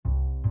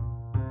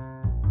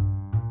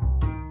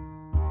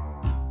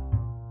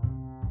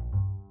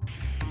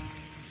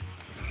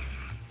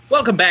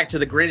Welcome back to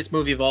the Greatest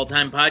Movie of All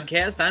Time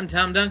podcast. I'm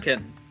Tom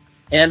Duncan.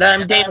 And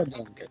I'm David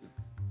Duncan.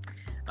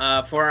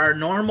 For our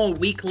normal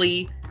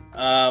weekly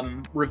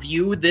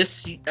review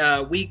this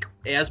week,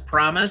 as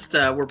promised,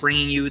 we're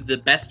bringing you the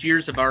best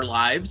years of our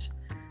lives.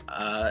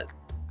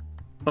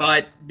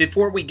 But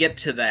before we get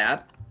to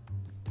that,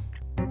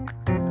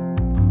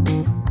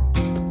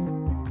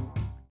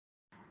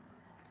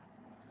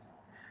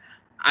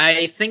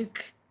 I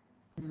think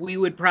we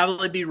would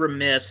probably be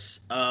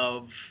remiss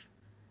of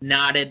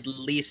not at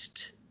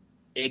least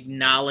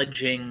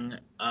acknowledging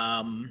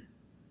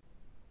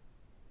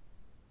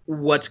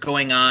what's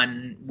going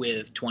on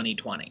with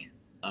 2020.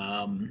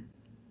 I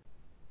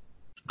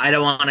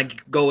don't want to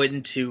go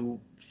into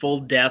full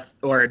depth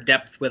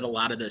with a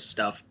lot of this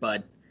stuff,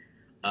 but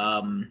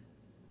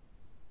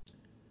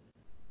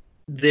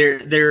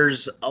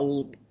there's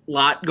a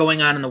lot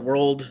going on in the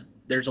world.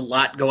 There's a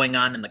lot going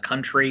on in the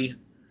country.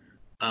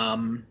 A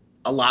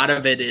lot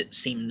of it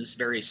seems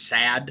very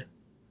sad.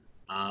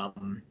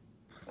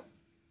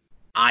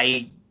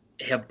 I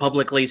have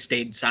publicly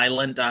stayed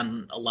silent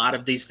on a lot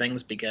of these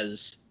things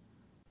because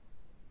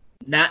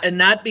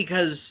not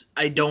because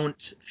I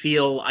don't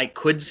feel I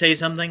could say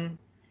something.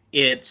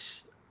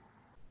 It's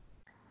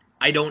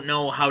I don't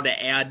know how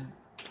to add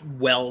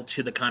well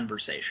to the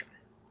conversation.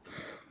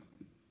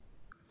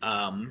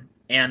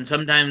 And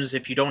sometimes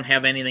if you don't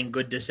have anything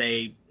good to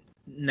say,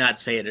 not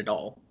say it at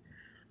all.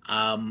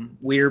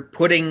 We're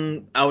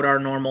putting out our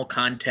normal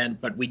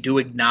content, but we do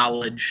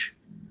acknowledge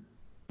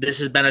this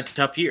has been a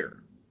tough year.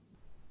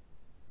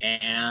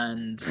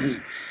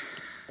 And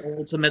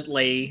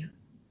ultimately,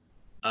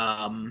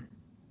 the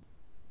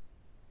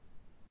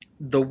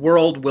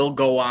world will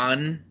go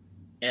on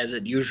as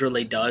it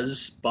usually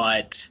does,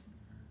 but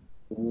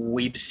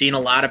we've seen a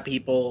lot of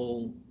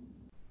people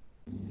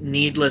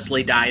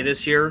needlessly die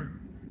this year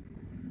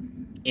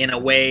in a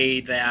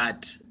way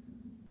that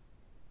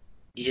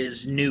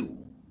is new.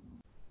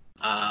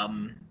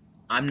 I'm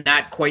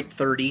not quite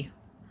 30.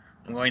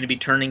 I'm going to be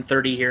turning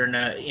 30 here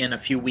in a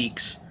few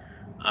weeks.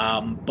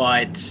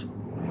 But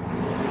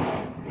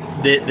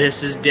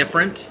this is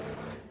different,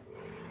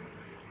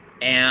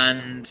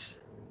 and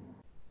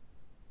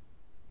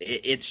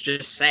it's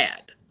just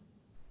sad.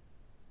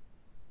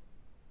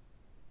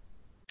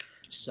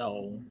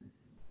 So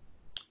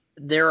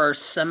there are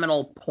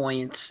seminal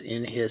points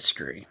in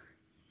history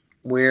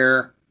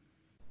where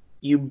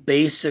you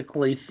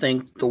basically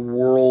think the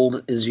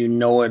world as you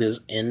know it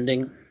is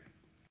ending,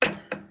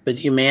 but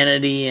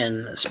humanity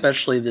and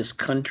especially this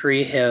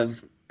country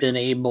have been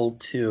able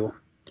to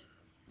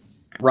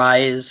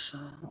rise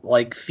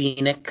like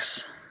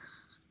phoenix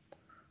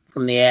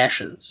from the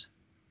ashes.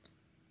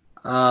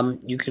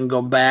 You can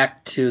go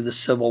back to the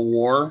Civil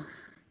War.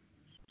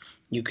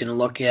 You can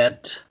look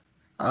at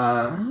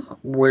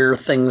where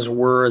things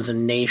were as a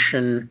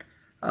nation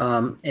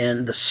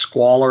and the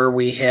squalor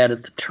we had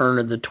at the turn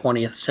of the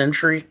 20th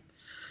century.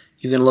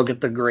 You can look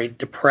at the Great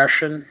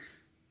Depression.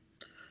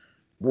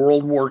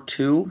 World War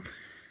II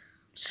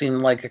seemed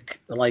like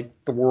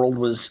the world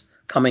was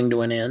coming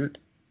to an end.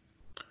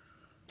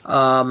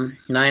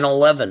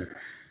 9/11.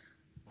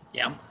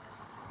 Yeah.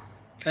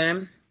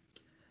 Okay.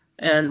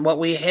 And what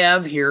we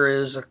have here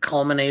is a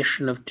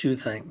culmination of two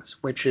things,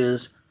 which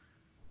is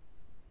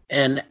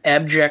an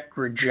abject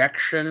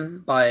rejection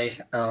by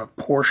a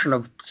portion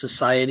of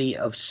society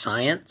of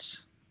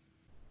science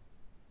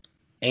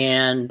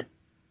and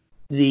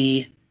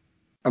the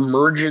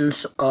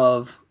emergence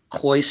of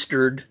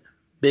cloistered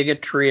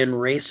bigotry and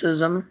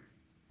racism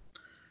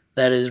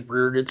that has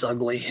reared its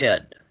ugly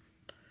head.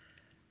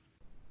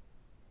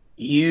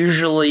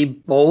 Usually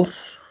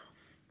both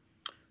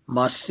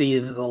must see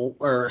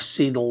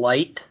the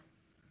light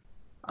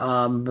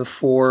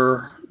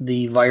before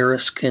the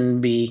virus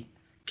can be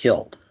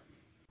killed.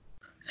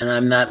 And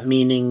I'm not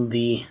meaning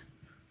the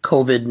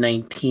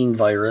COVID-19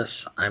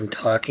 virus. I'm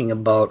talking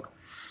about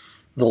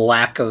the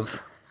lack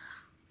of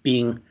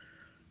being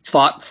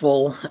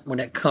thoughtful when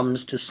it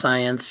comes to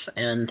science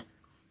and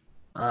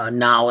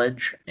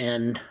knowledge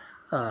and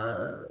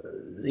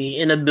the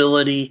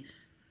inability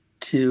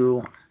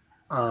to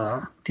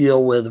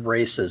deal with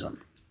racism.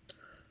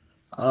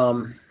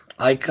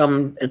 I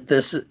come at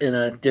this in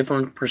a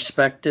different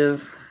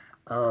perspective.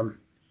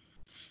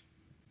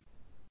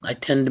 I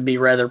tend to be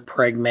rather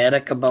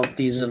pragmatic about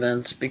these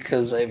events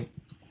because I've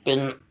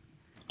been,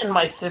 in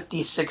my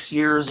 56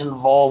 years,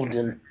 involved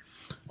in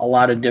a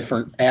lot of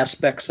different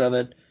aspects of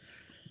it.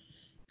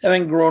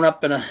 Having grown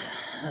up in a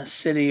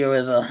city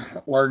with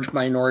a large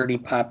minority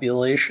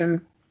population,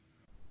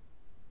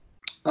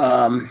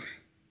 but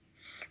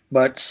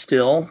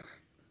still,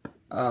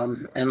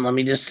 and let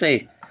me just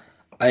say,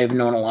 I have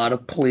known a lot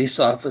of police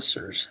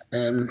officers,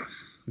 and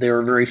they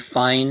were very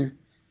fine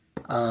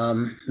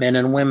men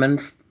and women.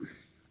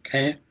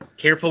 Okay.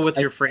 Careful with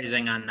your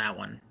phrasing on that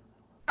one.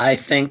 I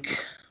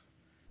think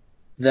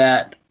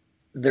that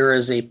there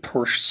is a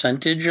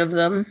percentage of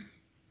them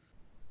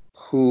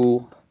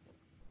who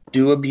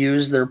do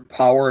abuse their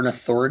power and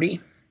authority.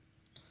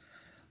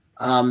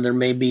 There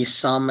may be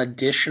some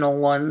additional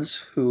ones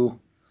who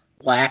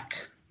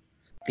lack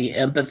the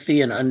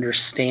empathy and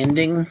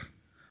understanding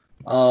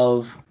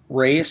of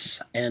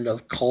race and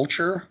of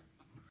culture.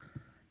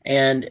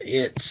 And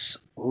it's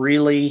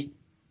really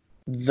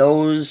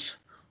those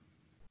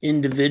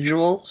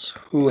individuals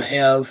who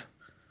have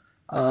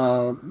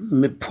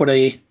put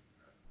a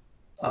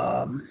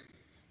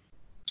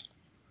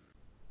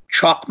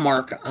chalk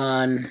mark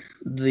on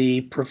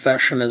the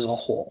profession as a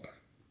whole.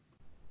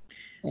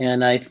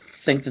 And I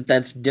think that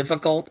that's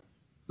difficult.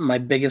 My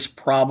biggest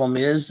problem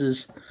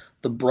is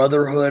the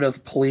brotherhood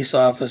of police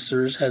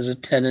officers has a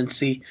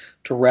tendency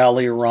to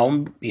rally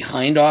around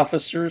behind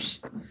officers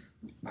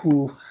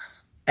who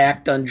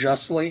act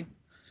unjustly,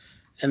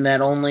 and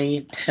that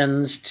only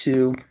tends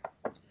to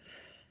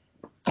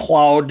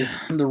cloud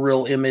the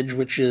real image,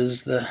 which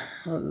is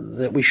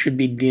that we should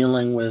be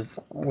dealing with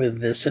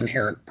this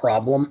inherent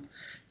problem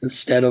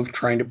instead of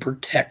trying to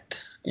protect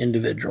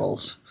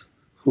individuals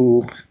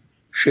who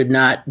should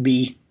not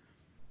be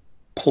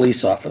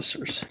police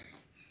officers.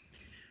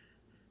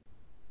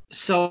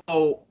 So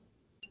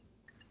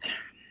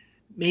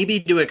maybe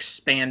to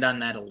expand on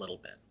that a little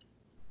bit.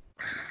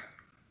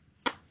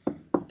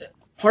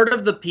 Part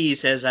of the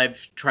piece, as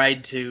I've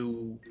tried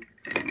to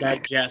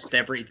digest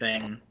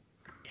everything,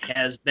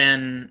 has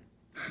been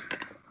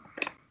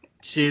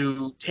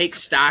to take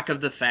stock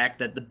of the fact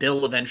that the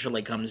bill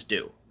eventually comes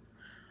due.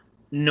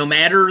 No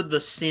matter the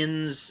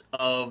sins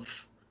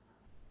of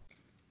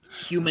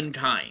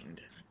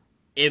humankind,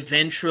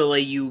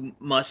 eventually you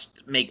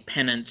must make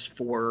penance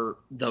for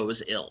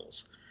those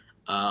ills.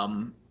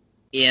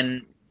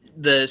 In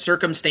the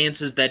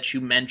circumstances that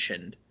you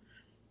mentioned,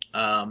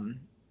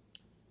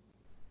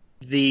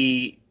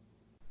 the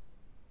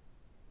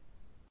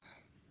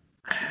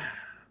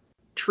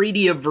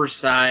Treaty of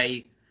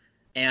Versailles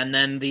and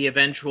then the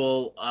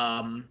eventual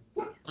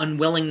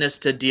unwillingness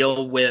to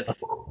deal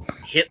with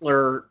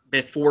Hitler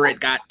before it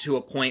got to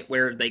a point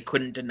where they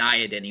couldn't deny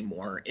it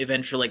anymore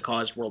eventually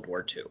caused World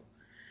War II.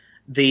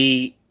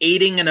 The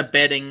aiding and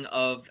abetting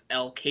of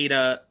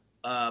Al-Qaeda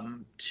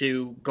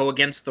to go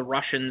against the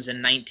Russians in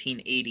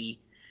 1980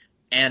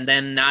 and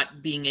then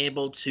not being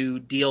able to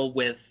deal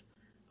with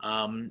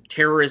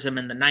terrorism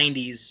in the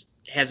 90s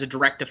has a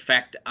direct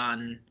effect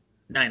on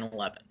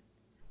 9/11.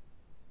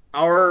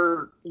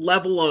 Our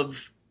level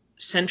of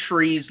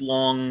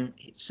centuries-long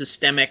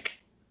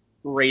systemic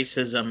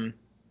racism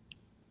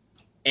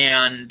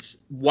and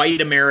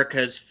white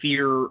America's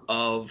fear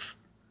of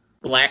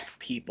black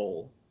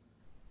people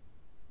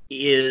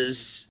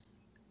is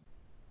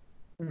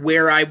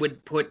where I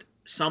would put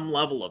some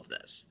level of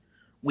this.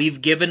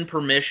 We've given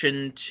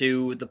permission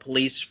to the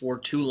police for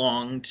too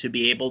long to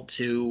be able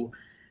to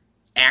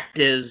act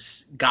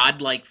as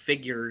godlike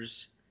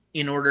figures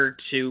in order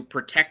to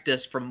protect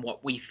us from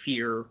what we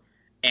fear,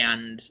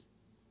 and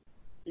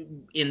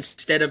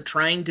instead of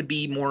trying to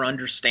be more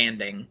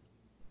understanding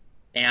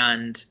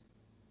and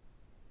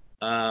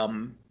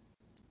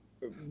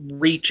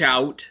reach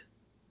out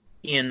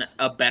in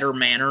a better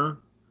manner,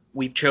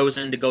 we've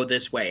chosen to go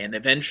this way, and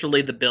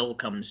eventually the bill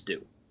comes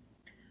due.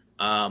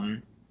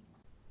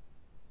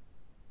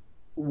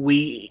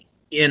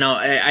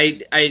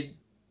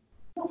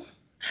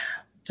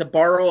 To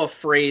borrow a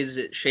phrase,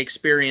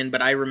 Shakespearean,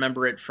 but I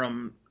remember it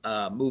from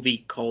a movie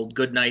called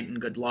Good Night and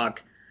Good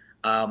Luck.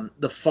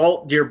 The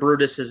fault, dear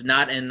Brutus, is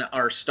not in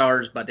our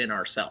stars, but in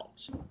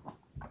ourselves.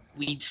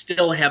 We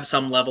still have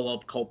some level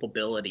of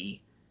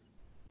culpability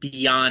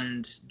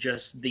beyond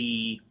just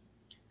the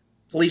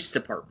police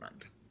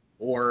department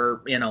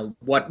or,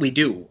 what we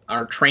do,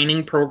 our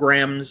training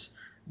programs,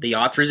 the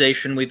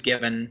authorization we've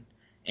given,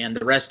 and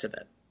the rest of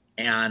it.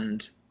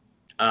 And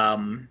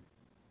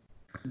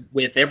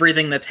with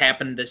everything that's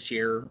happened this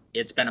year,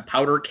 it's been a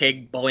powder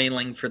keg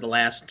boiling for the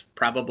last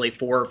probably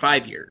 4 or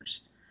 5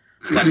 years.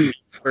 But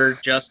we're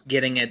just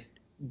getting it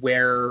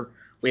where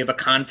we have a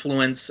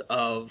confluence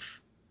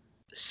of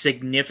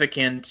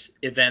significant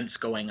events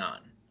going on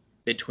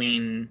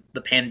between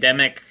the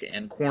pandemic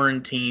and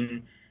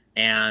quarantine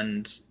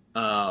and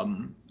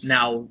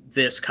now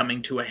this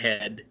coming to a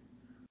head.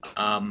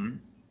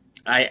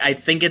 I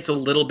think it's a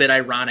little bit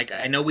ironic.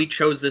 I know we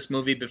chose this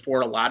movie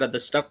before a lot of the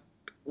stuff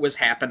was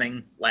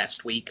happening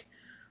last week,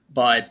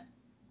 but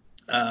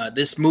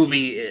this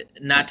movie,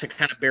 not to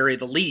kind of bury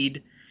the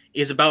lead,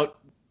 is about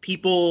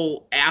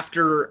people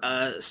after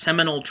a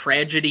seminal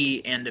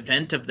tragedy and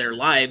event of their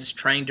lives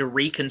trying to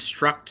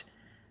reconstruct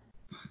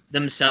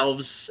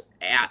themselves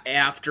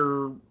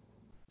after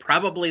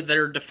probably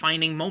their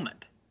defining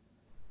moment.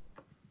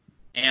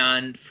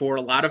 And for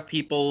a lot of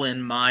people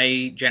in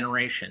my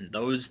generation,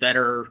 those that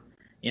are,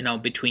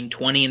 between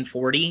 20 and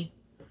 40,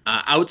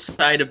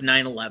 outside of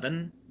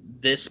 9/11,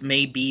 this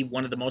may be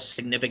one of the most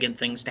significant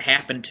things to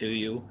happen to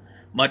you,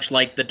 much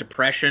like the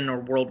Depression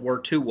or World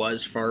War II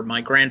was for my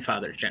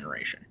grandfather's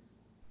generation.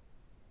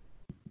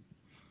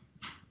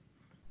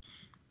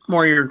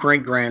 More your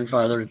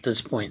great-grandfather at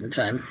this point in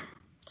time.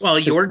 Well,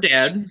 your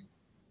dad.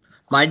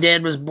 My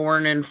dad was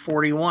born in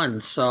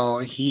 41, so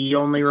he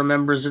only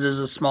remembers it as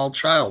a small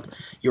child.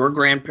 Your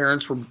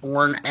grandparents were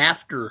born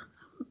after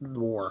the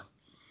war.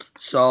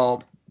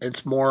 So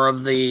It's more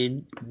of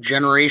the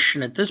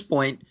generation at this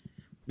point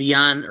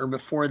beyond or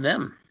before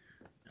them.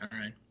 All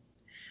right.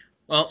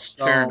 Well,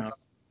 fair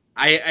enough.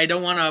 I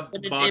don't want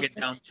to bog it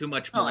down too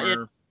much more.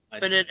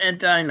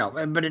 I know,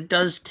 but it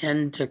does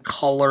tend to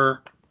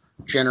color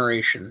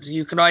generations.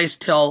 You could always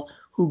tell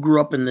who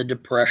grew up in the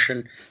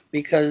Depression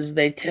because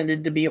they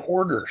tended to be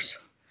hoarders.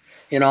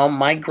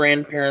 My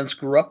grandparents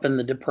grew up in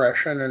the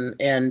Depression,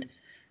 and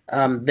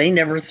they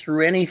never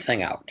threw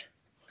anything out.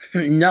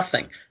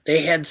 Nothing.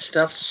 They had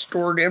stuff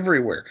stored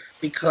everywhere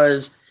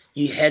because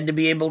you had to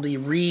be able to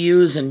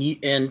reuse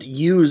and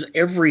use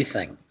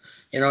everything.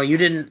 You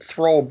didn't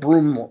throw a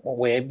broom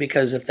away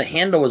because if the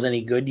handle was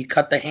any good, you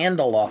cut the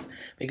handle off.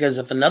 Because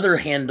if another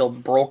handle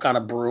broke on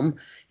a broom,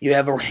 you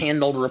have a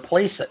handle to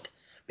replace it.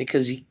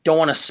 Because you don't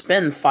want to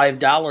spend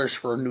 $5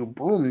 for a new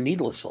broom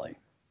needlessly.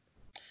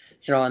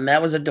 And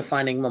that was a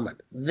defining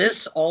moment.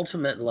 This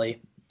ultimately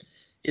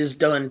is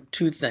done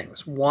two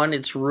things. One,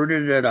 it's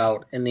rooted it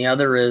out, and the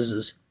other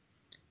is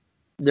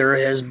there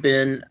has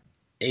been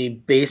a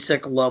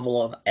basic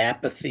level of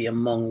apathy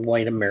among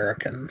white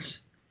Americans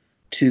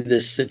to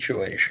this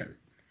situation.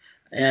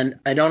 And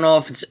I don't know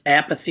if it's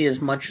apathy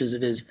as much as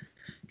it is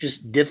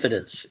just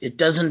diffidence. It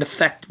doesn't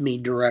affect me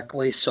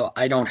directly, so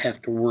I don't have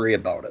to worry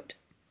about it.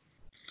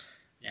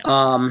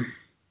 Yeah.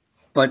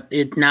 But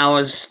it now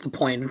is the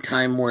point in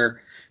time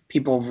where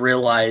people have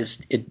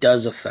realized it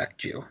does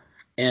affect you.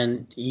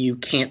 And you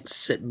can't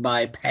sit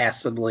by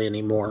passively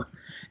anymore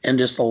and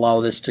just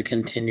allow this to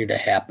continue to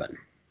happen.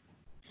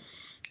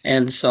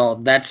 And so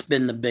that's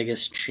been the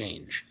biggest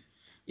change.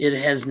 It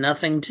has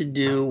nothing to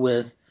do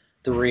with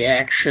the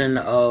reaction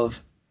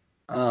of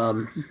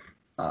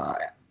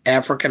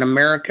African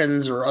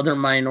Americans or other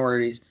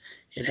minorities.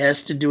 It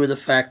has to do with the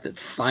fact that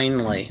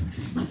finally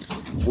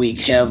we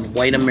have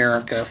white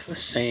America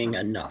saying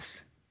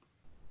enough.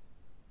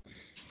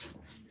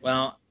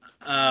 Well,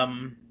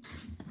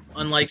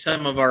 unlike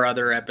some of our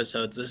other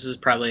episodes, this is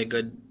probably a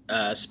good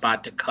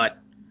spot to cut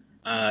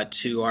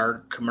to our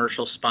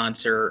commercial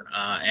sponsor,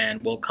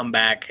 and we'll come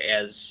back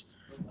as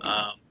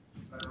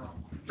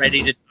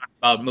ready to talk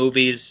about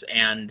movies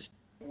and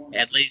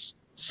at least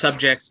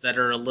subjects that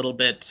are a little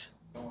bit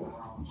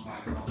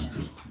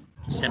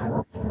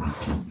simple.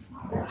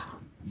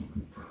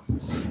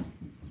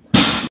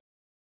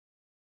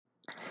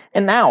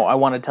 And now I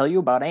want to tell you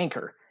about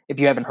Anchor. If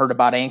you haven't heard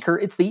about Anchor,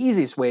 it's the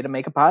easiest way to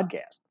make a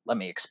podcast. Let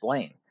me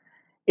explain.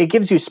 It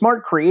gives you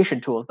smart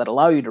creation tools that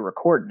allow you to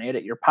record and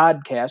edit your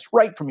podcast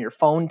right from your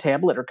phone,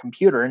 tablet, or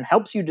computer and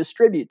helps you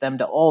distribute them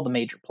to all the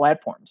major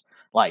platforms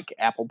like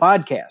Apple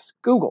Podcasts,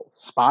 Google,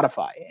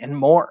 Spotify, and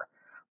more.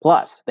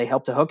 Plus, they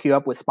help to hook you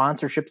up with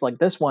sponsorships like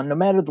this one, no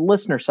matter the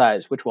listener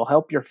size, which will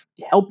help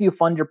you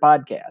fund your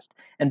podcast.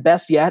 And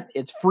best yet,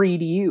 it's free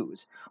to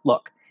use.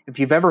 Look, if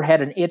you've ever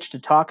had an itch to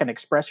talk and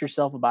express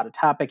yourself about a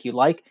topic you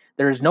like,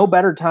 there is no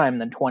better time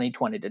than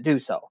 2020 to do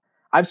so.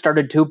 I've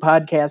started 2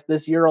 podcasts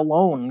this year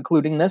alone,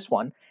 including this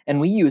one, and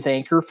we use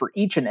Anchor for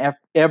each and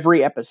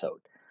every episode.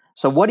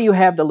 So what do you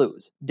have to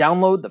lose?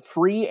 Download the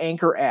free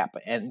Anchor app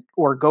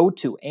or go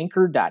to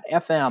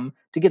anchor.fm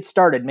to get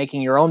started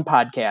making your own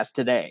podcast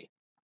today.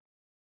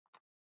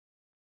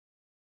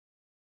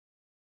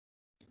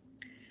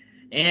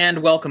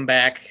 And welcome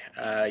back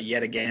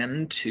yet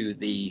again to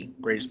the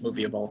Greatest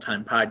Movie of All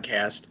Time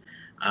podcast.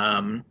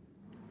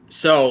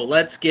 So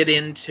let's get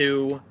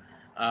into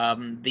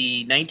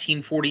the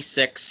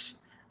 1946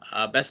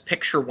 Best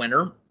Picture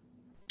winner,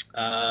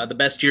 The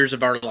Best Years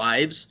of Our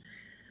Lives.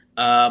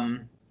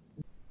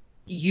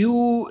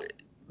 You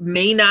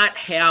may not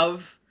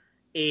have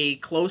a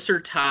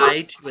closer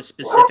tie to a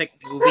specific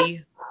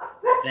movie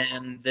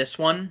than this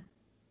one.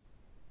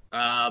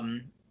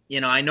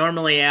 I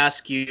normally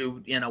ask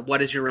you,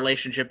 what is your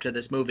relationship to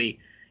this movie?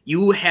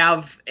 You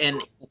have a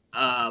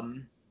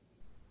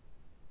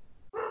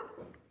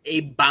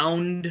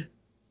bound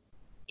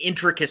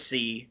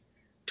intricacy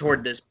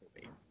toward this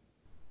movie.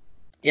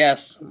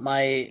 Yes,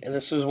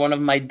 this was one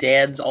of my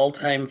dad's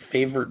all-time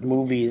favorite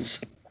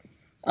movies.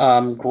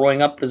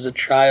 Growing up as a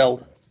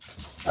child,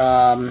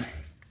 and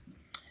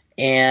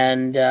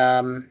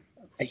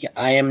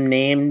I am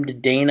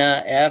named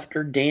Dana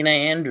after Dana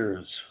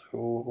Andrews,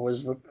 who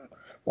was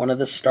one of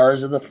the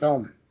stars of the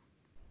film.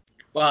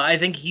 Well, I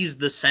think he's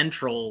the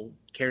central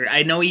character.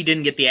 I know he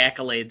didn't get the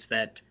accolades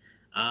that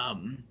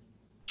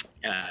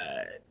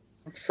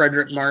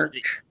Frederick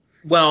March.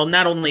 Well,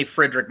 not only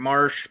Frederick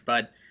March,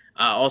 but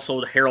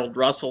also Harold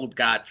Russell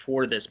got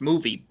for this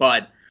movie.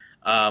 But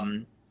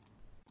I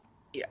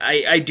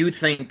do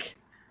think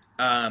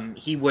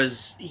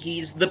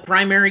he's the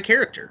primary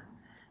character.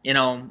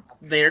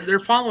 They're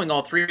following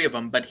all 3 of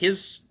them, but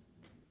his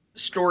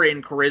story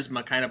and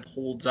charisma kind of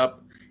holds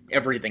up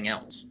everything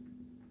else.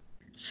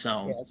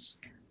 So, yes.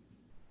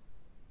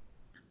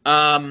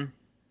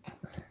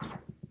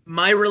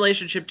 My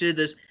relationship to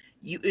this,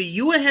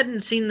 you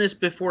hadn't seen this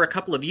before a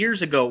couple of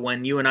years ago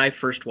when you and I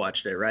first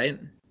watched it, right?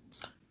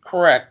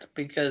 Correct,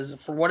 because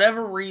for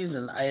whatever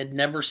reason, I had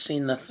never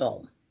seen the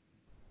film.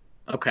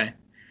 Okay.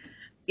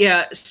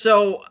 Yeah,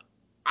 so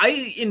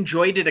I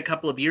enjoyed it a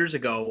couple of years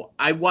ago.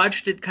 I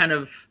watched it kind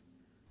of.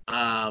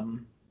 I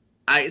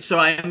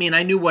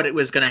knew what it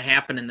was going to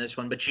happen in this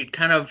one, but you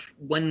kind of,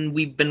 when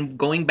we've been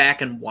going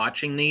back and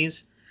watching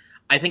these,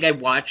 I think I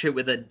watch it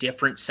with a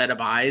different set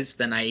of eyes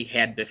than I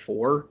had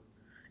before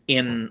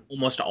in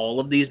almost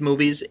all of these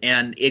movies,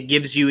 and it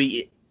gives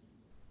you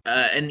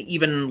an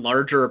even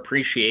larger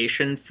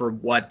appreciation for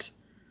what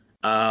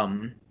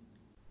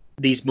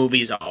these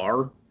movies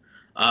are.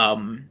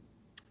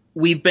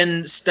 We've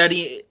been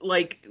studying,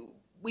 like,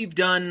 we've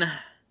done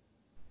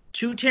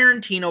 2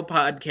 Tarantino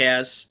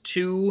podcasts,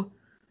 2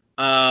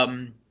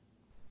 I'm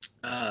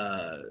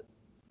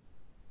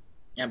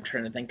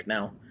trying to think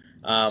now.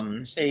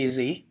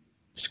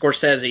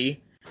 Scorsese,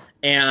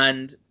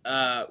 and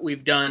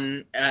we've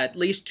done at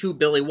least 2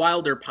 Billy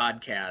Wilder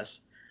podcasts.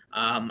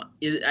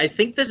 I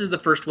think this is the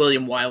first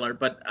William Wyler,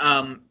 but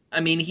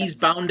he's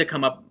bound to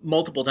come up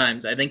multiple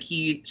times. I think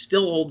he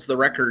still holds the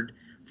record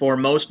for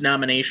most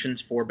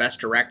nominations for Best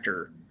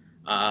Director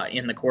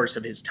in the course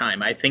of his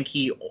time. I think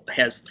he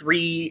has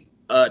 3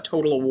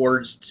 total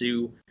awards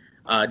to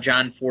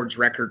John Ford's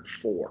record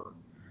 4.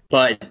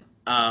 But,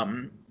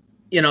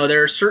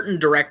 there are certain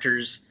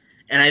directors,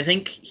 and I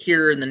think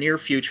here in the near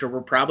future,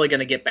 we're probably going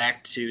to get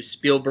back to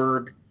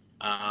Spielberg.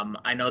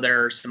 I know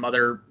there are some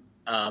other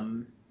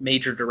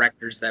major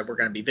directors that we're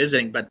going to be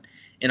visiting, but,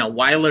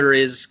 Wyler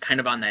is kind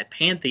of on that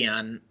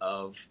pantheon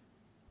of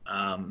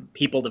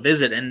people to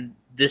visit, and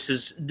this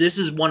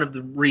is one of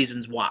the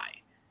reasons why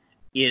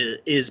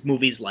is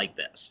movies like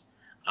this.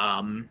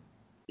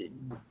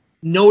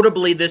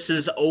 Notably, this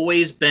has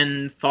always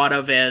been thought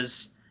of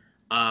as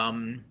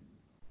a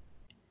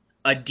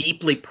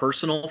deeply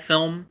personal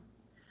film.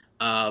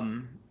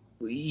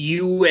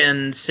 You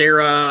and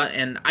Sarah,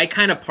 and I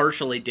kind of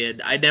partially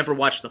did. I never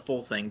watched the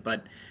full thing,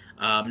 but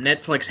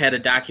Netflix had a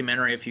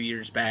documentary a few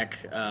years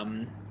back,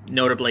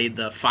 notably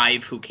The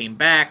 5 Who Came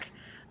Back,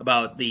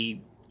 about the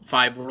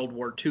 5 World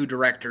War II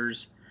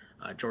directors,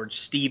 George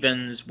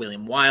Stevens,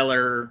 William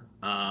Wyler,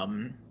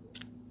 I'm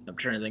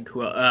trying to think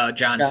who,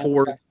 John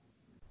Ford.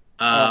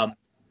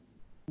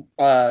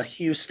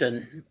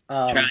 Huston.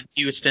 John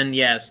Huston,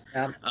 yes.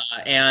 Yeah.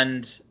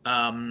 And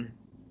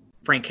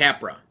Frank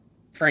Capra.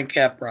 Frank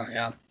Capra,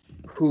 yeah.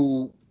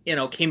 Who,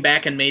 came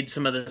back and made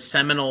some of the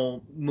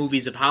seminal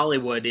movies of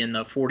Hollywood in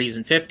the 40s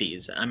and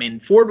 50s. I mean,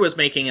 Ford was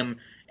making them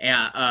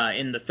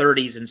in the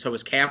 30s, and so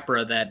was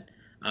Capra, that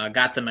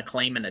got them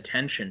acclaim and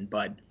attention.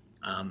 But,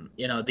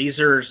 these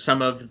are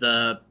some of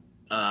the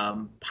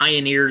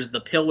pioneers,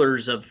 the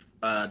pillars of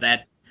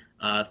that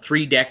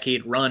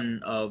 3-decade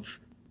run of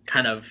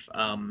kind of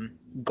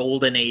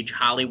golden age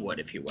Hollywood,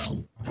 if you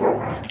will.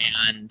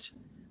 And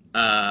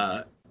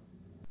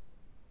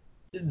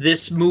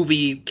this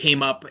movie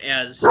came up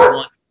as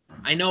one.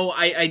 I know,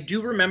 I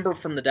do remember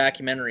from the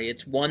documentary,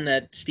 it's one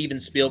that Steven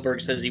Spielberg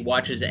says he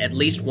watches at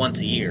least once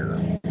a year,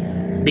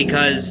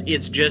 because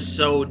it's just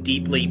so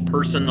deeply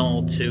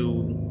personal to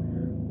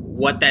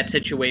what that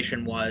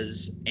situation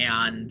was.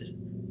 And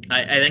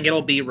I think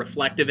it'll be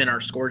reflective in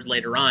our scores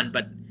later on,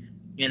 but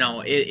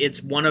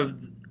it's one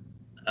of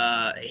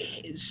a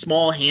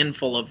small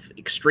handful of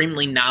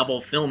extremely novel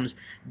films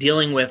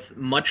dealing with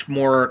much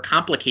more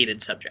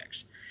complicated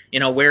subjects.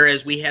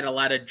 Whereas we had a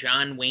lot of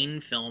John Wayne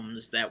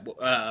films that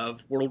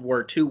of World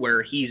War II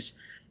where he's,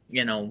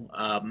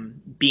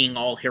 being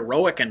all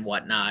heroic and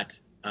whatnot.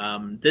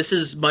 This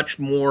is much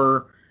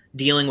more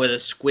dealing with a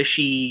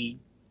squishy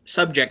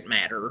subject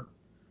matter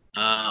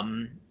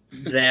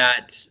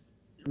that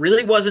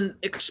really wasn't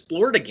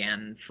explored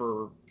again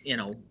for,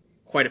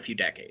 quite a few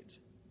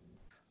decades.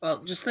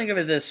 Well, just think of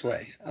it this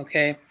way,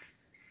 okay?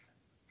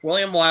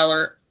 William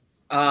Wyler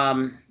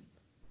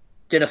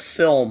did a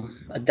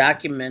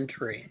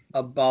documentary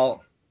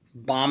about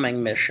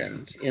bombing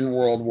missions in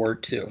World War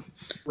II.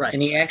 Right.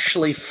 And he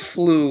actually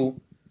flew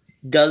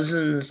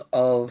dozens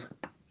of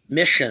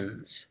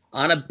missions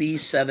on a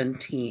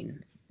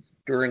B-17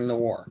 during the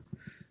war.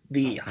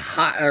 The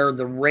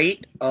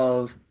rate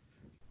of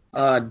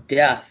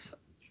death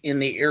in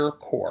the Air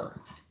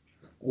Corps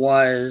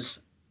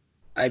was,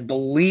 I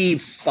believe,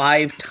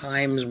 5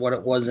 times what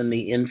it was in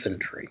the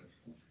infantry.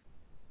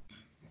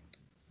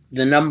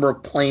 The number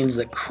of planes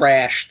that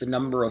crashed, the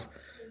number of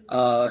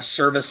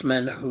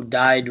servicemen who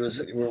died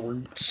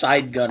were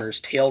side gunners,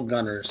 tail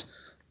gunners,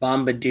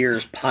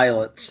 bombardiers,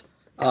 pilots.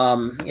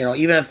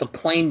 Even if the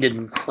plane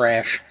didn't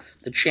crash,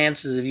 the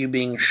chances of you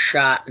being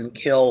shot and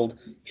killed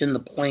in the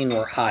plane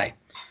were high.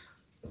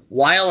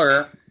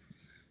 Wyler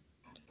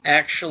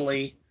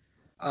actually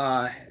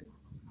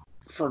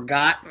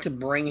forgot to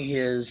bring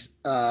his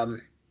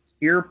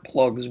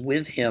earplugs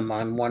with him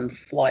on one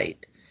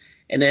flight,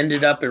 and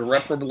ended up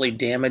irreparably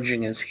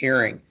damaging his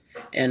hearing,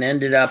 and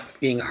ended up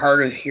being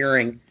hard of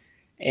hearing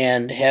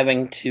and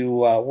having to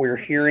wear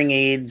hearing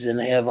aids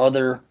and have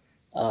other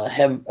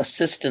have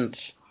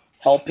assistants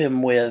help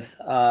him with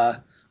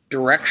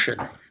direction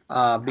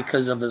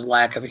because of his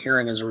lack of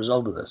hearing as a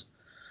result of this.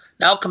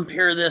 Now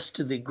compare this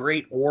to the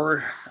great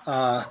war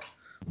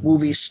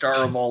movie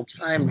star of all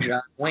time,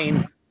 John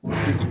Wayne,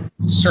 who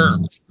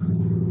served.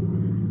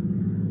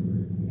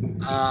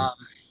 Um,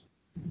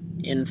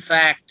 in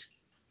fact,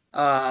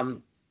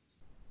 um,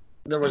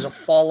 there was a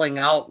falling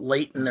out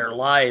late in their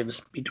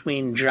lives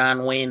between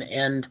John Wayne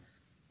and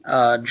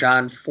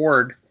John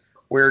Ford,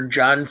 where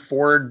John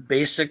Ford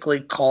basically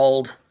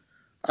called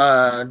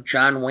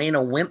John Wayne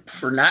a wimp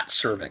for not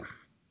serving,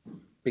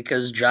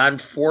 because John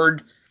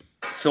Ford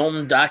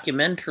filmed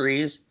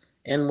documentaries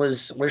and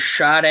was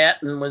shot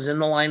at and was in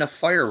the line of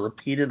fire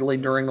repeatedly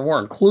during the war,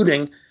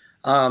 including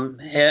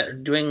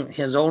doing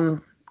his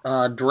own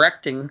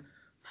directing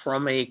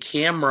from a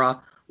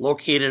camera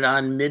located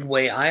on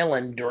Midway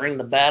Island during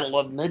the Battle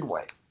of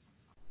Midway.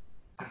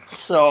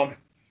 So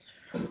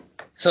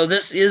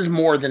this is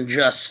more than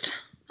just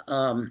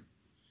a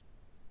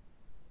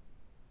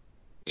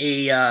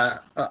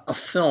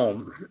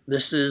film.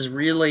 This is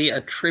really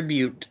a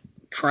tribute,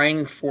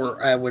 trying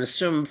for, I would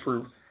assume,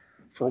 for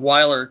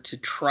Wyler to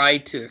try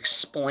to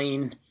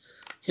explain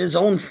his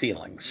own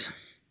feelings.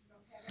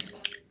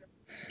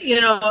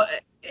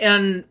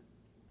 And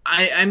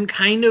I'm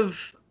kind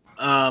of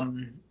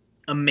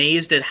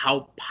amazed at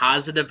how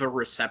positive a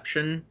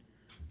reception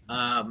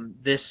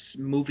this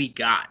movie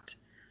got.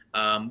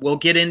 We'll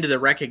get into the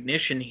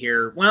recognition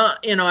here. Well,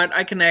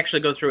 I can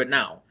actually go through it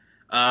now.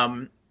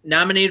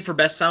 Nominated for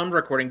Best Sound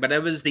Recording, but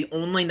it was the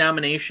only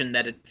nomination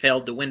that it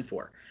failed to win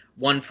for.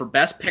 Won for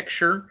Best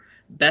Picture,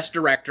 Best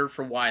Director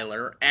for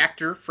Wyler,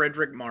 Actor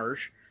Fredric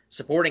Marsh,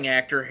 Supporting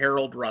Actor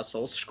Harold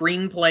Russell,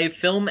 Screenplay,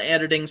 Film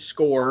Editing,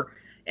 Score,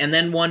 and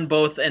then won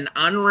both an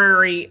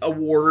honorary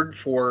award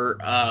for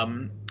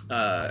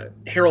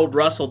Harold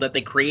Russell that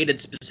they created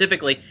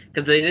specifically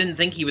because they didn't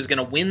think he was going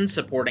to win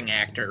Supporting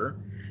Actor,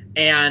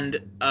 and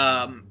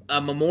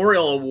a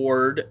memorial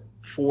award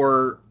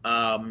for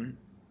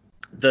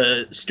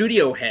the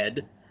studio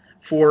head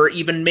for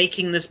even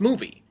making this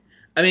movie.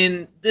 I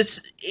mean,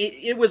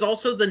 it was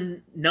also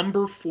the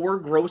number 4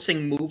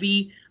 grossing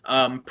movie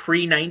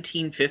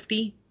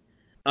pre-1950,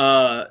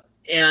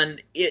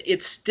 and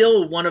it's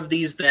still one of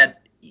these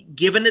that,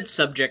 given its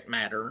subject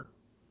matter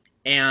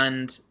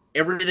and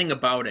everything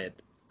about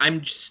it,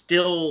 I'm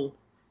still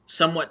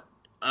somewhat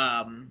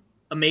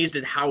amazed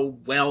at how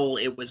well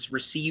it was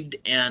received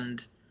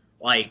and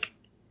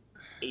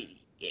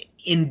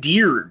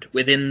endeared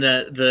within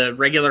the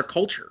regular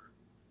culture.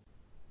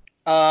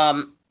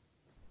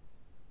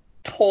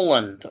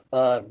 Toland,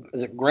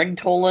 is it Greg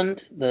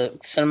Toland, the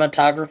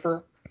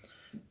cinematographer?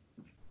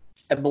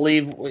 I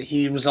believe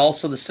he was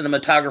also the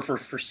cinematographer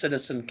for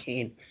Citizen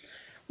Kane.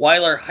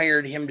 Wyler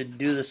hired him to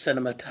do the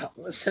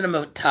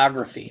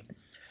cinematography,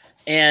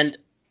 and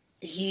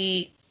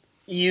he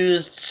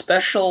used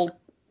special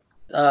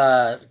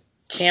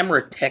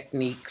camera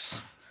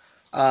techniques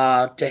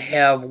to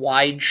have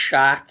wide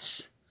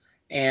shots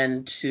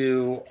and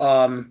to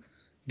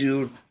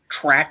do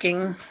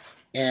tracking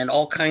and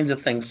all kinds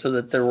of things so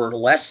that there were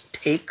less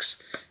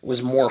takes. It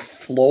was more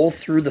flow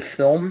through the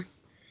film.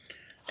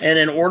 And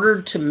in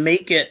order to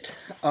make it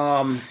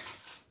more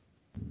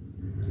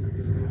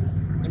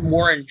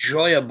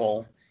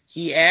enjoyable,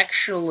 he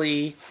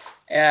actually,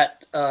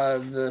 at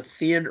the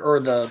theater or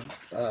the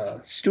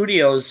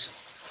studio's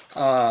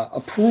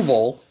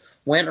approval,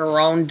 went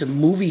around to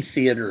movie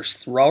theaters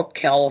throughout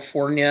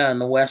California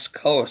and the West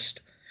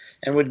Coast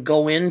and would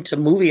go into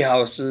movie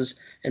houses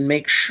and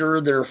make sure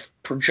their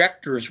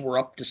projectors were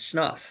up to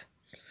snuff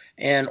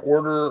and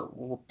order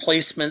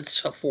replacements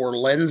for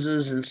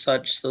lenses and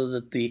such so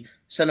that the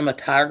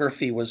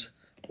cinematography was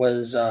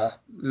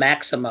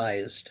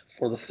maximized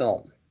for the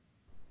film.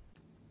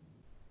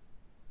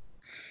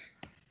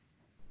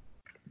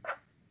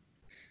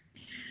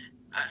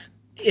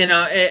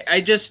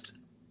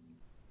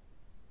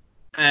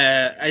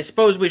 I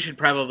suppose we should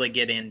probably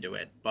get into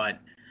it, but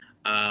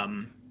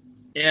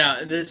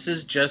this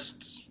is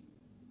just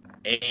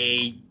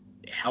a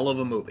hell of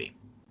a movie.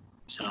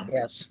 So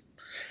yes,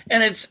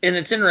 and it's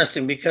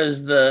interesting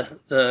because the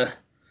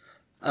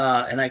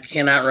and I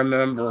cannot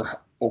remember,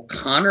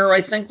 O'Connor,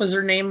 I think was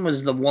her name,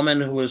 was the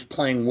woman who was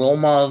playing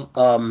Wilma,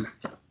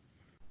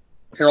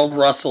 Harold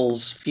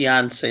Russell's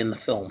fiance in the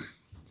film.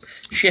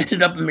 She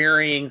ended up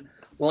marrying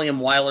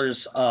William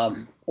Wyler's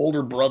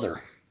older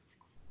brother.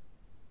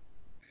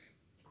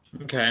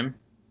 Okay.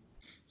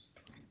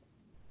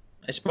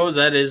 I suppose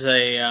that is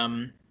a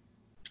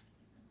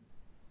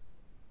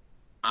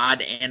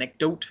odd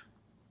anecdote.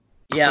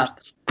 Yeah,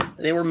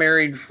 they were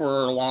married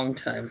for a long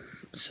time.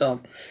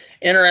 So,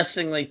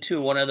 interestingly,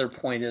 too, one other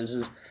point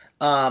is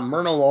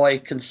Myrna Loy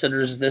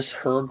considers this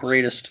her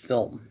greatest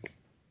film,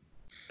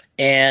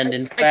 and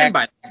in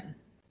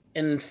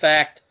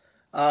fact,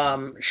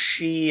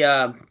 she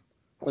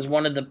was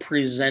one of the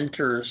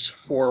presenters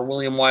for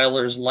William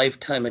Wyler's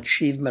Lifetime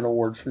Achievement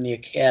Award from the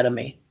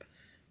Academy.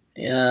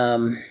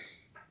 Wyler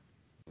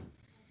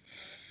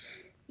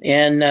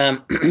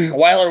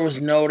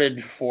was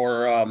noted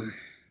for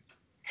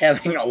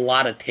having a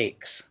lot of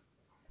takes.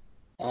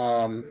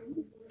 And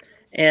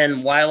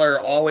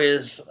Wyler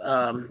always,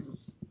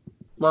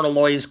 Myrna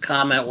Loy's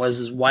comment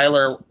was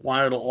Wyler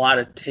wanted a lot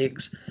of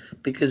takes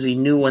because he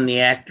knew when the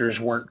actors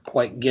weren't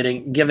quite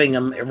giving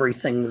him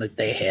everything that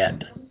they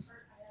had.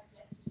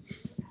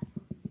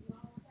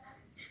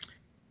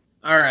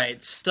 All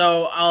right,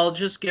 so I'll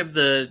just give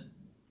the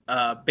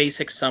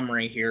basic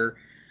summary here.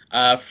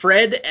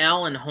 Fred,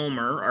 Al, and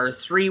Homer are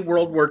three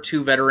World War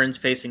II veterans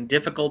facing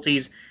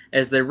difficulties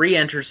as they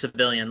re-enter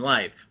civilian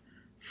life.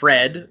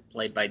 Fred,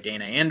 played by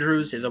Dana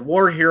Andrews, is a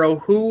war hero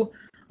who,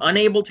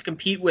 unable to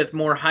compete with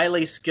more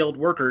highly skilled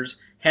workers,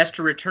 has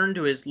to return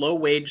to his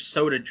low-wage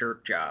soda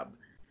jerk job.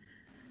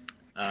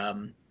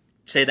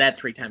 Say that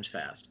 3 times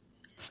fast.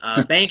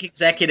 Bank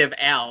executive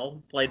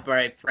Al, played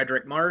by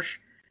Frederick Marsh,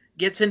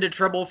 gets into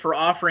trouble for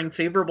offering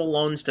favorable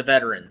loans to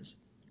veterans.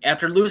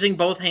 After losing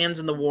both hands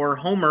in the war,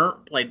 Homer,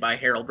 played by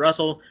Harold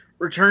Russell,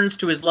 returns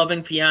to his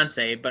loving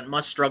fiancée, but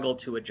must struggle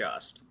to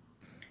adjust.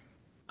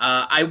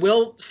 I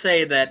will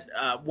say that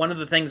one of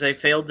the things I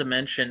failed to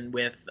mention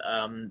with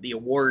the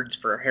awards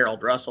for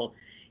Harold Russell,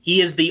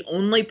 he is the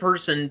only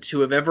person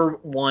to have ever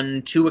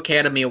won 2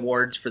 Academy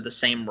Awards for the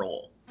same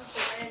role.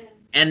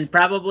 And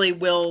probably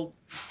will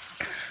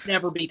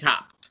never be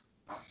topped.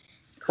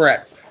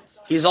 Correct.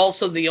 He's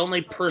also the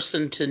only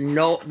person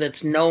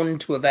that's known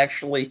to have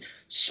actually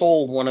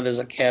sold one of his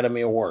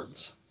Academy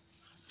Awards.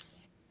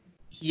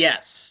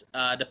 Yes,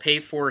 to pay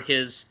for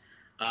his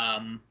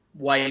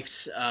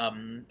wife's,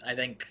 I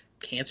think,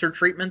 cancer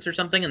treatments or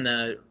something in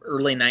the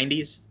early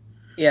 90s.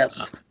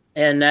 Yes,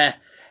 and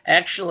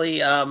actually,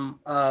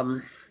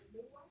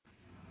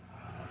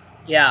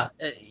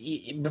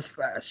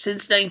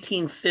 since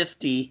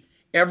 1950,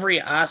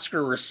 every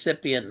Oscar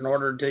recipient, in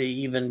order to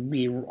even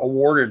be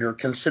awarded or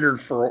considered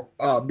for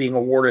being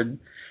awarded,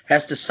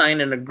 has to sign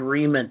an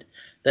agreement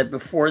that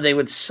before they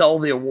would sell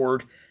the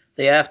award,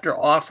 they have to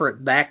offer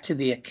it back to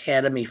the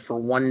Academy for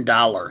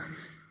 $1.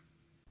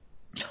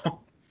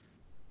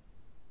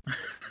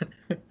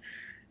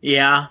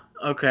 Yeah,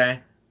 okay.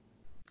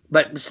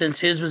 But since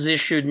his was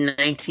issued in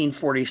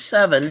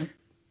 1947,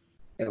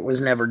 it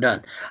was never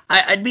done.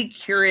 I'd be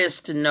curious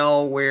to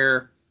know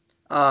where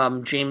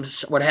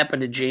what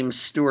happened to James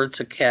Stewart's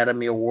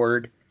Academy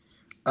Award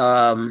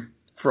from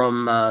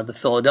the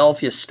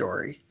Philadelphia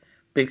Story,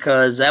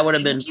 because that would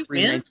have been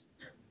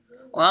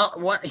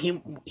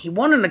he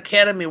won an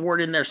Academy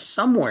Award in there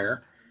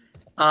somewhere,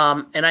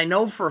 and I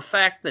know for a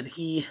fact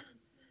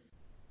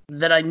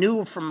that I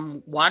knew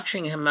from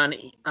watching him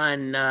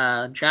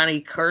on Johnny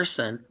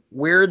Carson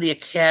where the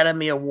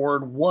Academy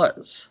Award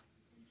was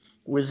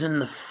in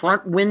the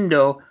front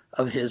window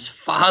of his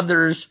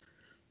father's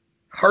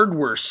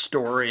hardware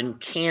store in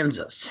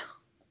Kansas.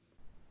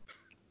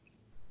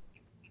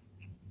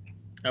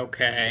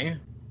 Okay.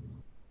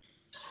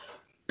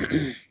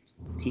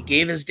 He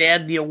gave his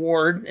dad the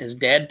award. His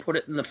dad put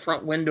it in the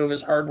front window of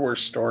his hardware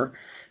store,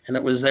 and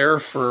it was there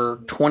for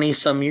 20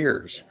 some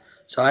years.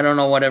 So I don't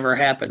know whatever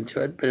happened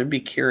to it, but it'd be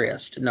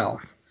curious to know.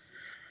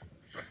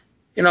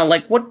 You know,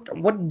 like what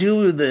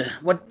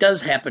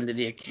does happen to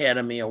the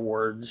Academy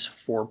Awards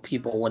for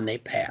people when they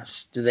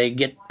pass? Do they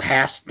get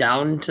passed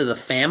down to the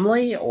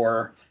family,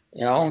 or,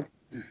 you know?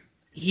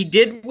 He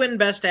did win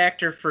Best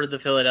Actor for the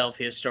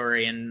Philadelphia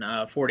Story in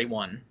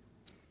 41.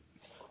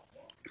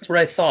 That's what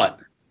I thought.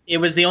 It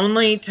was the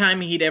only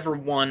time he'd ever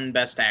won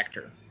Best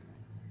Actor.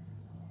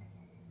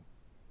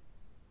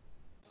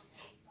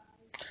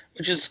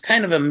 Which is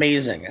kind of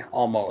amazing,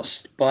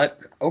 almost, but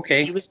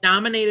okay. He was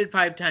nominated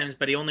 5 times,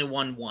 but he only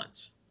won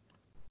once.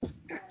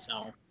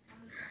 So,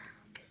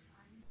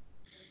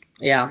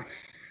 yeah.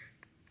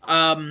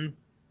 I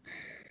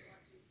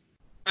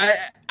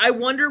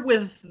wonder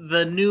with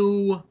the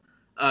new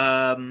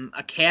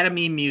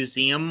Academy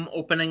Museum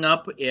opening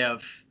up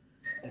if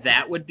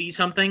that would be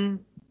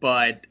something,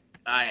 but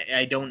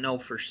I don't know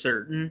for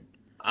certain.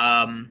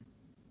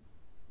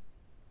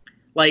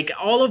 Like,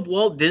 all of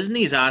Walt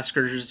Disney's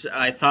Oscars,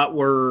 I thought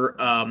were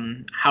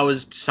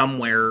housed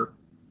somewhere.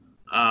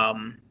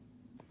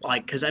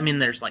 Because, I mean,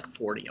 there's like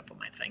 40 of them,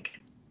 I think.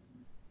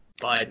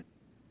 But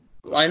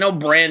I know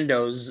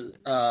Brando's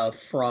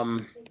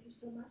from...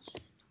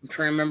 I'm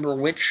trying to remember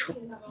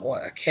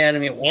what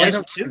Academy it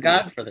was.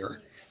 Godfather,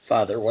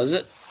 was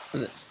it?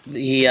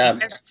 He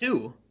has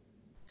 2.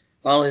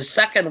 Well, his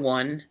second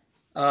one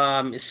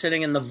is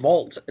sitting in the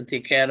vault at the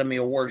Academy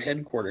Award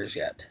headquarters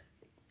yet.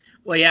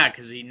 Well, yeah,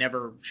 because he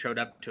never showed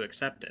up to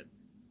accept it.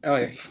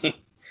 Oh,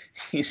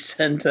 he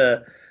sent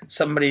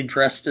somebody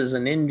dressed as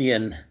an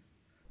Indian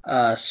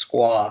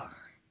squaw.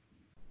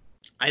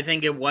 I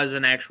think it was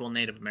an actual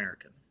Native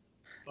American.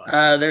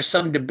 But, there's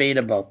some debate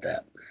about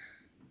that.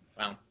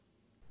 Well,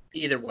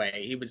 either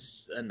way, he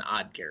was an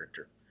odd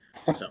character.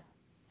 So,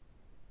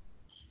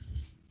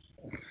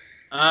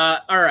 all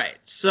right.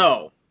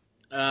 So,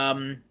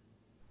 I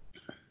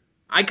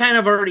kind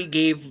of already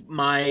gave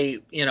my,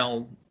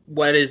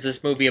 what is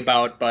this movie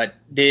about, but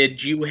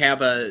did you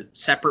have a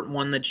separate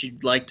one that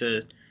you'd like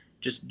to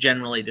just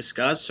generally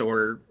discuss,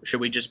 or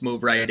should we just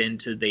move right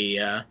into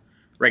the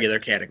regular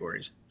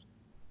categories?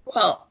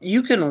 Well,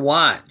 you can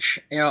watch,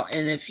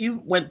 and if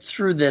you went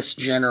through this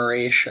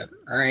generation,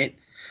 all right,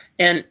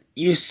 and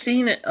you've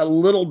seen it, a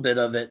little bit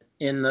of it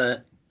in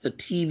the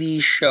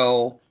TV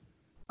show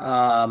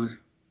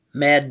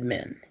Mad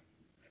Men.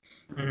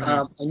 Mm-hmm.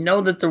 I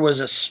know that there was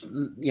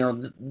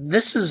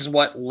this is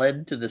what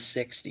led to the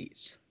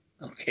 60s.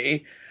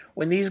 Okay.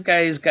 When these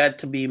guys got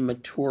to be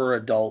mature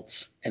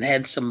adults and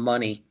had some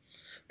money,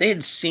 they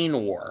had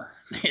seen war,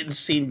 they had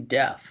seen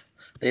death,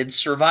 they had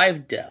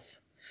survived death,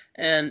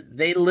 and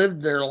they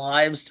lived their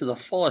lives to the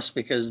fullest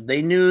because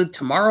they knew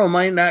tomorrow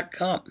might not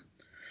come.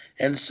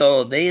 And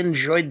so they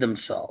enjoyed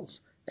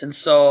themselves. And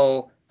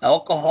so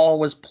alcohol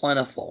was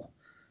plentiful.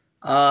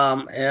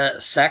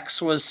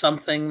 Sex was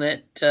something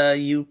that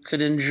you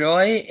could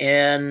enjoy,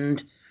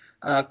 and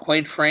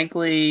quite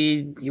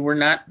frankly, you were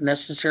not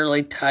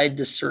necessarily tied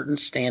to certain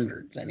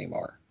standards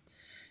anymore.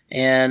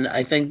 And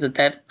I think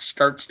that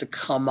starts to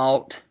come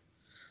out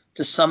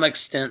to some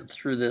extent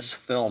through this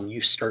film.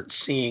 You start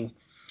seeing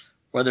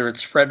whether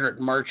it's Frederick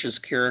March's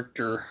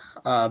character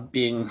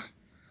being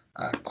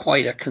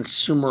quite a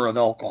consumer of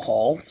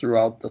alcohol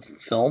throughout the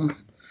film,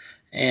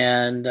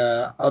 and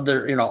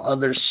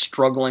others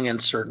struggling in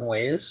certain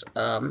ways.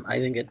 I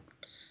think it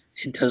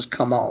does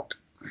come out.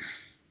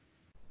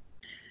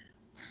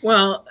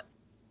 Well,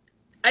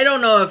 I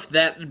don't know if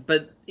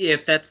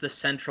that's the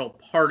central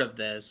part of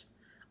this.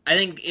 I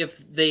think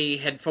if they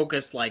had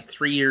focused like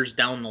 3 years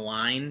down the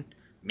line,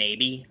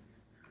 maybe.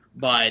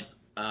 But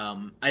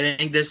I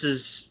think this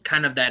is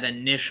kind of that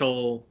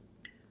initial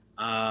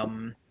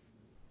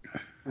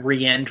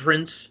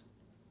re-entrance,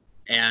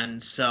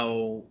 and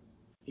so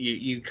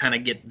you kind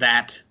of get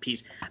that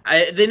piece.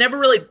 They never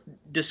really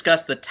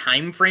discussed the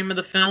time frame of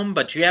the film,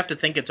 but you have to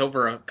think it's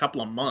over a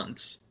couple of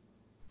months.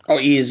 Oh,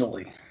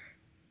 easily.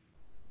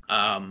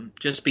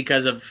 Just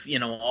because of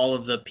all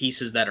of the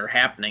pieces that are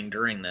happening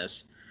during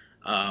this.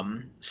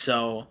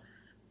 So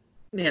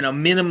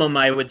minimum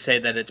I would say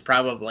that it's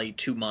probably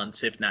 2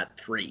 months, if not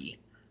 3.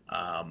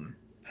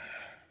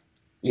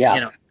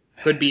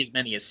 Could be as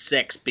many as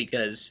 6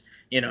 because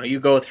you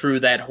go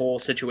through that whole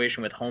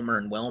situation with Homer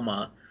and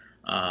Wilma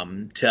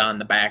to on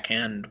the back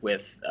end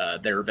with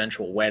their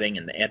eventual wedding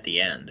at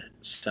the end.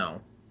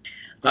 So,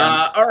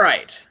 all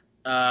right,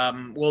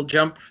 we'll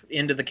jump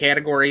into the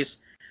categories.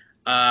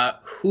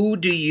 Who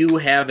do you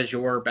have as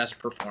your best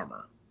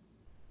performer?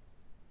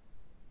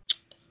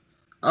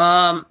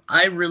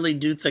 I really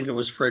do think it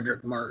was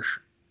Frederick March.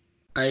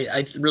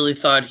 I really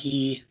thought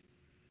he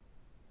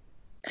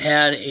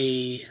had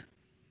a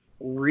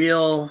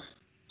real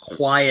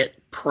quiet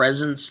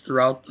presence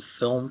throughout the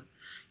film.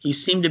 He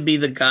seemed to be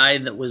the guy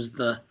that was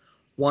the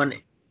one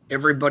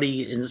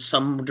everybody in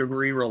some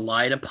degree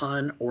relied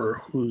upon,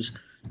 or whose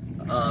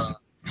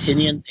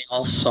opinion they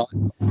all sought.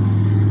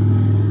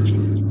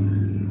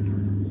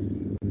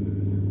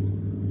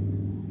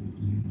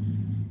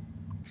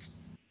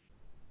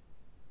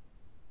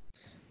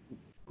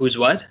 Who's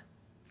what?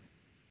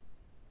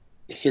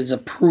 His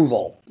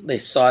approval. They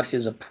sought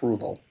his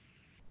approval.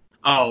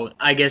 Oh,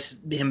 I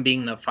guess him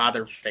being the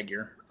father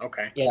figure.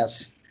 Okay.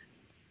 Yes.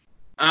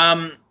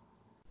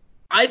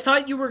 I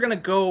thought you were going to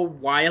go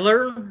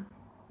Wyler,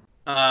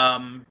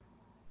 but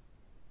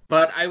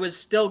I was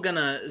still going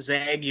to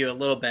zag you a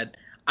little bit.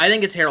 I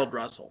think it's Harold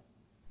Russell.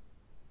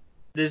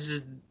 This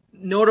is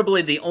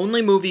notably the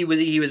only movie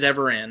he was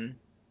ever in.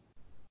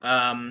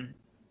 I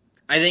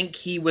think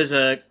he was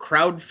a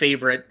crowd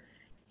favorite.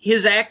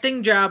 His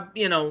acting job,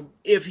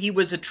 if he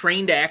was a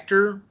trained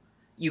actor,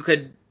 you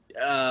could,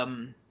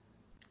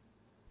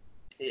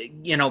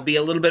 be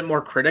a little bit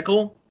more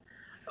critical.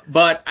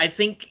 But I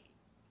think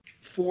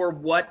for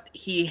what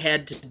he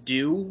had to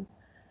do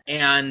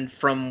and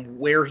from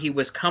where he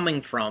was coming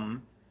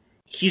from,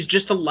 he's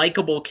just a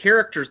likable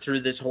character through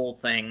this whole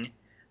thing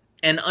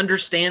and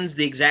understands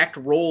the exact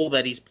role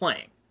that he's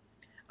playing.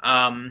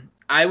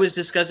 I was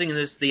discussing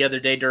this the other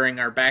day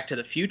during our Back to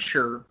the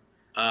Future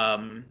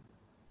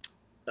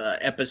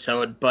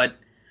episode, but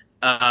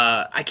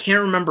I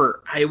can't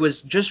remember. I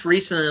was just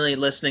recently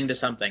listening to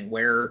something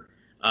where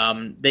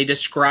they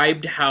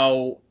described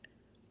how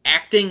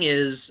acting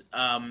is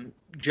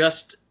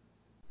just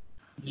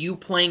you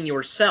playing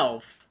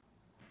yourself,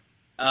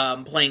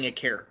 playing a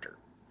character.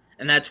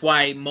 And that's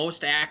why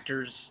most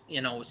actors,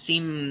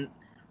 seem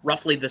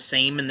roughly the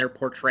same in their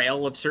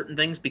portrayal of certain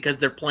things because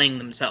they're playing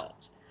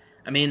themselves.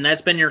 I mean,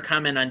 that's been your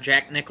comment on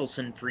Jack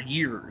Nicholson for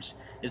years,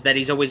 is that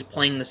he's always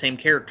playing the same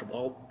character.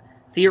 Well,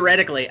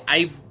 theoretically,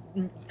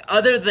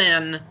 other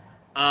than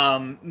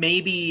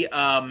maybe,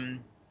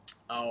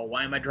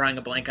 why am I drawing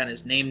a blank on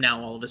his name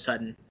now all of a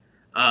sudden?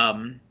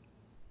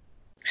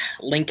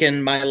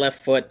 Lincoln, My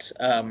Left Foot,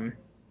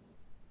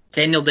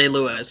 Daniel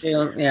Day-Lewis.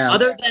 Yeah.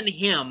 Other than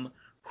him,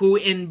 who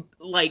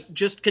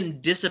just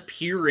can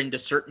disappear into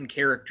certain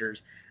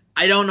characters,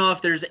 I don't know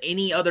if there's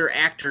any other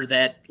actor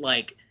that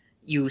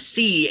you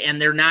see and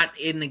they're not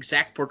an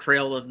exact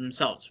portrayal of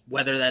themselves.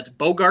 Whether that's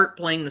Bogart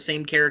playing the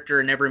same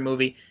character in every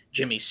movie,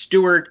 Jimmy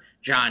Stewart,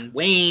 John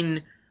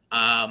Wayne,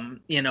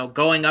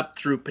 going up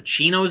through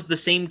Pacino's the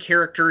same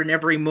character in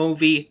every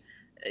movie.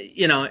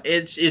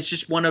 It's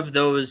just one of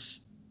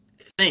those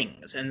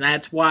things, and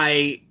that's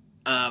why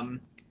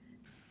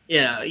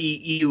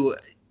you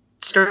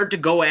start to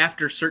go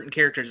after certain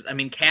characters. I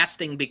mean,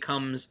 casting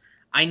becomes,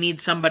 I need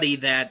somebody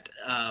that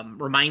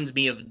reminds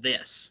me of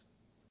this,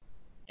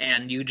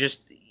 and you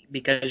just,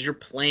 because you're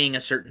playing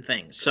a certain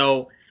thing.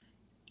 So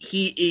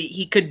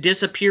he could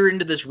disappear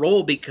into this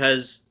role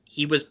because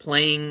he was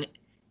playing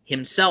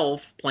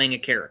himself, playing a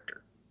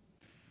character,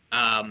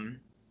 and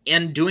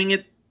doing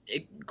it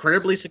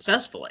incredibly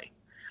successfully.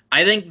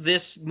 I think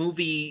this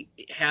movie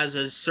has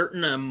a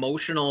certain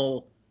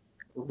emotional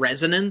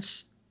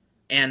resonance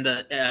and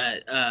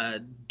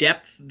a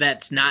depth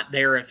that's not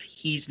there if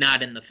he's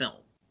not in the film.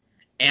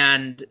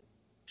 And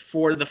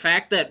for the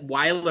fact that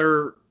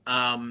Wyler,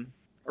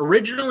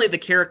 originally the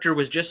character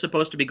was just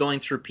supposed to be going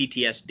through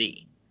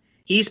PTSD.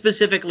 He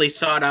specifically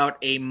sought out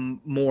a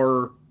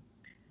more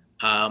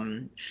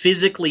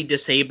physically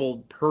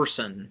disabled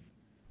person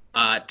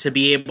to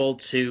be able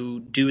to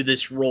do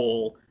this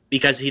role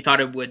because he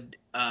thought it would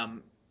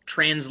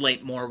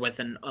translate more with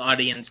an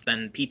audience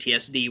than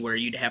PTSD, where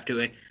you'd have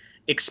to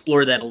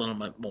explore that a little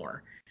bit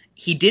more.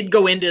 He did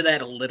go into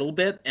that a little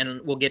bit,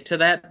 and we'll get to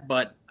that,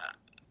 but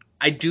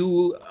I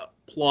do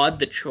applaud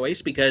the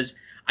choice because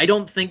I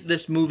don't think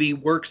this movie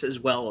works as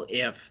well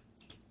if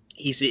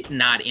he's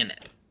not in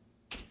it.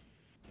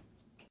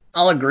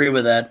 I'll agree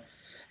with that.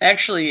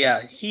 Actually,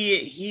 yeah,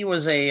 he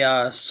was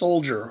a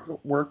soldier,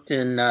 worked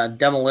in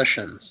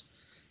demolitions,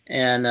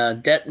 and a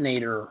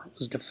detonator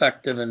was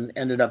defective and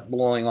ended up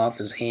blowing off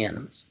his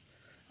hands.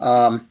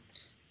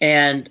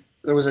 And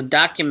there was a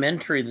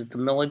documentary that the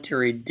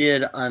military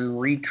did on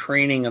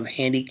retraining of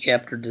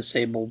handicapped or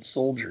disabled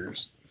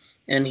soldiers,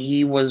 and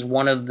he was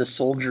one of the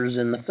soldiers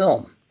in the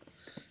film.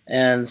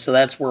 And so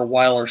that's where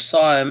Wyler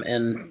saw him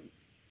and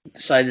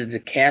decided to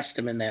cast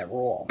him in that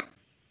role.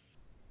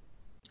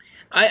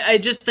 I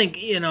just think,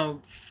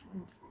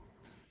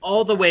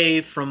 all the way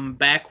from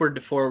backward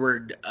to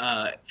forward,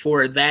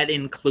 for that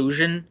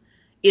inclusion,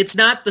 it's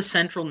not the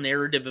central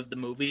narrative of the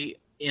movie.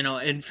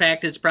 In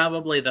fact, it's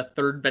probably the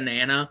third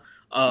banana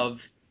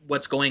of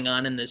what's going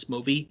on in this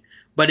movie,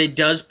 but it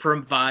does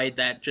provide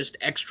that just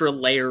extra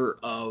layer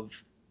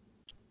of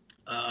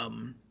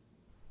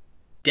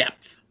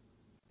depth.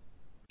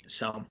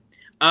 So,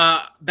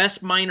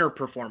 best minor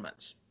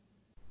performance.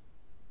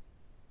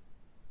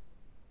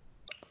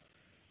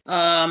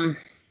 I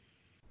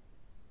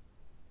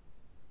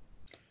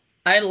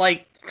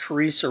like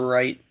Teresa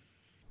Wright.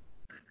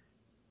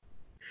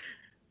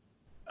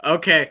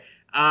 Okay.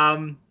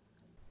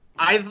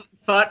 I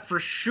thought for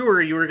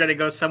sure you were going to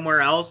go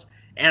somewhere else,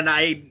 and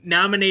I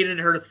nominated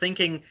her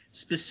thinking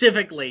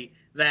specifically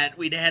that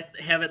we'd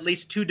have at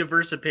least two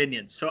diverse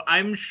opinions. So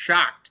I'm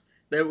shocked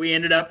that we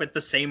ended up with the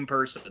same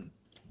person.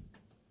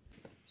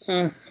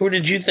 Who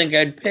did you think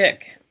I'd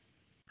pick?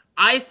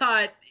 I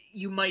thought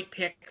you might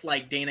pick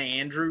like Dana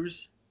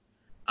Andrews,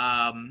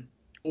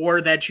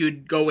 or that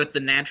you'd go with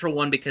the natural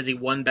one because he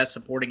won Best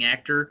Supporting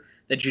Actor,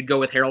 that you'd go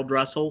with Harold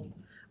Russell.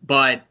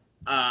 But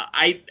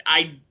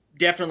I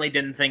definitely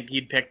didn't think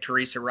you'd pick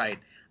Teresa Wright.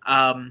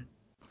 All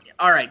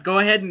right, go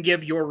ahead and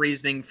give your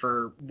reasoning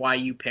for why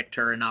you picked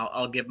her, and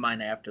I'll give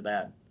mine after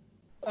that.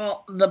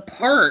 Well, the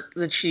part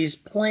that she's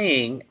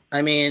playing,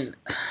 I mean,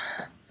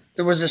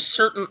 there was a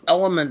certain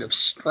element of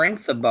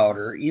strength about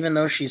her, even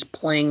though she's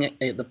playing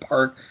the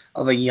part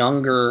of a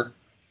younger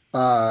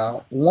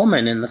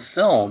woman in the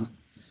film.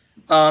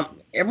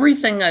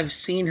 Everything I've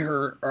seen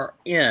her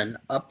in,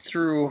 up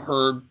through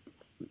her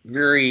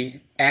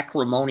very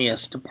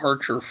acrimonious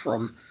departure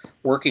from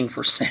working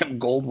for Sam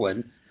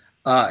Goldwyn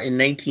in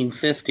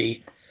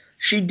 1950,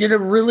 she did a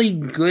really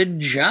good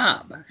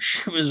job.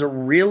 She was a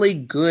really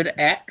good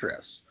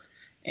actress,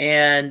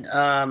 and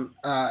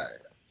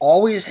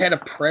always had a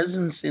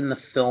presence in the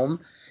film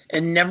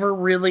and never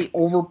really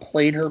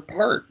overplayed her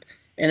part.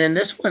 And in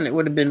this one, it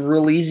would have been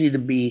real easy to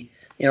be,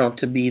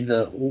 to be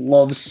the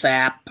love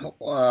sap,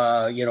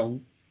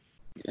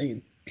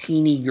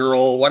 teeny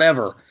girl,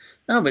 whatever.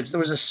 No, but there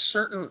was a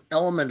certain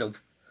element of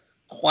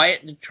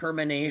quiet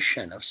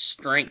determination, of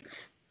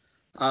strength,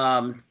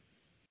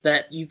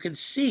 that you could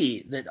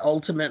see that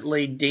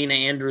ultimately Dana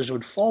Andrews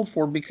would fall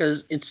for,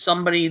 because it's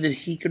somebody that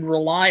he could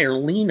rely or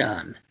lean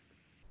on.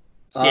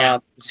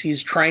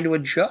 He's trying to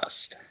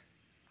adjust.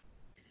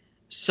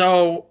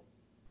 So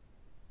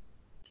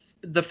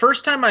the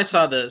first time I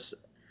saw this,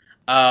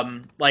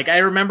 I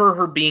remember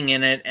her being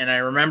in it and I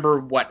remember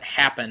what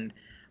happened,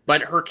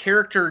 but her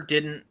character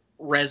didn't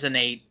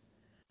resonate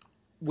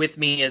with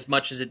me as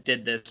much as it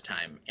did this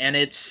time. And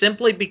it's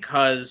simply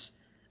because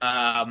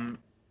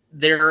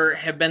there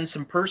have been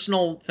some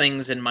personal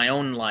things in my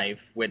own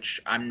life,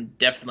 which I'm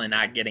definitely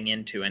not getting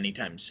into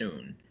anytime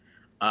soon,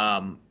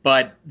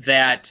 but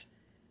that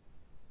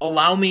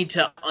allow me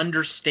to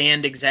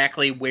understand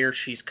exactly where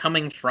she's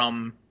coming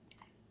from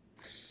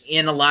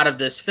in a lot of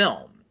this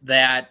film.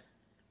 That,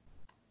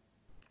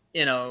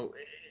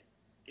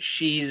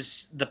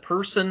 she's the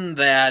person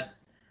that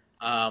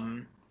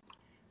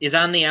is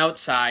on the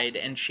outside,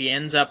 and she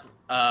ends up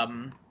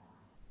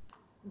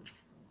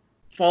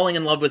falling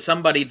in love with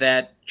somebody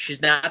that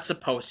she's not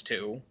supposed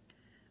to,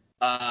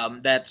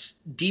 that's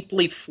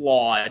deeply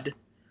flawed,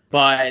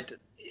 but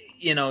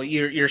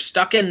you're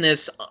stuck in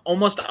this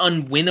almost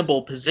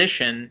unwinnable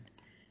position,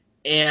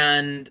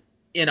 and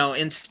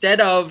instead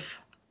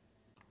of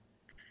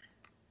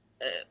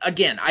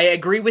again, I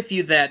agree with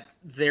you that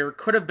there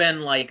could have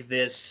been like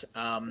this.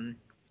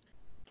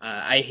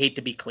 I hate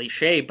to be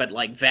cliche, but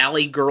like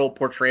Valley Girl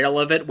portrayal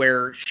of it,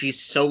 where she's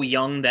so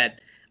young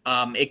that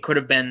it could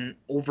have been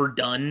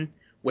overdone,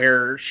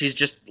 where she's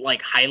just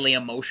like highly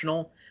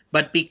emotional.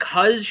 But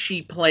because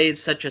she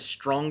plays such a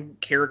strong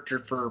character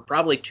for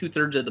probably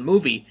 2/3 of the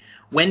movie,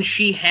 when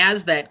she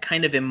has that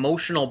kind of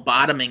emotional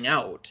bottoming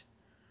out,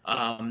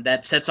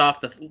 that sets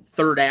off the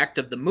third act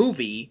of the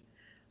movie,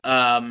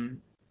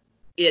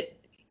 it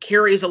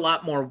carries a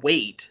lot more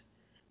weight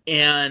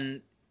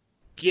and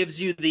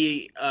gives you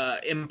the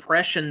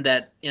impression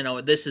that, you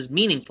know, this is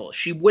meaningful.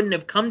 She wouldn't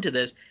have come to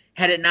this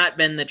had it not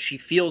been that she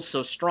feels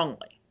so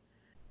strongly.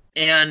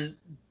 And,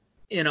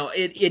 you know,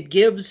 it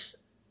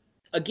gives,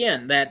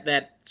 again,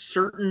 that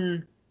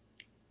certain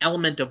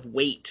element of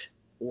weight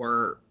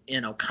or,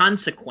 you know,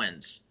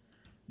 consequence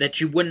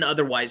that you wouldn't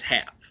otherwise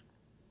have.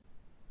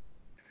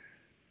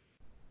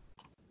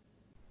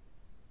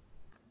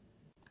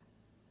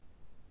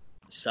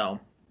 So.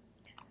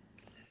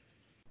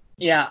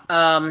 Yeah.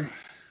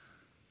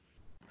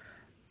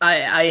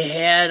 I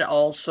had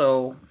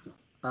also,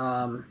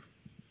 I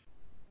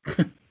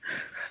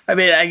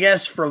mean, I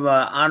guess from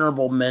an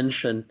honorable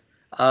mention,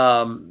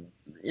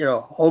 you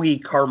know,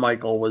 Hoagie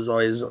Carmichael was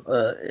always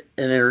an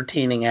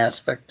entertaining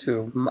aspect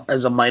too,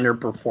 as a minor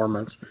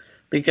performance,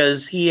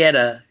 because he had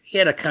a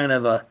kind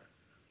of a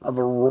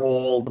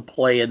role to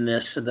play in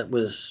this that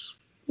was,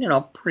 you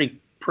know,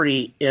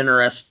 pretty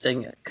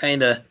interesting. It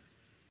kind of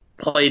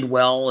played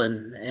well,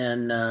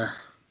 and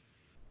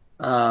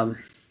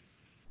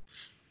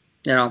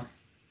you know,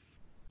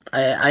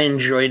 I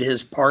enjoyed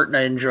his part, and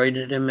I enjoyed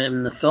him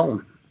in the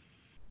film.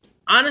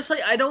 Honestly,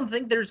 I don't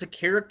think there's a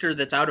character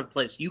that's out of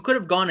place. You could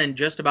have gone in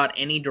just about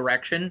any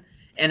direction,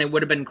 and it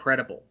would have been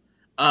credible.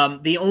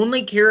 The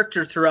only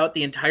character throughout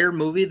the entire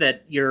movie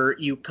that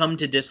you come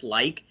to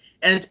dislike,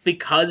 and it's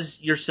because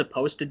you're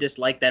supposed to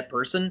dislike that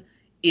person,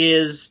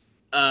 is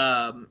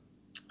why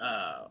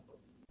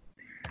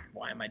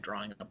am I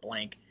drawing a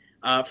blank?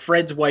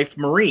 Fred's wife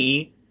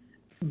Marie,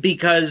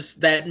 because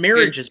that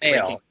marriage is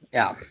breaking.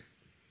 Yeah.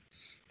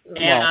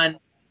 And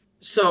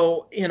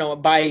so, you know,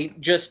 by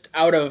just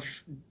out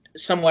of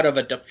somewhat of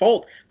a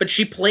default, but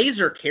she plays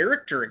her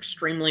character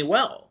extremely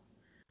well.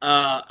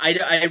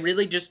 I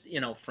really just,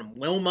 you know, from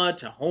Wilma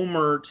to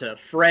Homer to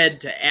Fred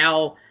to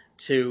Al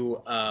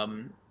to,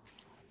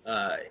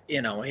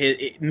 you know,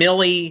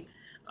 Millie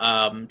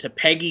to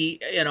Peggy,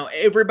 you know,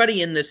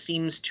 everybody in this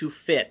seems to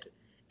fit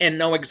and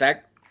know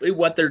exactly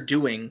what they're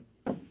doing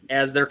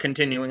as they're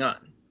continuing on.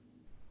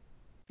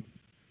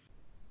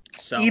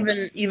 So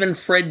even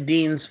Fred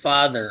Dean's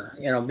father,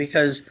 you know,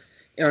 because,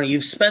 you know,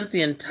 you've spent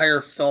the entire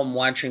film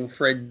watching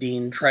Fred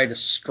Dean try to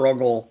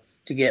struggle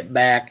to get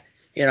back.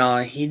 You know,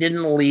 he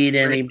didn't lead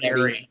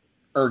anybody,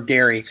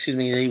 Derry, excuse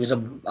me. He was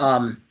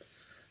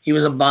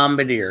a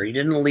bombardier. He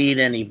didn't lead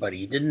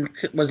anybody. He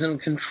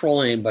wasn't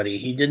control anybody.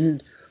 He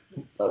didn't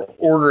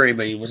order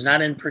anybody. He was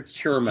not in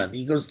procurement.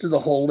 He goes through the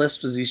whole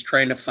list as he's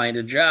trying to find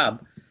a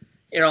job.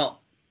 You know,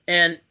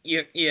 and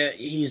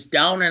he's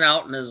down and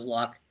out in his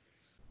luck.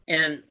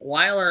 And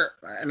Wyler,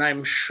 and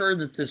I'm sure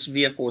that this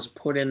vehicle was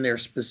put in there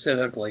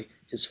specifically,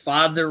 his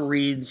father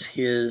reads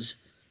his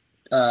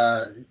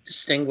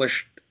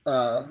distinguished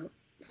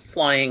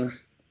flying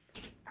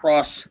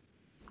cross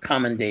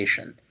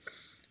commendation.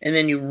 And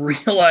then you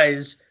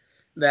realize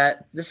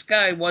that this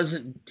guy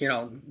wasn't, you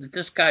know, that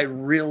this guy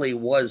really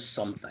was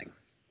something.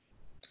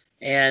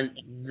 And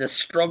the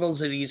struggles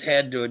that he's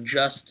had to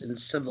adjust in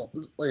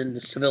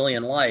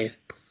civilian life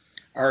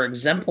are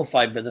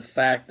exemplified by the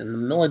fact that in the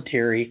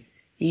military,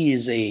 he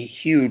is a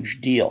huge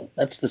deal.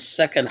 That's the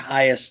second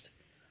highest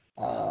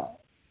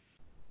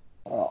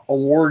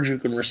award you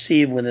can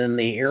receive within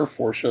the Air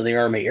Force or the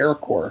Army Air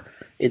Corps.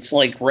 It's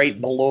like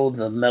right below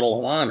the Medal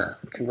of Honor,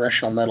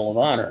 Congressional Medal of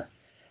Honor.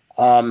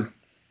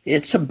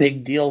 It's a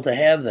big deal to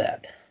have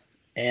that.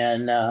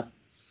 And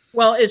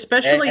well,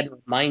 especially I had to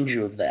remind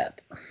you of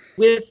that.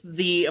 With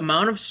the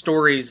amount of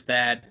stories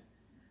that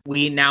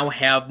we now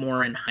have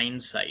more in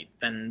hindsight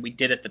than we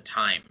did at the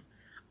time,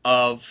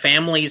 of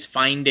families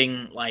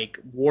finding like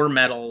war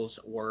medals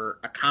or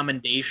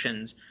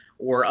commendations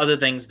or other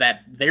things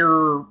that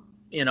their,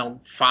 you know,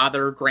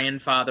 father,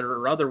 grandfather,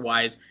 or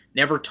otherwise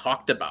never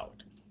talked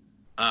about.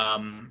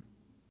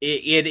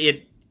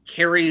 It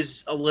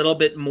carries a little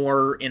bit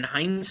more in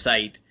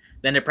hindsight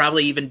than it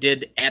probably even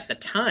did at the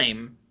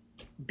time,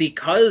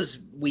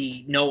 because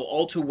we know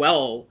all too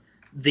well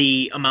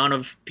the amount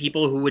of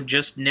people who would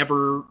just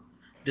never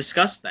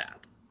discuss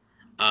that.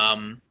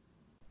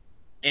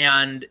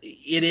 And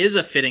it is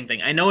a fitting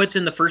thing. I know it's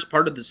in the first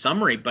part of the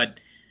summary, but,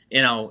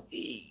 you know,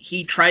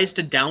 he tries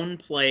to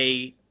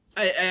downplay,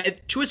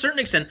 to a certain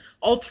extent,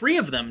 all three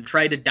of them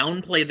try to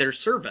downplay their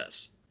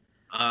service,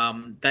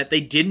 that they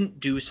didn't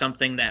do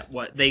something that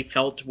what they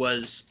felt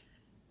was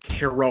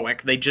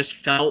heroic. They just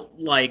felt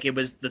like it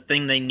was the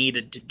thing they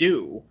needed to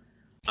do.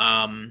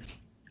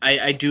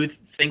 I do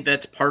think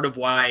that's part of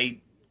why,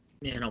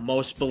 you know,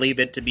 most believe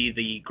it to be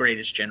the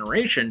Greatest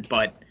Generation,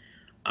 but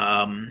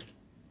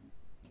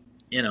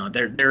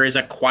there is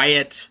a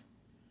quiet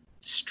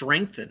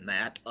strength in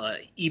that,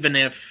 even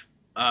if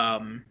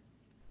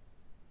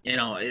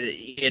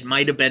it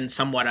might have been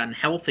somewhat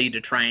unhealthy to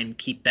try and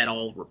keep that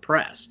all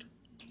repressed.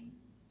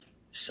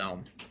 So,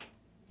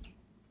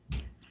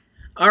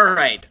 all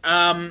right,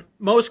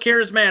 most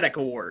charismatic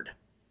award.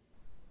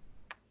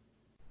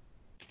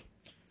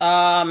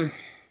 I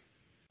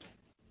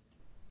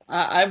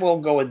will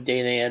go with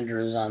Dana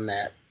Andrews on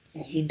that.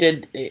 He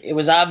did. It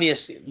was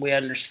obvious.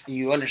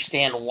 You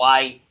understand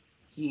why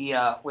he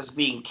was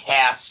being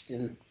cast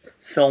in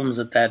films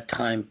at that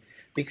time,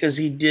 because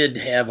he did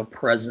have a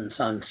presence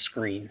on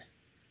screen.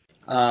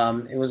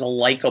 It was a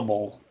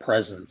likable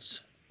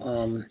presence.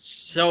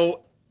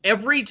 So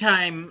every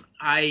time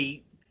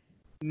I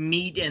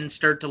meet and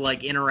start to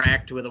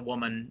interact with a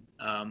woman,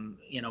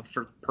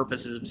 for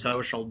purposes of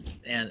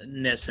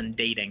socialness and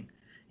dating,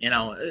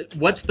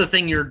 what's the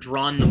thing you're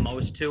drawn the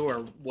most to,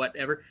 or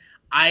whatever?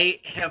 I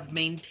have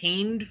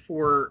maintained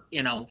for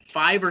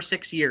 5 or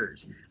 6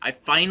 years. I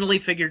finally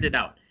figured it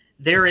out.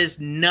 There is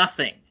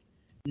nothing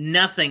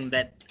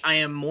that I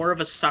am more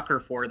of a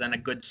sucker for than a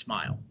good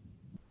smile.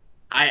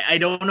 I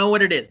don't know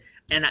what it is,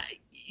 and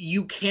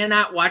you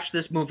cannot watch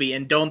this movie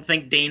and don't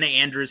think Dana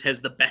Andrews has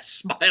the best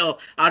smile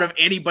out of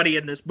anybody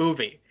in this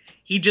movie.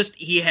 He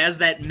has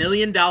that $1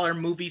 million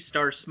movie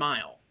star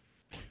smile,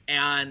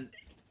 and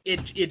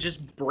it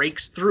just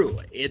breaks through.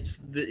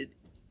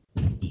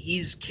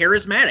 He's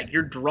charismatic.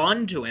 You're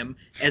drawn to him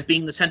as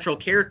being the central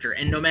character,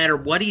 and no matter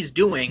what he's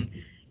doing,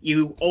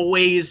 you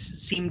always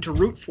seem to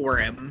root for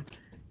him,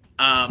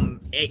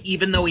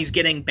 even though he's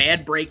getting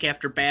bad break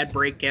after bad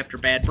break after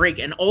bad break.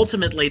 And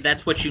ultimately,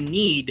 that's what you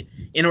need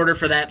in order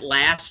for that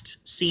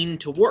last scene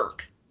to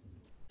work,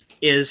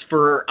 is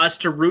for us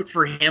to root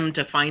for him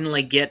to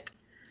finally get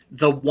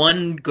the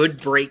one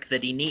good break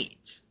that he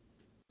needs.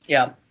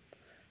 Yeah.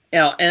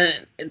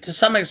 And to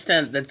some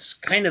extent, that's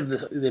kind of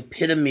the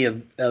epitome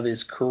of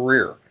his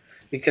career,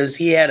 because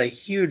he had a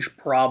huge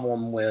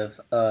problem with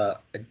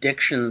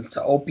addictions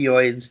to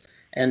opioids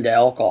and to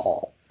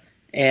alcohol,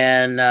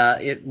 and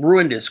it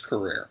ruined his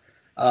career.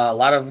 A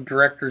lot of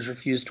directors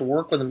refused to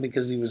work with him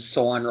because he was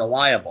so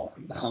unreliable,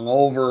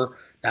 hungover,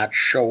 not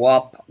show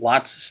up,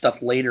 lots of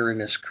stuff later in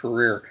his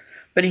career.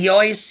 But he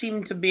always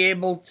seemed to be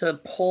able to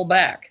pull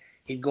back.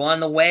 He'd go on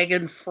the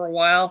wagon for a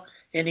while,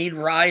 and he'd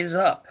rise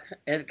up.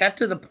 And it got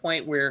to the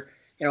point where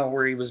he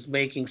was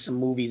making some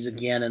movies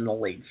again in the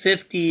late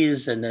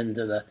 50s and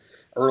into the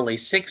early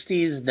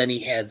 60s. Then he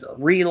had a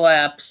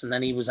relapse, and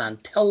then he was on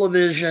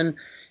television.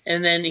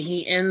 And then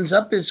he ends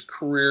up his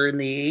career in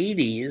the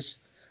 80s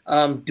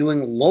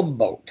doing Love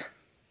Boat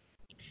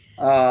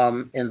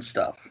and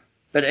stuff.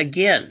 But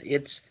again,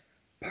 it's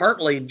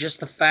partly just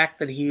the fact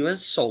that he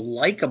was so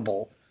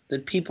likable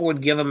that people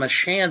would give him a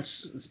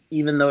chance,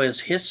 even though his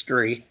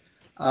history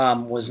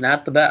was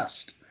not the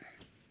best.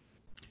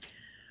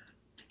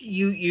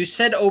 You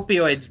said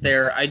opioids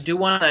there. I do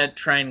want to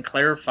try and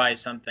clarify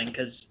something,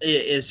 because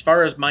as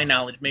far as my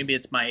knowledge, maybe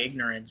it's my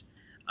ignorance,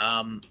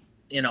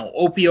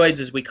 opioids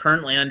as we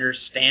currently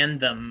understand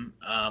them,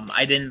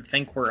 I didn't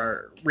think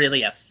were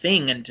really a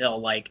thing until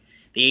the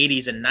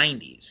 80s and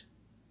 90s.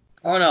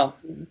 Oh, no.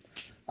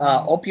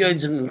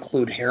 Opioids would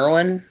include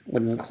heroin,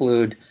 would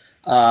include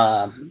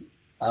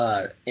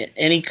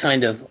any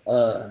kind of,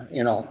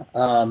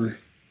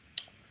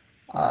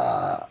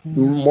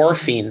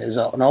 morphine is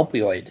an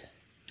opioid.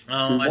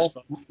 Oh, I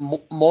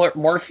suppose.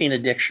 Morphine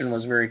addiction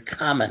was very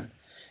common.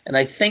 And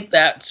I think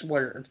that's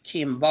where it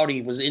came about.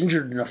 He was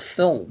injured in a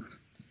film.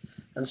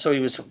 And so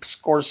he was, of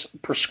course,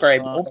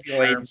 prescribed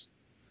opioids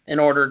in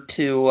order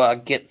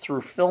to get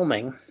through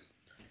filming.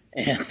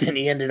 And then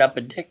he ended up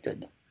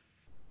addicted.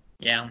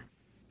 Yeah.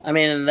 I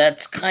mean,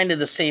 that's kind of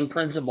the same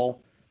principle.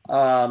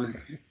 And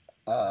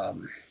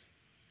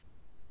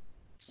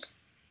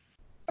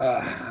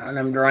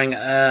I'm drawing,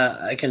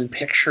 I can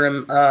picture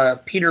him.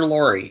 Peter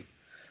Lorre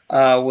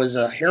was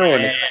a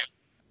heroin.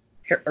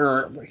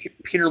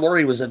 Peter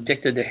Lorre was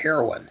addicted to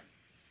heroin.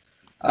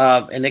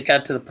 And it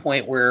got to the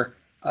point where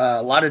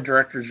a lot of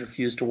directors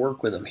refused to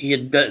work with him. He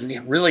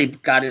really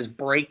got his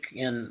break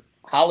in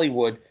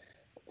Hollywood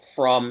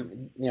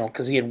from,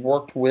 because he had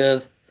worked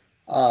with,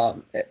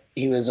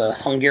 he was a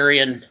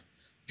Hungarian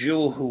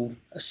Jew who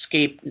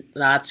escaped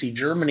Nazi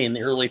Germany in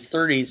the early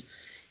 30s.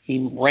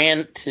 He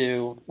ran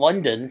to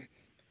London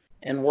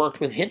and worked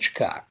with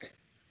Hitchcock.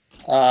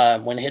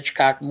 When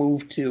Hitchcock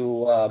moved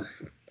to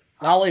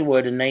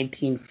Hollywood in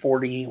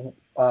 1940,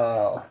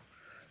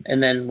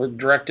 and then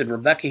directed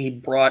Rebecca, he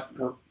brought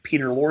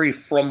Peter Lorre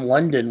from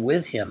London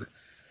with him.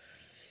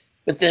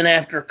 But then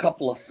after a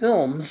couple of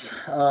films,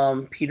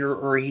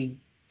 he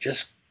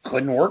just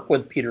couldn't work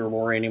with Peter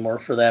Lorre anymore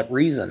for that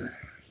reason.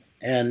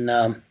 And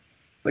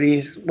but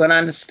he went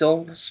on to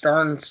still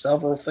star in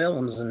several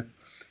films and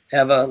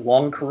have a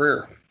long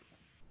career.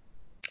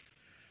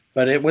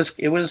 But it was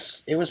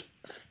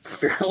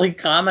fairly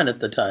common at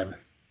the time.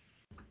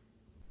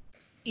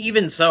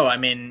 Even so, I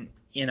mean,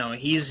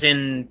 he's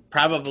in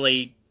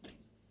probably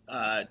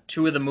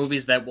 2 of the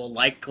movies that will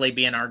likely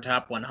be in our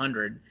top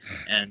 100,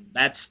 and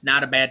that's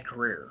not a bad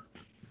career.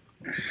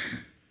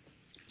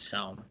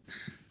 So,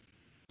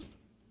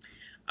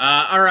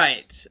 all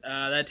right,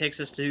 that takes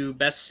us to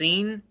best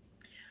scene.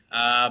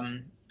 I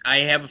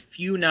have a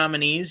few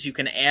nominees. You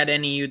can add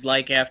any you'd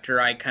like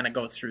after I kind of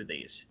go through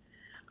these.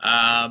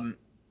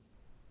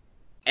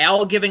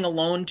 Al giving a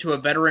loan to a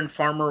veteran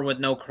farmer with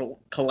no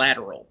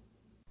collateral.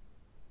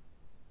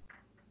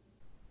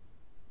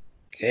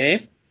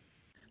 Okay.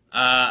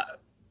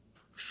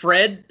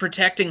 Fred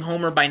protecting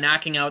Homer by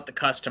knocking out the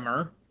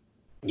customer.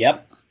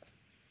 Yep.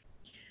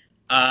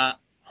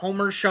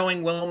 Homer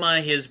showing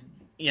Wilma his,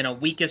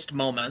 weakest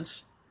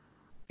moments.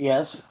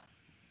 Yes.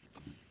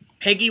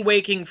 Peggy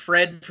waking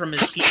Fred from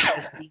his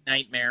PTSD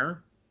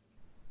nightmare.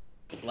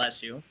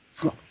 Bless you.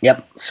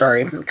 Yep.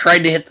 Sorry.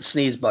 Tried to hit the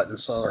sneeze button,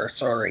 so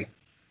sorry.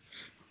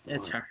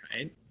 It's all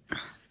right.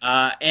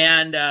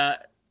 And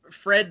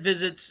Fred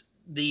visits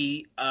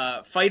the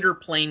fighter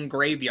plane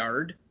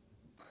graveyard.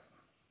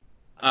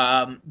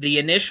 The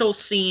initial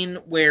scene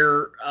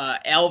where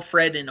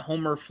Alfred and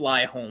Homer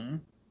fly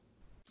home.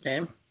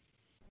 Okay.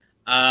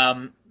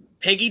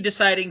 Peggy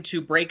deciding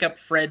to break up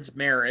Fred's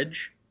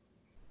marriage.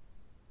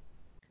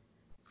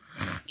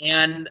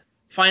 And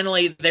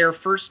finally, their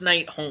first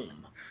night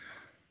home.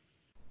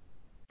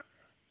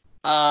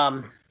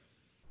 I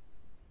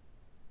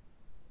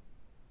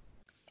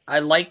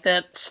like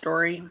that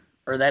story,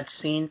 or that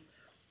scene,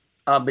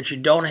 but you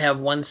don't have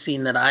one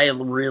scene that I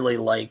really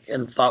like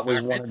and thought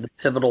was one of the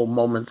pivotal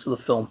moments of the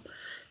film,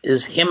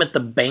 is him at the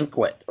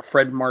banquet,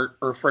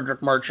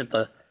 Frederick March at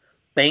the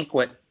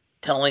banquet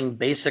telling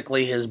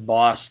basically his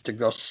boss to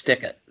go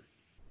stick it.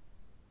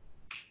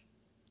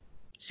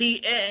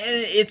 See,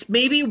 it's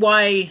maybe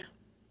why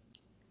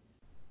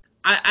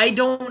I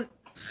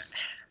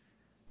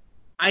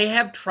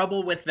have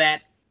trouble with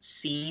that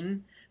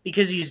scene,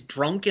 because he's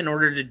drunk in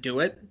order to do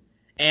it,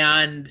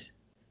 and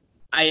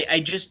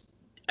I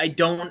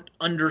don't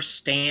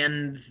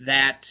understand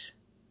that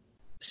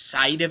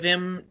side of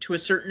him to a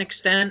certain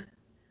extent.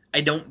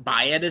 I don't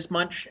buy it as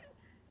much,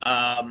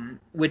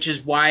 which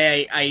is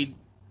why I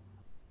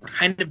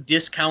kind of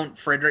discount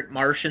Frederick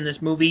Marsh in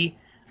this movie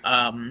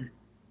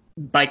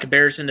by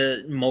comparison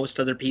to most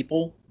other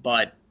people.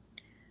 But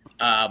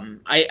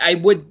I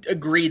would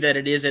agree that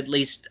it is at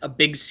least a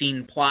big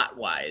scene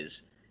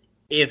plot-wise,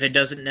 if it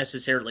doesn't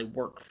necessarily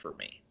work for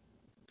me.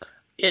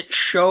 It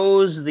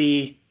shows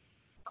the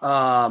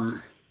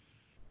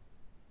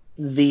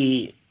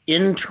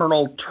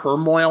internal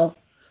turmoil.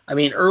 I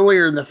mean,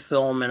 earlier in the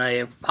film, and I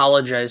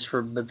apologize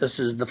but this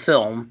is the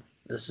film,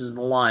 this is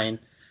the line,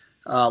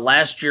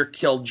 last year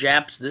killed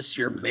Japs, this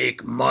year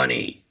make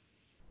money.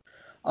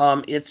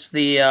 It's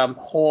the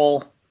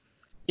whole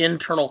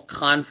internal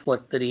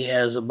conflict that he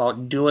has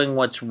about doing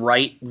what's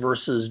right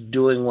versus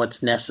doing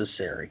what's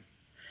necessary.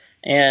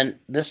 And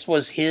this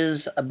was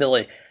his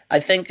ability. I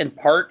think in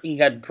part he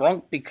got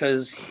drunk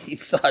because he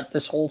thought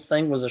this whole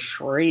thing was a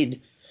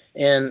charade,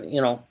 and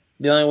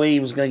the only way he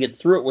was going to get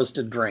through it was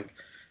to drink.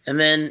 And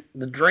then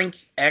the drink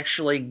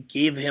actually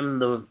gave him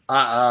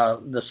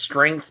the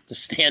strength to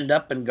stand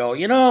up and go,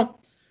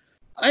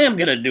 I am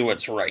going to do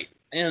what's right,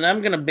 and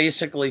I'm going to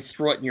basically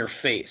throw it in your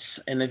face.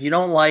 And if you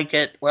don't like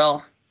it,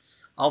 well,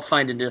 I'll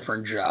find a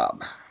different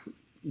job,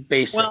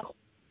 basically. Well,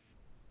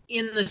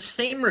 in the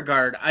same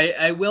regard,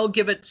 I will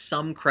give it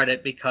some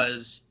credit,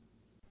 because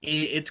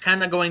it's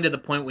kind of going to the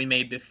point we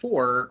made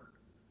before.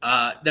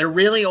 They're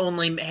really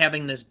only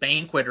having this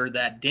banquet or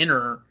that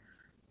dinner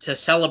to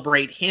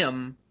celebrate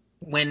him,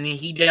 when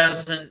he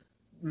doesn't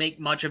make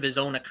much of his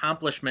own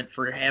accomplishment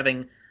for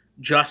having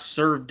just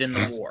served in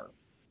the war.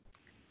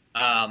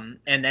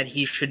 And that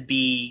he should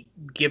be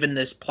given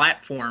this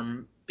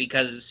platform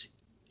because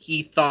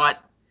he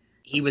thought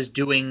he was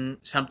doing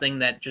something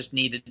that just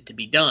needed to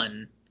be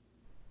done.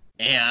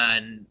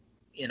 And,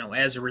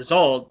 as a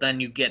result, then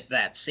you get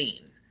that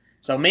scene.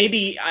 So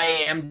maybe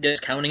I am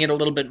discounting it a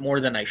little bit more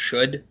than I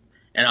should,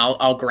 and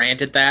I'll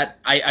grant it that.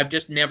 I've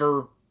just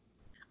never...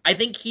 I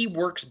think he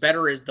works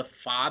better as the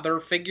father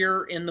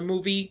figure in the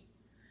movie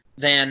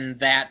than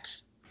that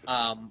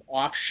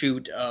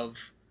offshoot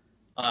of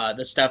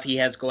the stuff he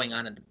has going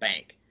on at the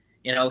bank.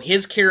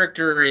 His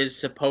character is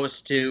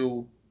supposed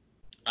to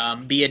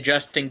be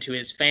adjusting to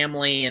his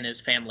family and his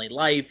family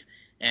life,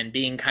 and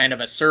being kind of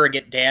a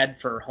surrogate dad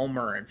for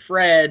Homer and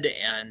Fred,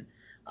 and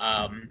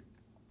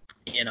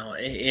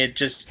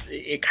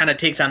it kind of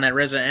takes on that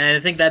resonance, and I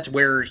think that's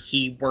where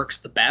he works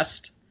the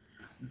best.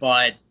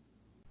 But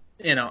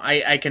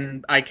I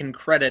can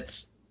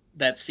credit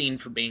that scene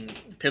for being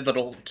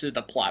pivotal to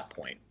the plot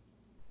point.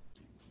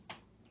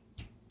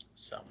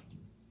 So,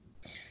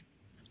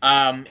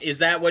 is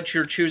that what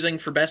you're choosing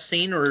for best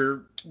scene,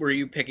 or were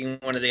you picking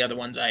one of the other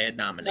ones I had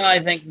nominated? No, I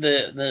think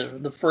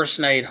the first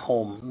night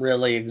home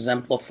really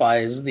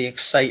exemplifies the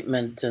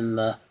excitement and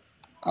the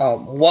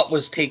what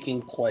was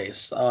taking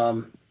place.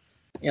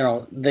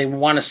 They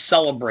want to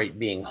celebrate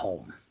being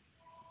home.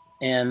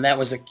 And that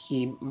was a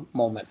key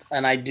moment.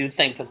 And I do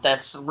think that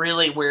that's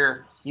really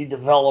where you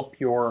develop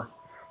your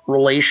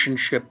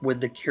relationship with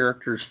the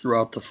characters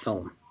throughout the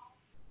film.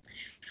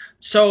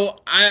 So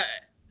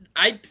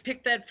I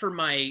picked that for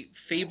my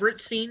favorite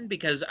scene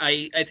because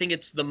I think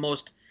it's the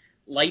most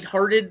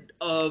lighthearted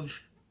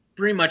of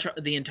pretty much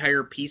the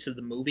entire piece of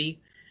the movie,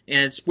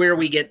 and it's where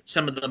we get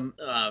some of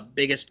the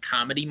biggest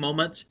comedy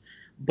moments.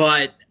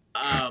 But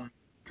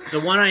the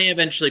one I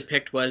eventually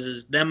picked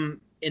is them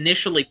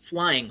initially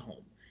flying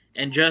home,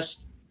 and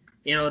just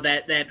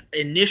that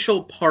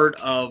initial part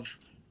of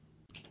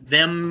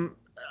them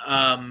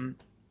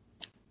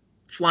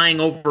flying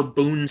over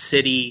Boone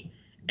City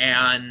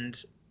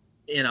and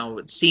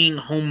seeing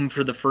home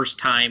for the first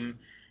time,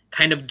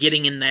 kind of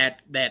getting in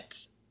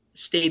that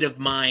state of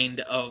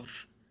mind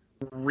of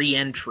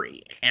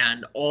re-entry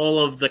and all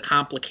of the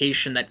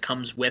complication that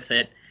comes with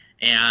it,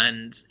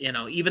 and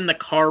even the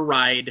car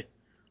ride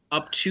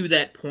up to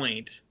that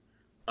point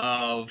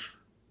of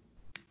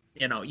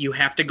you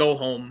have to go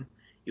home,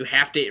 you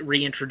have to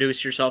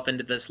reintroduce yourself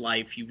into this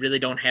life, you really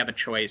don't have a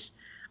choice.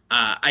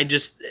 I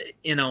just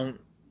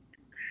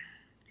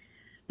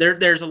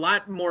there's a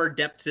lot more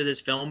depth to this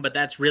film, but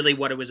that's really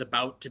what it was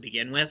about to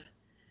begin with,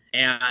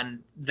 and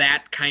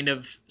that kind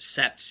of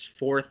sets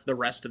forth the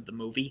rest of the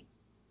movie.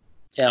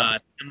 Yeah,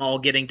 them all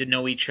getting to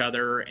know each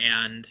other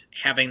and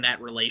having that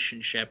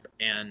relationship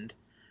and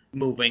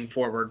moving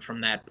forward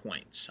from that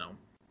point. So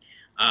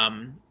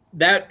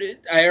that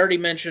I already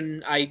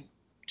mentioned, I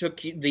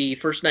took the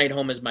first night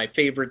home as my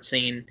favorite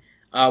scene.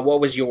 What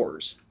was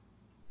yours?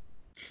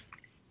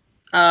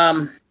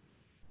 I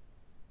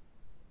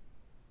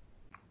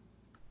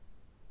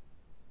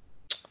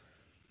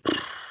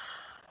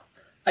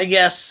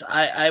guess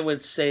I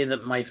would say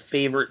that my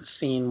favorite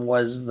scene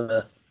was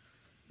the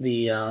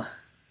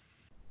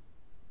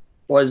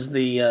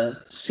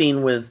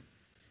scene with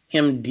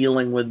him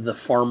dealing with the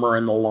farmer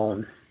and the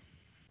loan.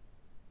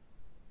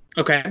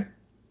 Okay.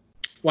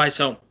 Why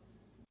so?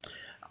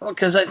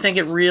 Because I think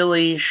it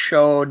really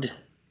showed,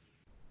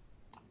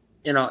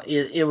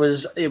 it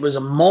was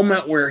a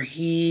moment where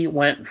he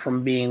went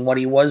from being what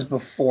he was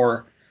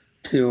before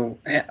to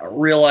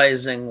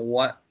realizing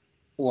what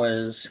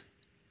the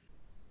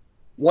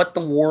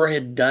war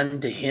had done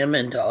to him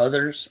and to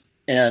others,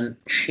 and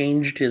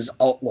changed his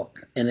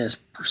outlook and his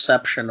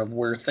perception of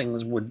where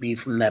things would be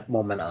from that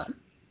moment on.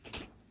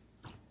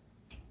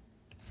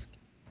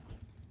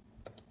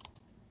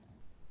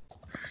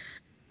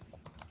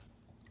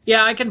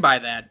 Yeah, I can buy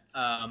that.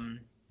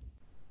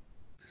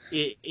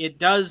 It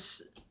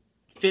does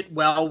fit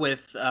well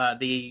with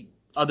the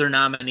other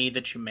nominee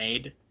that you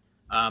made,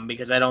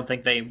 because I don't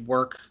think they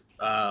work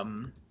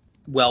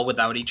well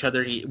without each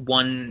other.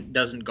 One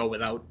doesn't go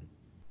without,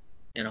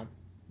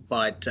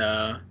 but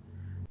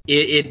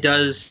it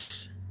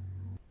does.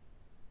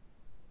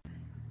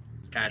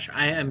 Gosh,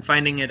 I am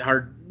finding it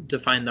hard to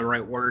find the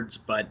right words,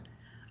 but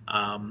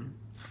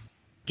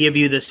give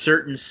you the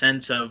certain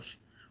sense of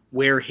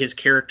where his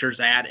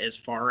character's at as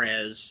far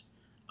as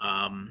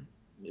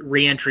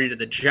re-entry to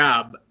the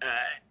job.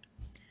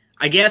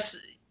 I guess.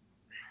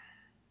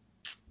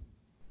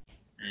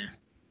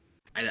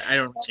 I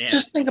don't. Yeah.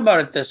 Just think about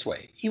it this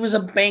way: he was a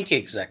bank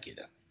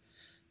executive.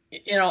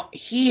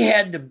 He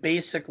had to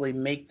basically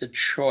make the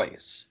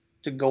choice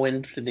to go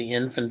into the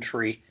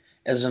infantry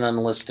as an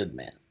enlisted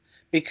man,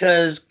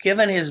 because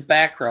given his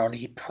background,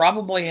 he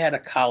probably had a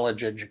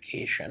college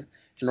education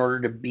in order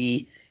to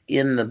be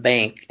in the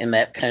bank in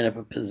that kind of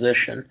a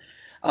position.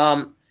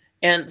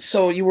 And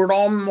so you would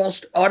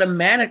almost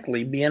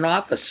automatically be an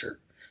officer.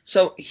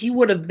 So he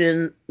would have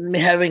been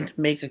having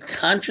to make a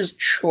conscious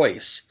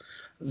choice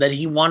that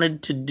he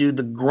wanted to do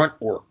the grunt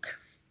work,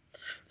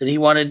 that he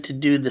wanted to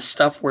do the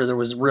stuff where there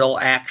was real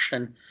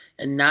action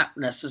and not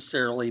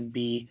necessarily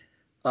be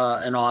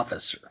an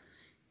officer.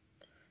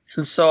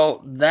 And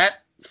so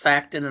that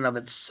fact in and of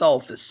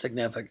itself is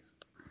significant.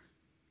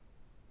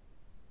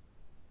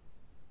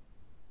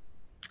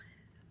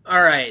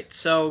 All right,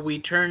 so we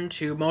turn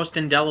to most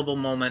indelible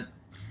moment.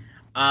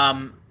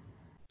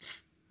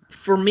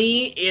 For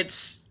me,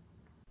 it's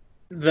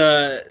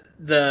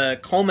the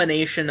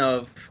culmination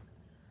of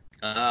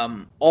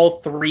all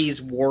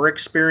three's war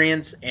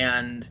experience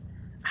and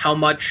how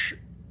much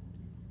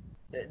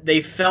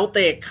they felt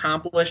they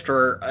accomplished,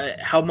 or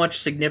how much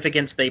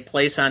significance they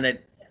place on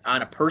it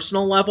on a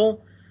personal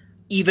level,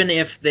 even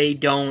if they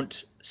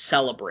don't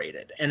celebrate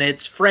it. And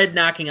it's Fred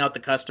knocking out the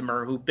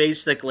customer, who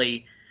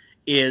basically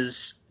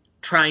is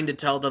trying to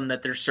tell them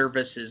that their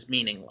service is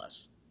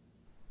meaningless.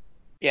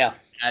 Yeah.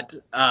 That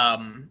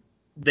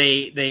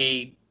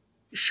they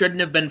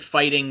shouldn't have been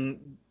fighting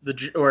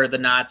the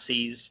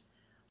Nazis.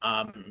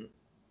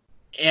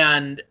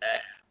 And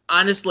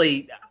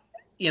honestly,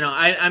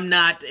 I'm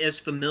not as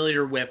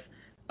familiar with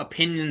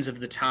opinions of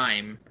the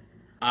time.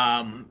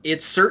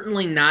 It's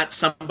certainly not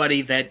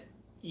somebody that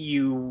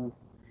you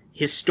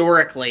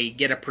historically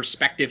get a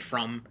perspective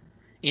from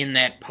in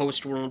that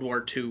post-World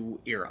War II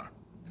era.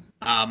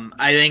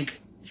 I think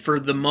for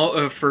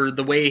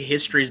the way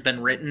history's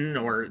been written,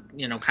 or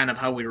kind of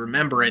how we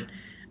remember it,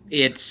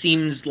 it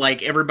seems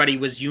like everybody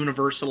was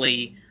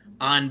universally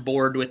on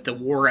board with the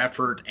war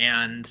effort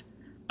and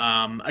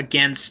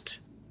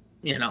against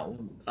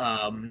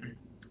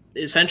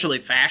essentially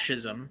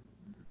fascism,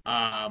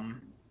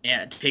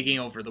 taking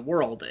over the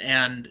world.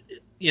 And,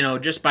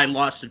 just by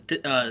laws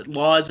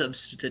of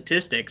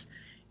statistics,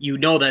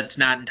 that's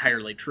not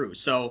entirely true.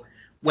 So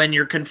when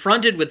you're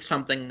confronted with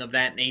something of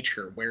that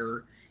nature,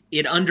 where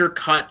it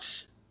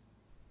undercuts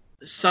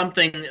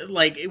something,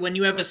 like when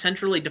you have a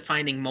centrally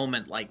defining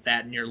moment like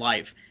that in your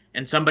life,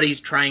 and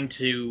somebody's trying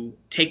to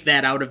take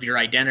that out of your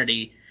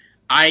identity,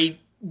 I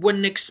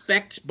wouldn't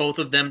expect both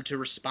of them to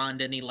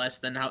respond any less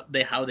than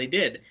how they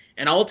did.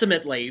 And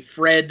ultimately,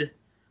 Fred,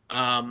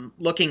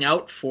 looking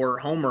out for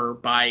Homer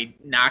by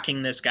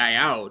knocking this guy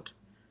out,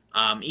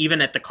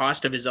 even at the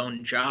cost of his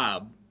own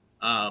job,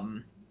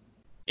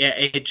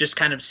 it just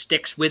kind of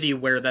sticks with you,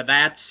 where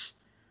that's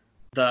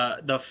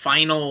the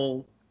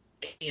final,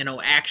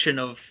 action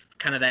of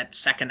kind of that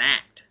second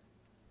act.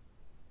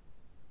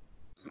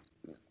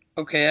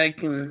 Okay, I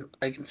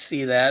can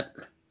see that.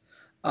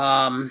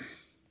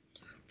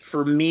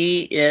 For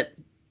me, it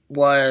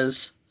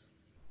was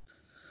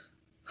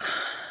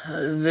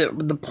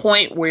the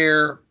point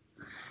where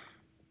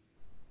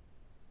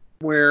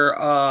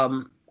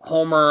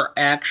Homer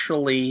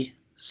actually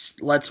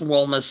lets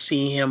Wilma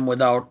see him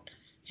without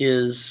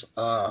his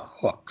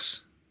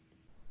hooks.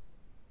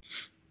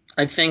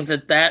 I think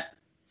that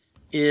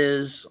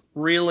is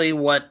really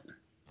what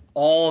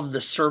all of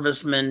the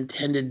servicemen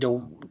tended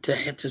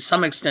to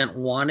some extent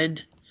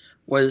wanted,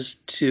 was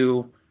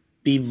to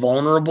be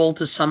vulnerable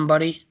to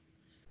somebody,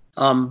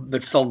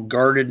 but felt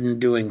guarded in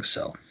doing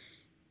so.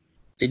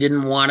 They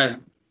didn't want to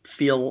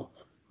feel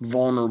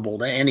vulnerable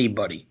to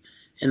anybody.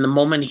 And the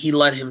moment he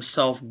let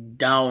himself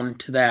down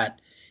to that,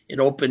 it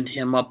opened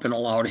him up and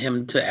allowed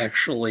him to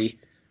actually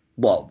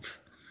love.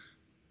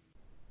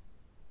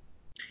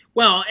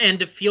 Well, and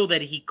to feel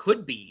that he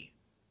could be.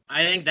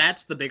 I think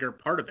that's the bigger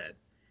part of it.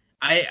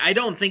 I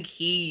don't think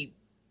he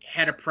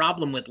had a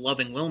problem with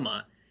loving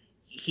Wilma.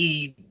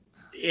 And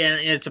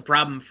it's a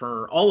problem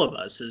for all of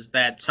us, is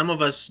that some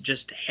of us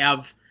just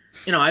have,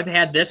 I've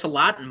had this a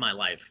lot in my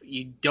life.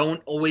 You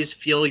don't always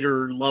feel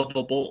you're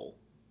lovable.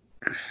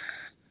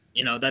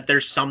 That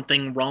there's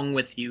something wrong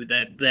with you,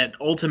 that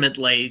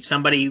ultimately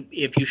somebody,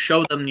 if you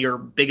show them your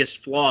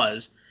biggest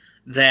flaws,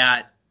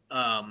 that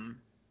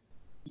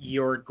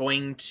you're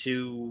going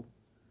to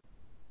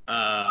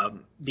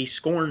be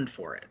scorned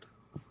for it.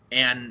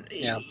 And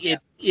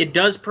it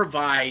does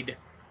provide,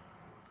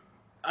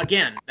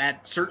 again,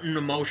 that certain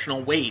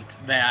emotional weight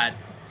that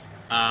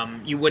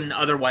you wouldn't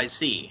otherwise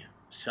see.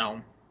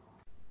 So,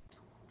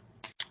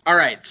 all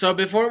right. So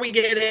before we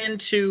get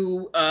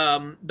into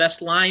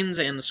best lines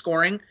and the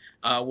scoring,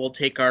 we'll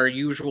take our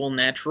usual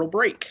natural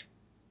break.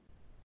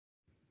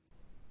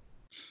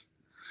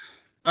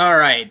 All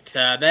right.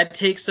 That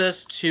takes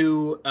us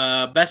to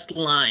best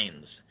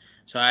lines.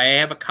 So I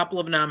have a couple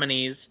of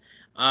nominees.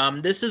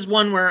 This is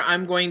one where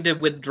I'm going to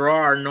withdraw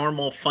our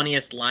normal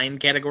funniest line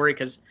category,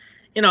 because,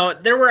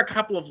 there were a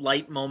couple of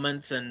light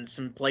moments and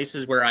some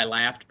places where I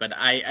laughed, but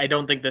I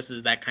don't think this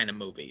is that kind of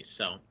movie.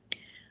 So,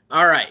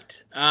 all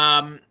right.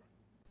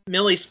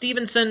 Millie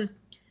Stevenson,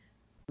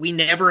 we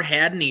never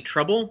had any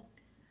trouble.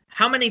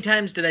 How many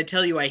times did I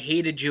tell you I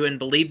hated you and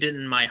believed it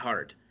in my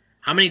heart?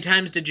 How many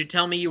times did you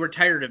tell me you were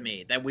tired of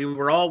me, that we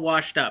were all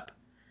washed up?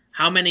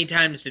 How many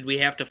times did we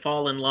have to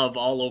fall in love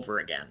all over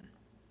again?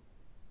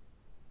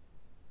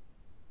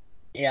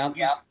 Yeah.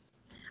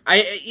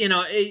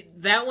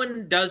 That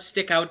one does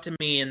stick out to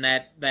me in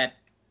that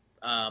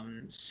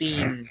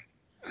scene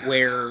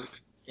where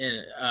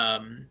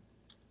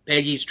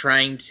Peggy's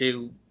trying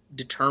to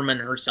determine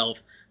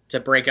herself to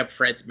break up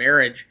Fred's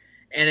marriage,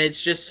 and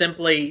it's just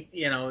simply,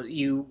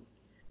 you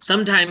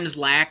sometimes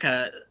lack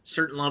a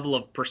certain level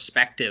of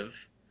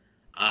perspective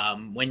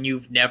when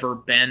you've never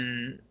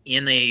been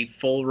in a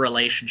full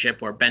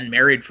relationship or been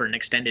married for an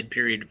extended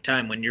period of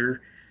time. When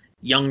you're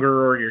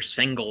younger or you're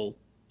single,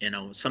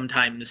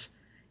 sometimes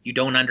you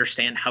don't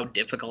understand how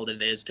difficult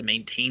it is to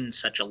maintain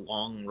such a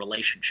long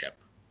relationship.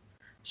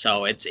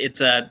 So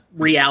it's a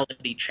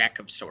reality check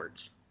of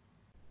sorts.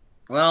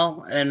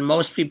 Well, and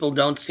most people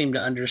don't seem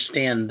to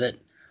understand that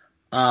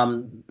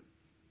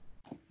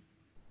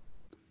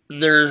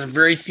there's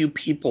very few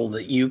people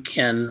that you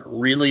can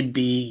really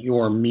be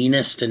your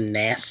meanest and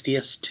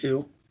nastiest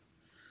to,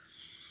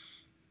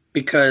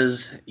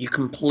 because you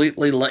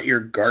completely let your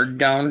guard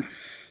down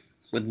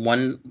with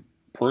one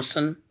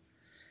person,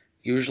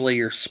 usually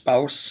your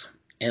spouse,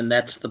 and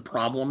that's the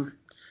problem.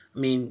 I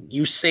mean,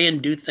 you say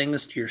and do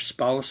things to your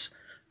spouse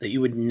that you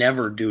would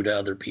never do to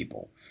other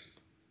people.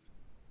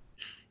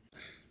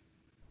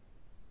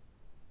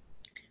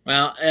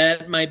 Well,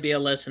 it might be a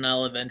lesson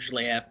I'll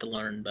eventually have to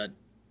learn, but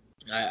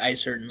I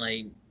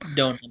certainly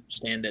don't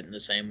understand it in the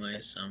same way.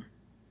 So,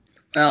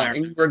 well,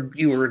 and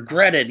you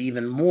regret it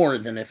even more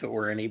than if it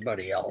were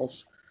anybody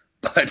else.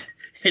 But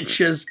it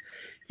just,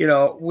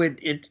 when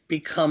it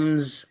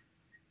becomes,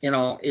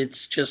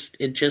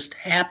 it just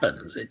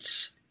happens.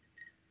 It's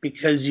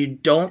because you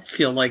don't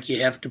feel like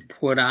you have to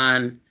put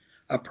on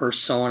a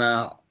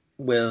persona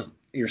with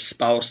your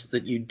spouse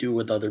that you do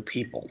with other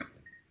people.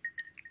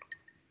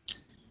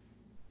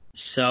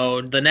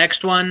 So the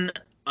next one,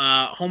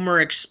 Homer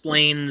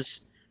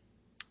explains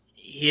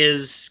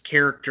his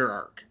character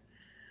arc.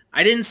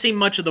 I didn't see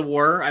much of the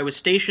war. I was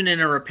stationed in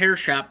a repair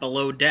shop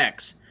below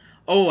decks.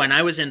 Oh, and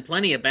I was in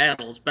plenty of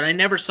battles, but I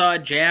never saw a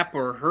Jap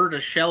or heard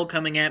a shell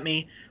coming at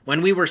me.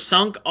 When we were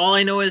sunk, all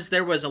I know is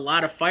there was a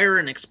lot of fire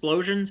and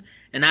explosions,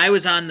 and I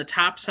was on the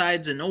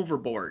topsides and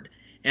overboard,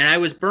 and I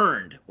was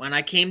burned. When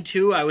I came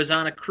to, I was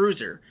on a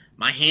cruiser.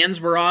 My hands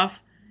were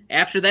off.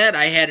 After that,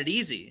 I had it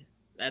easy.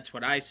 That's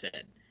what I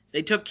said.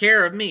 They took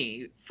care of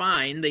me.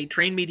 Fine. They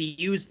trained me to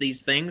use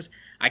these things.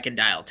 I can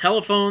dial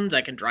telephones.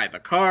 I can drive a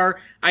car.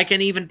 I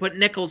can even put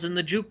nickels in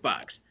the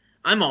jukebox.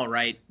 I'm all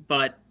right,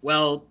 but,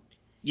 well,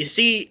 you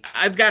see,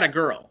 I've got a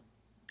girl.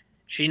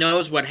 She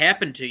knows what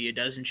happened to you,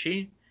 doesn't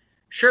she?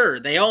 Sure,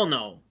 they all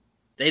know.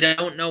 They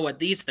don't know what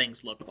these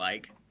things look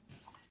like.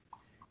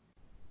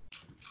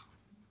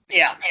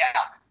 Yeah.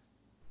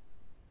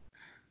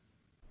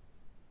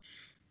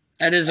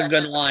 That is a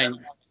good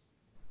line.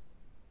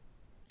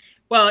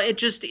 Well,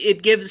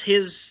 it gives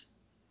his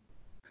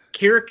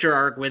character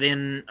arc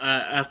within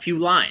a few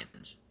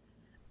lines.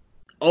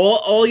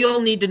 All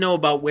you'll need to know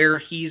about where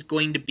he's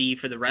going to be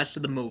for the rest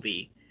of the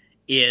movie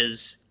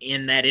is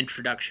in that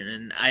introduction,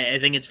 and I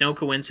think it's no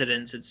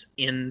coincidence it's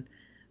in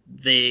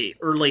the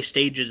early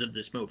stages of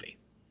this movie.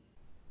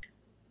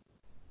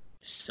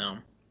 So,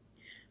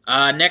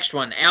 next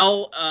one,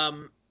 Al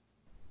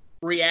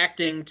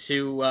reacting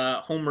to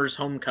Homer's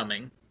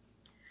homecoming.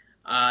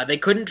 They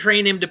couldn't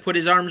train him to put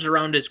his arms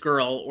around his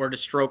girl or to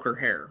stroke her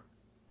hair.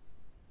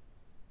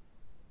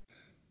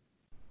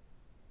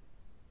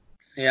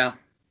 Yeah.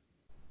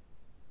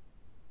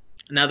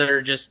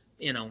 Another just,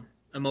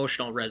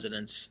 emotional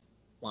resonance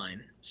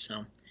line.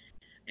 So,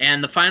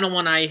 and the final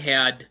one I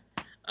had,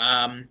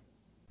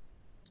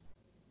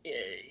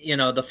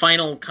 the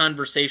final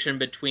conversation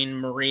between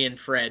Marie and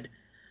Fred.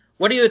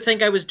 What do you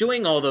think I was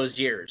doing all those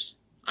years?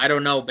 I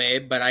don't know,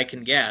 babe, but I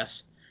can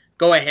guess.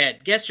 Go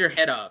ahead, guess your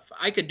head off.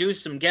 I could do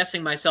some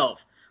guessing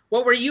myself.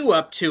 What were you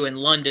up to in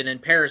London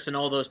and Paris and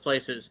all those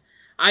places?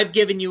 I've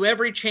given you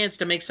every chance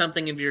to make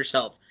something of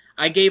yourself.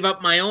 I gave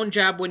up my own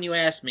job when you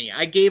asked me.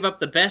 I gave up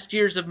the best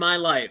years of my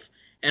life.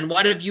 And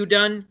what have you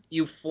done?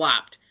 You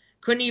flopped.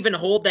 Couldn't even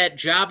hold that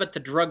job at the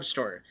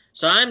drugstore.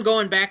 So I'm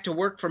going back to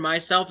work for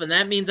myself, and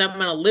that means I'm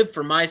going to live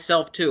for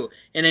myself too.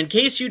 And in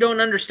case you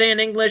don't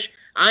understand English,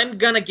 I'm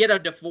going to get a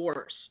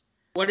divorce.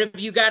 What have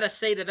you got to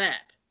say to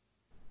that?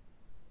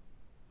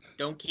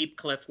 Don't keep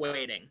Cliff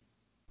waiting.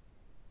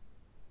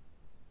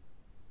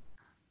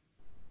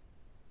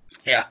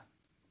 Yeah.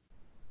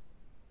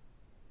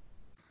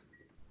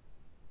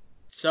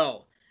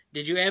 So,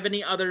 did you have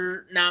any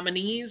other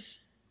nominees?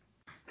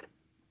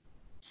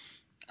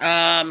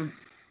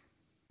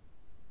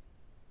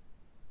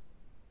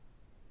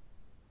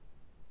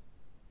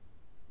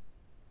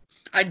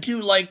 I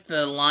do like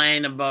the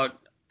line about,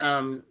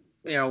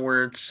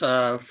 where it's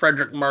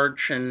Frederick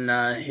March and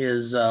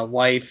his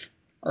wife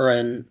are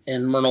in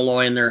Myrna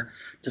Loy, and they're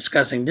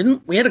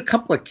discussing, we had a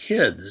couple of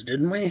kids,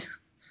 didn't we?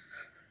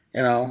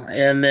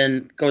 And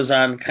then goes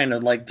on kind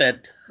of like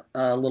that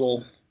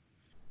little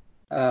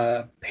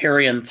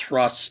parry and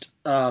thrust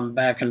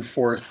back and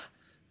forth,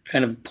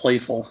 kind of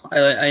playful.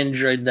 I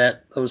enjoyed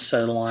those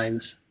set of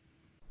lines.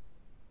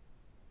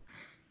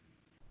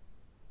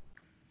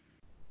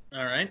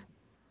 All right.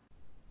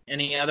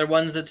 Any other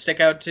ones that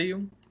stick out to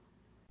you?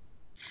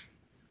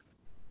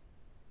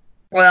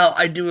 Well,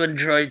 I do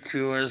enjoy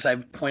too, as I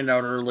pointed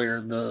out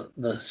earlier,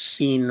 the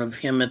scene of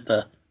him at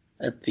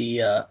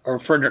the or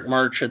Frederick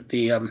March at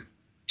the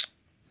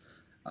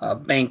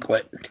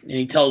banquet, and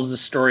he tells the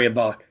story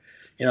about,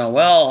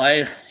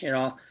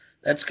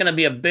 that's going to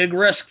be a big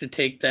risk to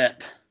take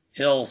that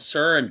hill,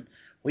 sir, and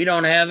we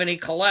don't have any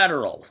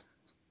collateral.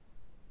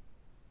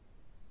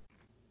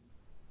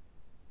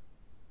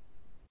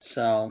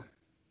 So,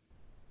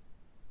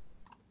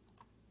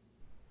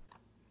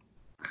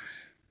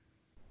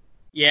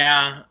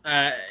 yeah,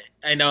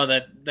 I know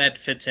that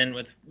fits in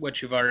with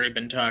what you've already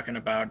been talking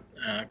about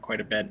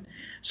quite a bit.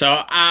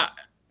 So,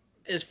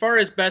 as far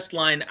as best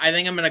line, I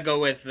think I'm going to go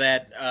with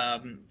that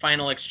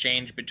final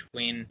exchange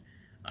between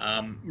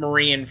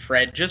Marie and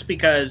Fred, just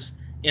because,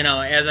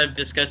 as I've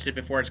discussed it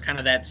before, it's kind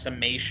of that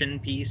summation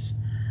piece.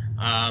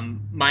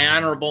 My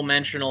honorable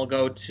mention will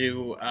go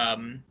to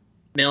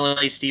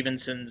Millie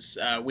Stevenson's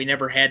We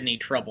Never Had Any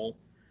Trouble.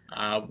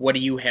 What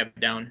do you have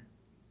down?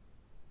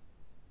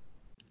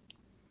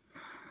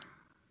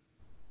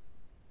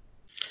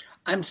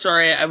 I'm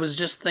sorry, I was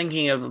just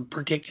thinking of a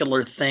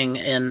particular thing,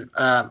 and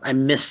I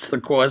missed the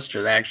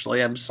question,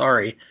 actually. I'm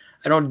sorry.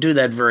 I don't do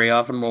that very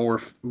often when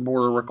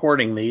we're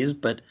recording these,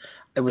 but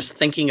I was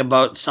thinking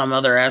about some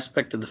other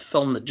aspect of the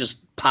film that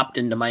just popped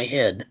into my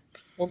head.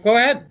 Well, go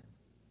ahead.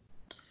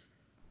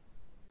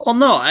 Well,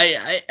 no,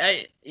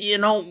 I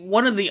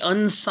one of the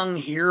unsung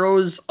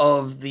heroes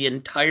of the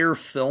entire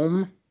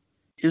film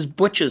is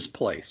Butch's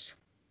place.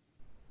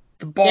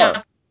 The bar.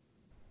 Yeah.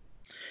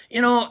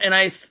 And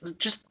I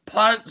just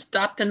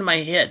stopped into my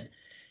head.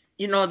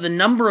 The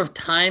number of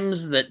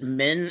times that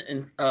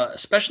men,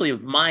 especially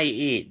of my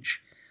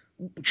age,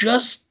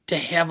 just to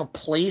have a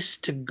place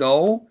to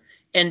go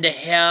And to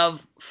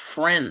have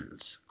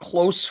friends,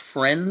 close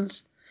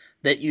friends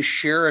that you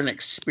share an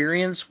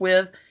experience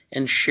with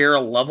and share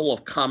a level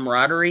of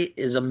camaraderie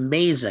is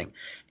amazing.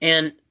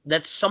 And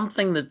that's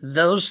something that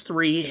those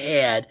three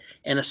had.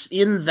 And it's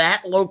in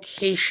that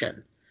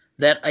location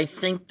that I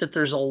think that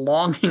there's a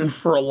longing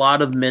for a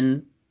lot of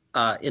men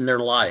in their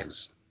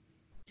lives.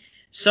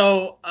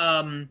 So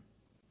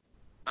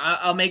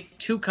I'll make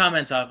two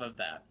comments off of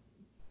that.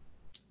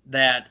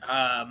 That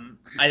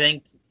I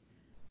think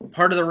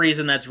part of the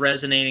reason that's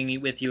resonating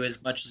with you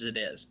as much as it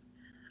is.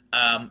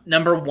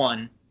 Number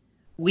one,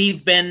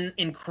 we've been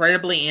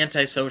incredibly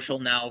antisocial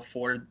now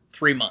for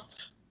 3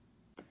 months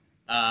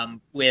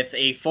with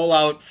a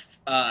full-out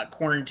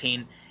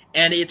quarantine.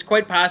 And it's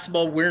quite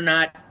possible we're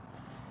not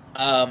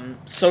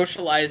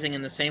socializing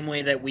in the same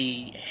way that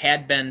we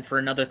had been for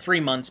another 3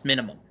 months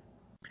minimum,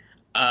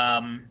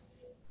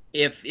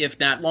 if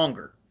not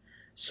longer.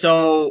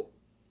 So,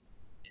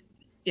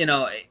 you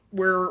know,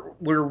 we're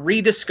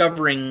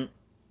rediscovering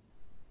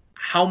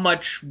how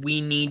much we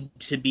need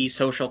to be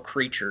social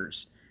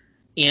creatures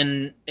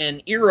in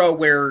an era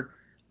where,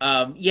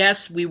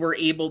 yes, we were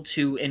able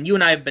to, and you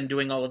and I have been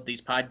doing all of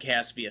these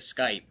podcasts via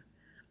Skype.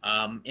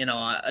 You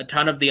know, a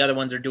ton of the other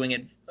ones are doing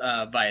it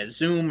via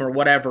Zoom or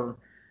whatever,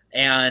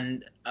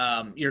 and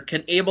you're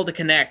able to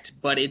connect,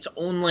 but it's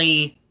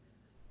only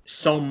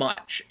so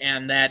much,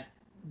 and that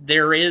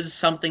there is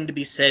something to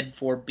be said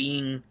for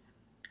being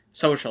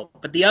social.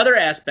 But the other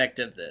aspect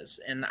of this,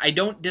 and I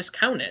don't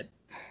discount it,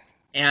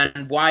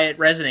 and why it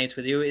resonates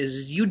with you,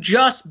 is you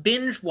just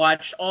binge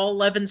watched all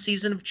 11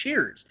 seasons of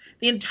Cheers.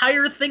 The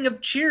entire thing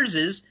of Cheers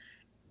is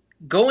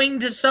going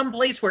to some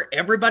place where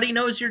everybody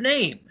knows your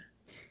name.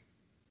 I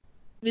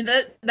mean,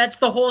 that's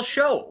the whole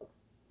show.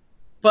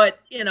 But,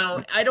 you know,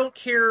 I don't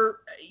care.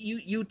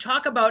 You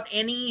talk about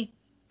any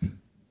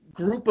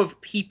group of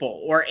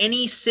people or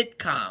any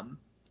sitcom,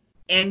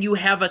 and you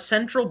have a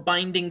central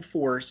binding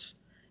force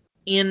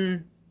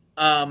in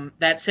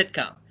that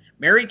sitcom.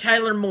 Mary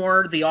Tyler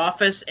Moore, The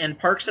Office, and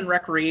Parks and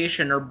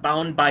Recreation are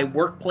bound by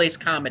workplace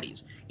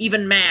comedies,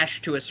 even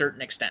MASH to a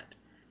certain extent.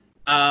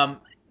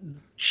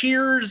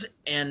 Cheers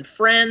and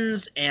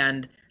Friends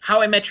and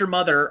How I Met Your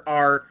Mother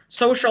are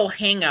social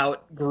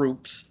hangout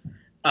groups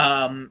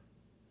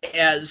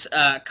as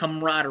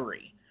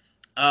camaraderie.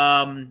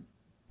 And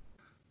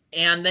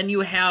then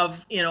you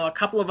have, you know, a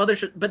couple of other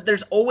but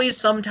there's always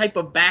some type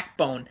of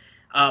backbone.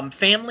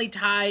 Family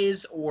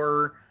Ties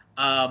or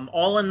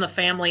All in the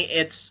Family,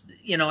 it's,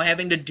 you know,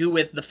 having to do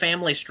with the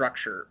family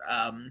structure.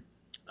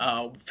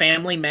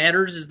 Family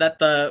Matters, is that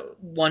the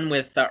one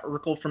with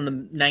Urkel from the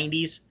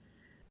 90s?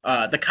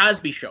 The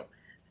Cosby Show.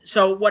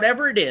 So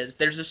whatever it is,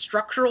 there's a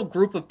structural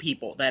group of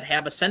people that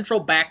have a central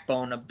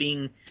backbone of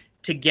being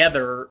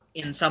together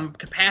in some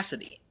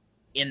capacity.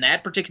 In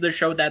that particular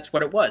show, that's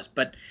what it was.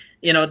 But,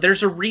 you know,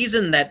 there's a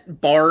reason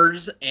that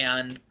bars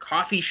and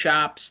coffee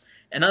shops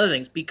and other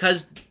things,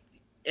 because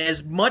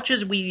as much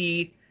as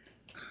we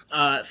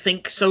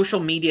think social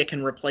media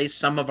can replace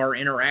some of our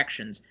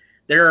interactions,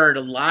 there are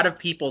a lot of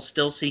people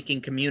still seeking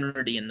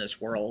community in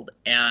this world,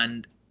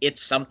 and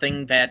it's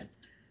something that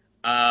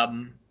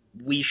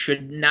we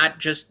should not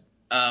just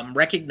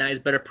recognize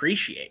but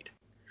appreciate.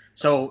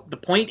 So the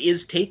point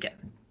is taken.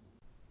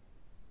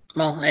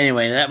 Well,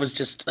 anyway, that was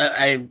just,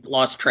 I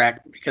lost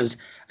track because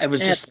I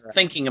was just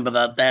thinking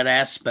about that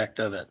aspect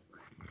of it.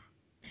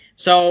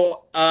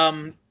 So,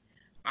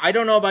 I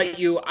don't know about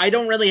you. I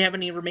don't really have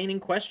any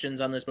remaining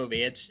questions on this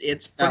movie.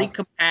 It's pretty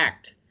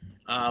compact.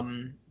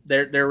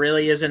 There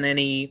really isn't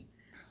any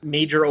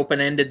major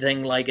open-ended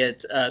thing like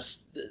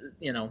it's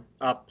you know,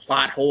 a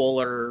plot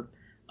hole or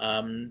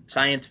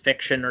science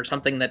fiction or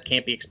something that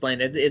can't be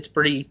explained. It's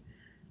pretty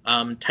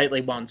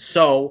tightly wound.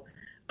 So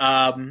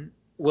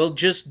we'll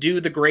just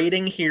do the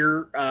grading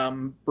here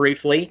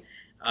briefly.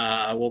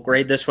 We'll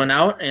grade this one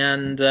out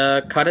and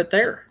cut it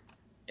there,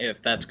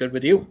 if that's good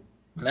with you.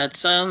 That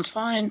sounds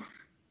fine.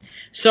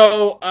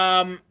 So,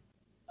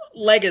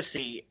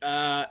 Legacy.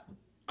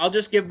 I'll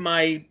just give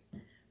my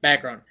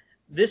background.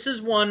 This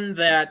is one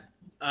that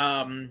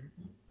I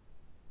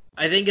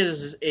think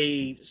is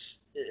a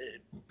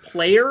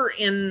player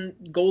in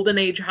Golden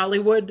Age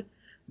Hollywood,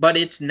 but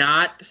it's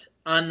not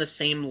on the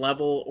same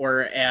level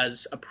or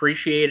as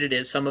appreciated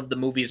as some of the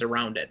movies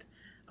around it.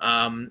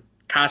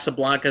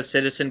 Casablanca,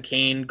 Citizen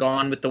Kane,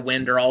 Gone with the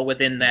Wind are all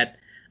within that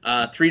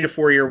 3 to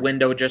 4 year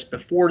window just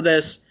before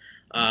this.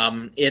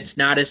 It's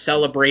not as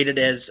celebrated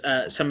as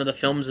some of the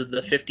films of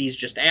the 50s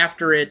just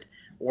after it,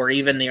 or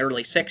even the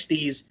early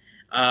 60s.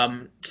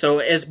 So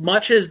as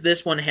much as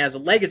this one has a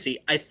legacy,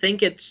 I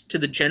think it's, to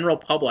the general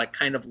public,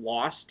 kind of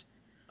lost.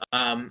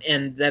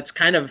 And that's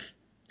kind of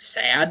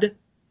sad.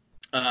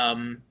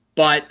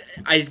 But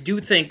I do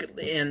think,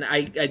 and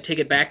I take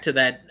it back to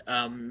that,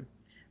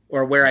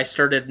 or where I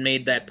started and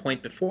made that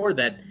point before,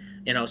 that,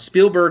 you know,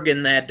 Spielberg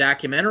in that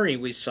documentary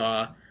we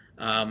saw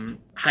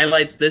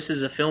highlights this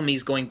as a film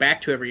he's going back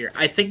to every year.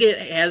 I think it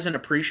has an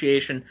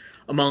appreciation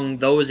among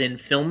those in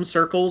film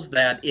circles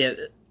that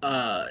it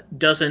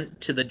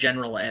doesn't to the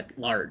general at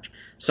large.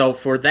 So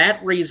for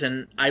that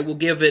reason, I will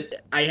give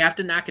it. I have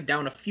to knock it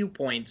down a few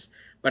points,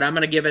 but I'm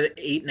going to give it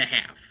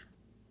 8.5.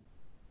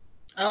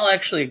 I'll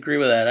actually agree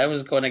with that. I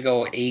was going to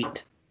go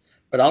 8,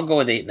 but I'll go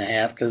with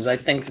 8.5 because I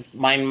think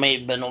mine may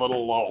have been a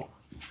little low.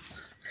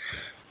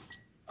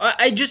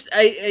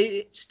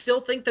 I still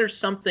think there's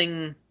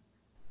something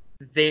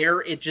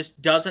there. It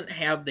just doesn't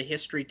have the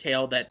history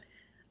tale that,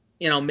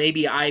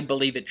 maybe I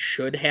believe it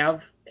should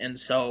have. And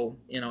so,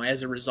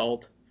 as a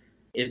result,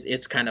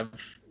 it's kind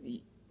of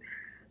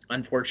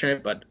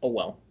unfortunate, but oh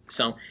well.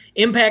 So,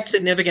 impact,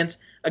 significance.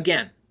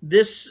 Again,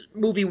 this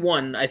movie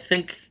won, I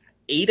think,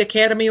 8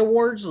 Academy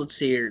Awards. Let's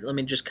see here. Let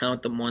me just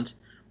count them once.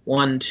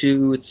 1,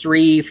 2,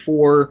 3,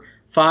 4,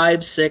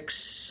 5, 6,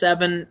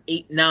 7,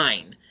 8,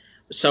 9.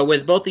 So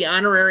with both the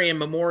honorary and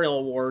memorial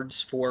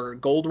awards for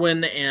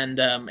Goldwyn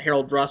and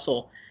Harold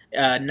Russell,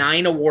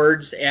 9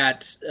 awards in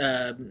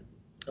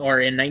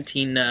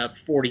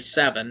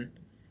 1947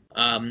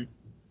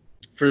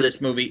 for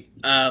this movie.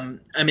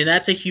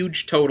 That's a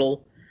huge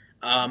total.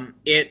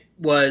 It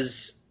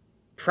was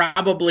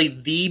probably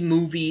the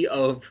movie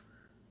of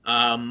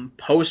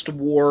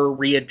post-war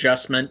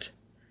readjustment.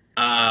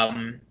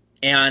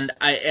 And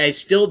I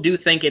still do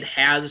think it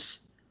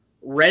has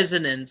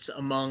resonance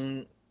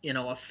among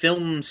a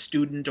film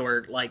student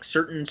or like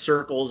certain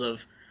circles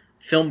of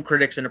film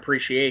critics and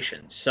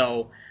appreciation.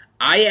 So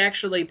I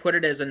actually put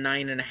it as a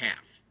 9.5.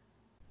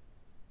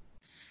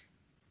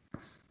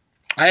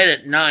 I had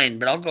it 9,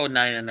 but I'll go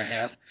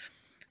 9.5.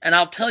 And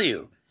I'll tell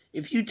you,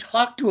 if you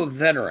talk to a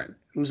veteran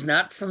who's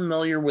not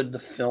familiar with the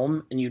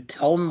film and you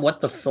tell them what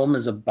the film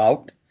is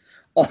about,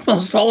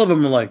 almost all of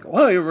them are like,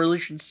 well, you really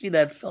should see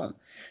that film.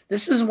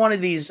 This is one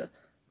of these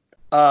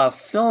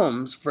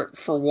films,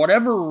 for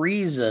whatever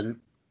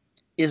reason,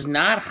 is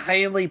not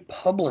highly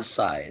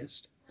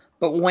publicized.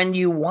 But when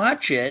you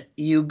watch it,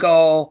 you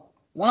go,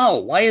 wow,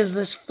 why is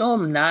this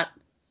film not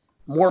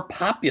more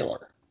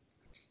popular?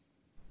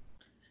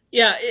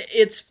 Yeah,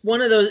 it's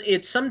one of those,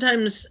 it's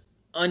sometimes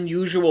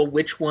unusual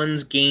which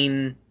ones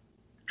gain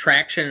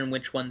traction and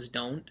which ones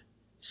don't.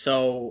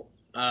 So,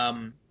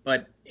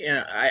 but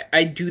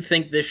I do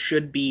think this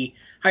should be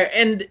higher.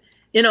 And,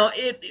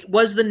 it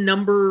was the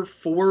number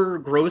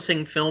 4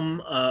 grossing film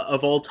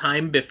of all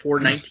time before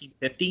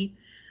 1950.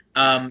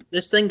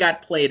 This thing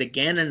got played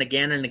again and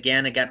again and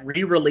again. It got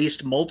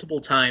re-released multiple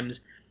times.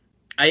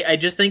 I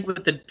just think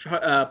with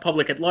the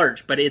public at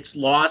large, but it's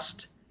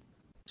lost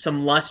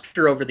some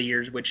luster over the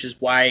years, which is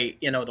why,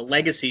 the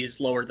legacy is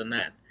lower than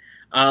that.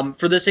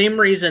 For the same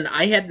reason,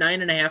 I had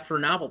 9.5 for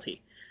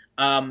novelty.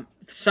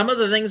 Some of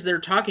the things they're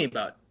talking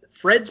about,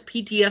 Fred's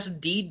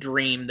PTSD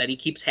dream that he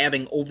keeps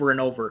having over and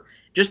over,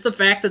 just the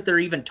fact that they're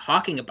even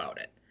talking about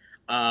it.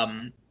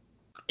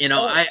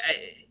 Yeah.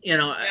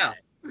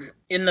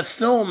 In the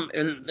film,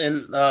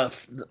 in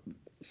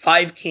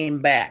Five Came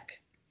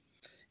Back,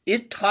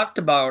 it talked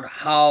about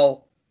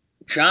how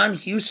John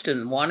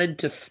Huston wanted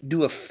to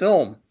do a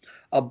film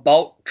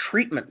about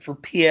treatment for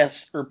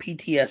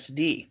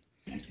PTSD.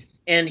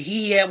 And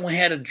he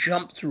had to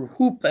jump through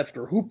hoop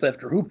after hoop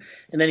after hoop.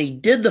 And then he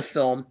did the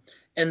film,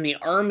 and the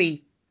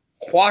Army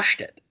quashed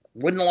it,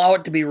 wouldn't allow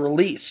it to be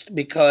released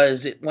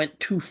because it went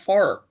too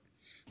far.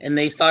 And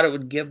they thought it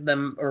would give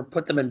them or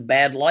put them in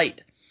bad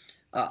light.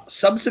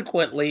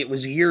 Subsequently, it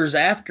was years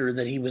after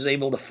that he was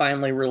able to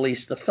finally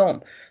release the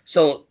film.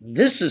 So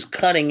this is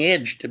cutting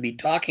edge to be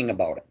talking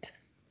about it.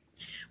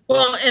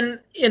 Well,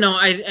 and,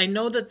 I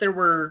know that there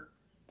were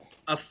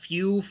a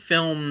few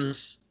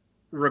films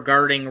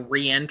regarding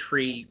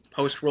re-entry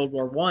post-World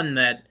War I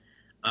that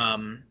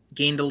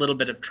gained a little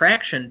bit of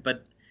traction,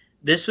 but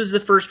this was the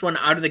first one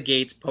out of the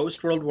gates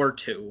post-World War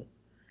II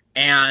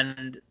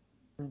and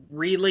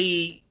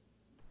really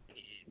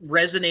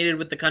resonated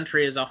with the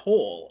country as a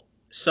whole.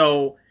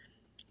 So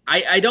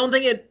I don't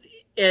think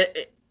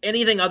it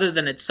anything other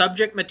than its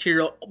subject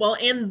material, well,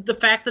 and the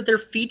fact that they're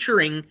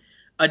featuring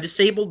a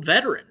disabled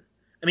veteran.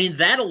 I mean,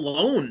 that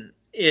alone,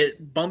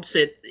 it bumps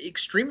it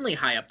extremely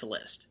high up the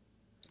list.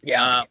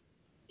 Yeah.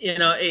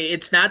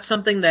 It's not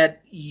something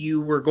that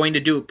you were going to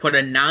do, put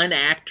a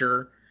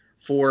non-actor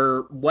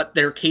for what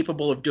they're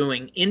capable of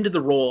doing into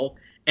the role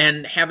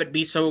and have it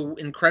be so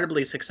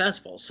incredibly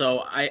successful.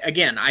 So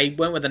I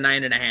went with a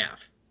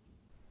 9.5.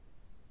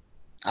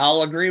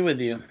 I'll agree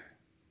with you.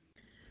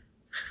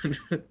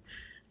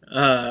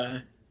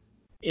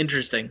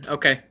 Interesting.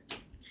 Okay.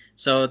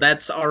 So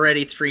that's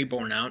already 3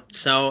 borne out.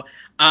 So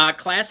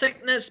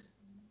classicness,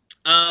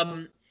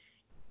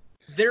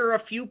 there are a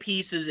few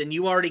pieces, and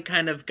you already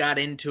kind of got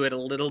into it a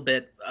little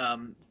bit.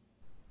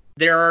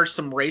 There are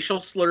some racial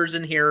slurs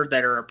in here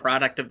that are a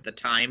product of the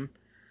time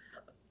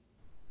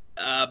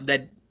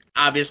that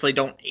obviously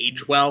don't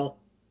age well.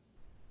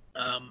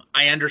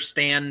 I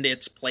understand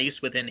its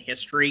place within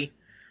history,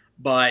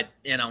 but,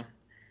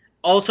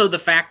 also the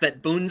fact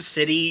that Boone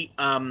City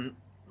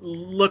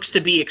looks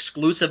to be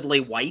exclusively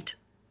white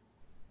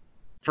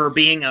for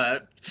being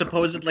a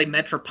supposedly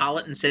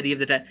metropolitan city of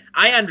the day.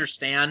 I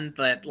understand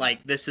that,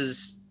 this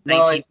is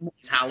Well,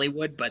 1980s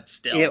Hollywood, but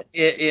still.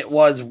 it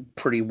was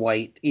pretty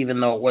white, even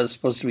though it was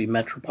supposed to be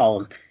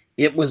metropolitan.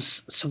 It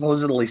was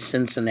supposedly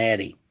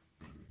Cincinnati.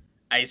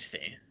 I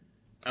see.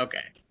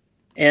 Okay.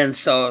 And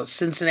so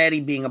Cincinnati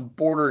being a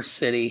border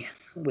city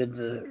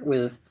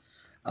with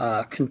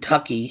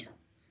Kentucky,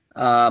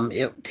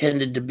 it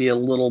tended to be a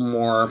little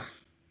more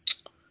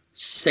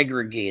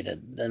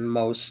segregated than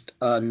most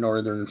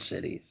northern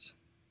cities.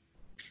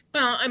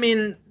 Well, I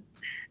mean,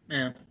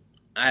 yeah,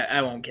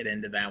 I won't get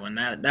into that one.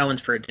 That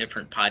one's for a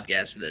different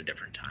podcast at a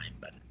different time.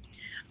 But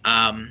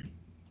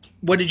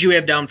what did you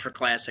have down for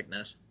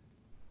classicness?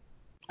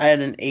 I had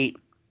an 8,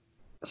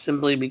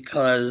 simply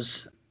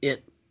because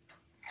it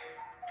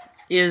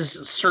is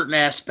a certain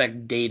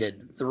aspect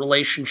dated. The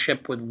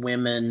relationship with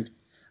women,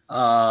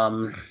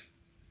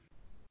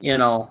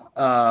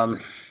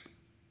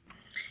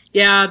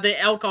 Yeah, the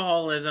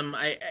alcoholism.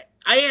 I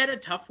had a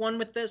tough one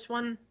with this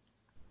one.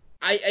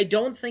 I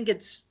don't think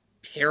it's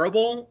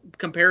terrible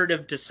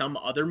comparative to some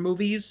other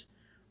movies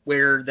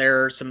where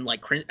there are some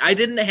like cringe. I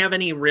didn't have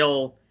any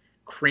real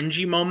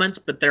cringy moments,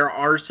 but there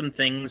are some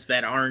things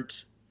that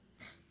aren't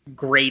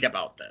great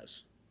about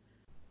this.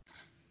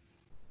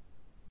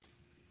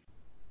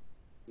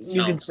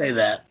 You can say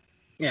that.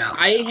 Yeah.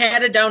 I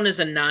had it down as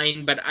a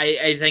 9, but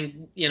I think,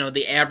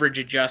 the average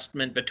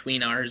adjustment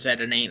between ours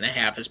at an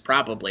 8.5 is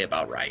probably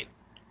about right.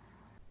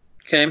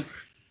 Okay.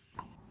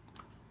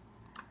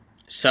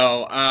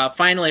 So,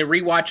 finally,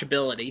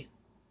 rewatchability.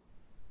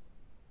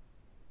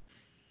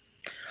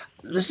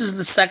 This is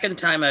the second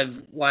time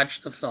I've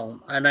watched the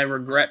film, and I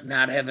regret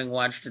not having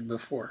watched it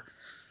before.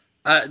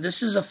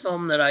 This is a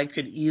film that I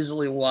could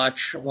easily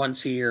watch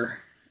once a year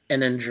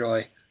and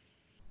enjoy.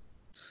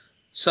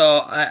 So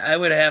I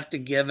would have to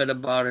give it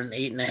about an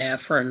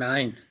 8.5 or a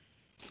 9.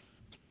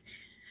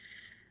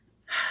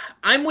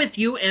 I'm with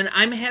you, and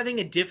I'm having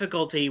a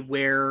difficulty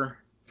where,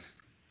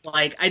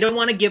 like, I don't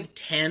want to give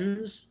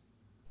 10s,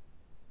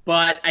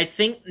 but I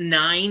think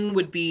 9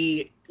 would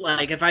be,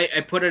 like, if I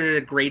put it at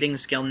a grading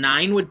scale,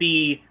 9 would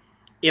be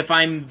if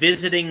I'm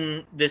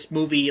visiting this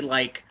movie,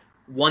 like,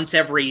 once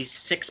every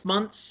 6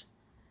 months.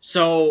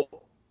 So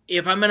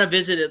if I'm going to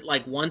visit it,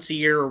 like, once a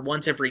year or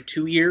once every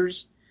 2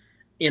 years,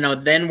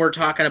 then we're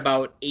talking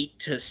about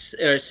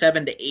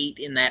 7 to 8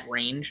 in that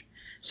range.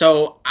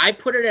 So I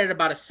put it at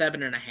about a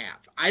 7.5.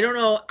 I don't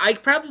know. I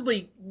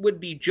probably would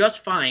be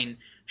just fine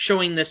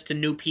showing this to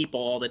new people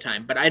all the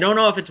time, but I don't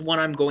know if it's one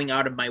I'm going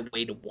out of my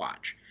way to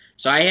watch.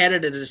 So I had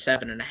it at a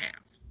 7.5.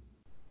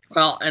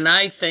 Well, and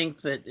I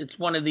think that it's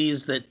one of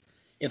these that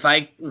if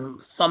I'm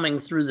thumbing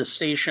through the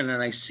station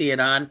and I see it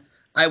on,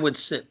 I would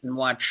sit and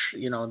watch,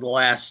 the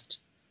last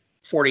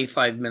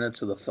 45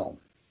 minutes of the film.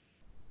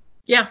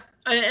 Yeah,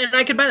 and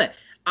I could buy that.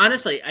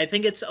 Honestly, I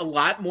think it's a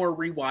lot more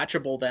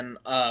rewatchable than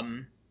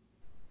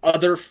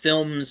other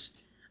films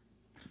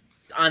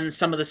on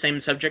some of the same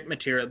subject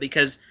material,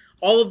 because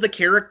all of the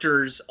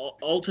characters,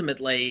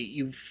 ultimately,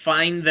 you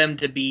find them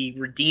to be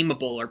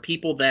redeemable or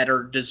people that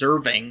are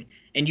deserving,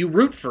 and you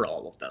root for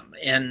all of them.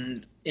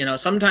 And,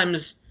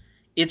 sometimes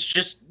it's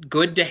just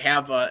good to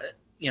have,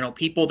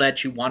 people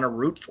that you want to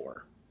root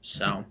for.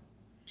 So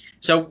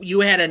you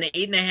had an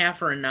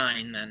 8.5 or a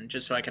 9 then,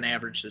 just so I can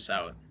average this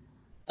out.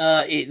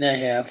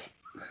 8.5.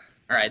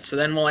 All right, so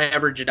then we'll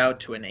average it out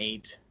to an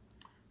 8,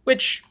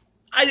 which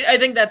I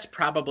think that's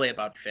probably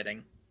about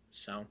fitting.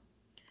 So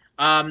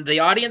the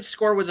audience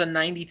score was a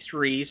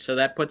 93, so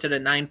that puts it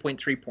at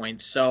 9.3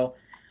 points. So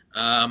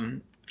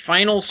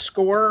final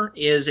score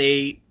is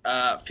a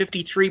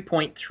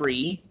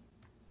 53.3.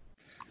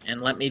 And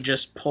let me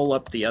just pull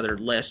up the other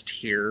list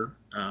here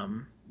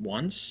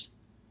once.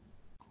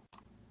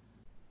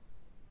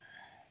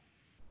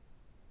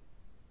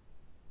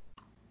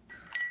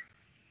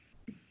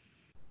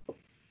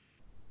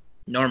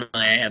 Normally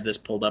I have this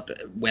pulled up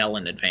well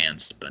in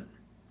advance, but...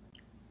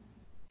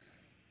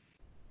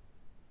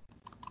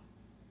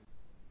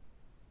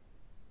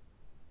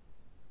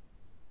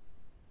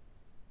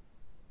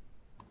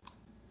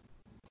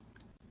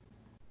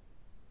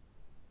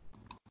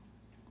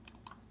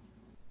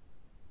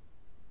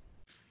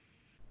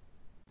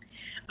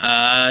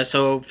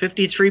 So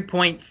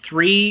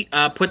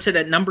 53.3 puts it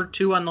at number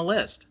 2 on the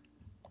list.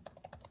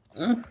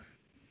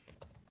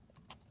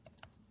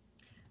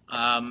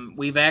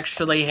 We've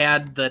actually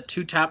had the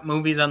 2 top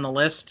movies on the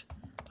list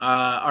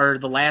are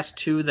the last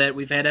 2 that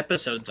we've had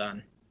episodes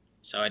on.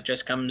 So it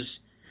just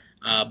comes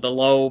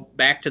below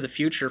Back to the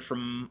Future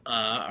from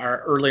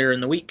our earlier in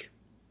the week.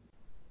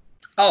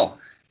 Oh.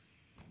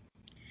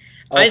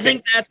 Okay. I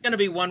think that's going to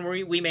be one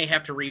we may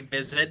have to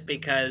revisit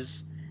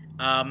because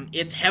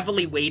it's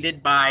heavily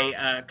weighted by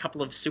a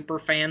couple of super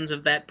fans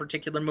of that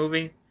particular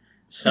movie.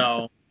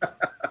 So.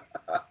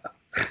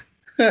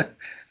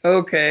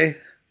 Okay.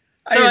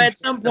 So at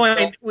some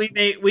point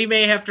we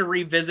may have to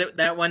revisit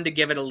that one to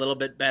give it a little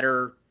bit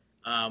better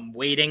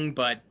weighting,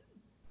 but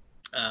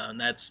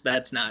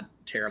that's not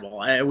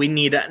terrible. We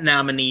need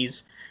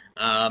nominees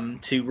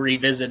to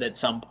revisit at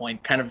some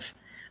point, kind of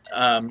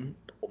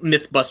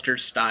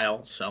MythBusters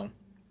style. So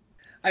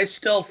I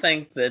still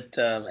think that,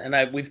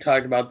 and we've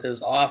talked about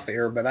this off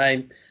air, but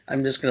I'm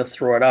just going to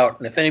throw it out.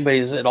 And if anybody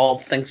at all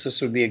thinks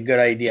this would be a good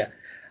idea,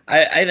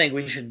 I think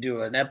we should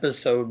do an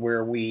episode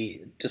where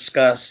we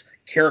discuss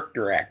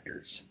character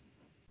actors.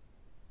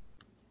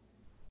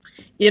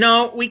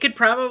 We could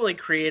probably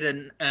create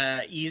an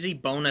easy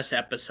bonus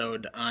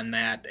episode on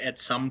that at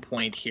some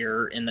point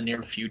here in the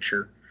near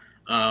future,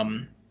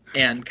 and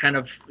kind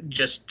of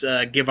just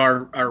give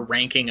our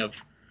ranking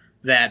of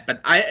that. But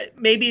I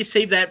maybe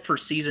save that for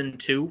season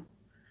 2.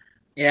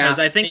 Yeah, because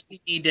I think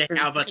we need to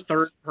have a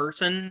third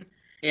person.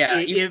 Yeah,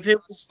 if it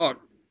was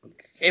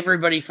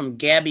everybody from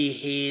Gabby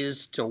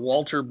Hayes to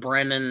Walter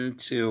Brennan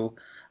to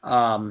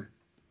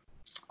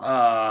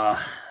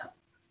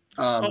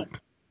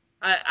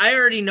I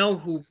already know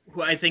who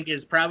I think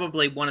is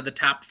probably one of the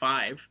top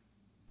 5.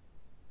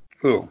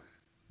 Who?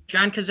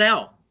 John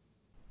Cazale.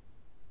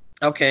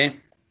 Okay.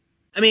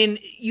 I mean,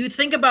 you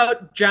think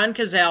about John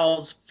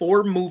Cazale's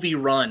 4-movie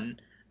run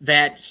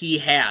that he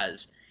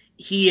has.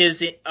 He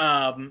is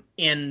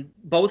in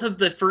both of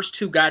the first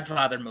 2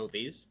 Godfather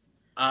movies,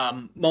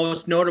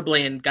 most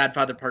notably in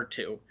Godfather Part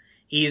 2.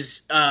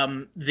 He's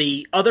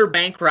the other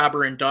bank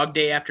robber in Dog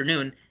Day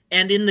Afternoon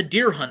and in The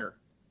Deer Hunter.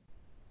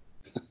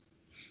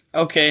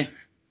 Okay.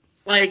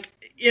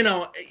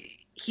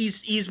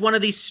 He's one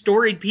of these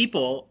storied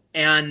people,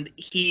 and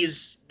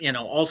he's,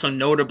 also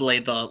notably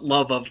the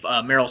love of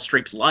Meryl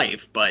Streep's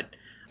life, but,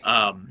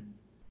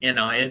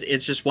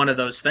 it's just one of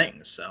those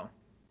things, so.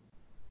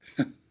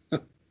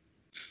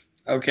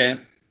 Okay.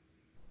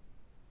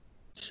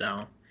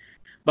 So,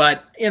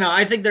 but,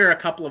 I think there are a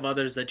couple of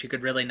others that you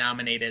could really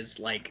nominate as,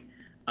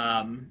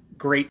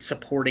 great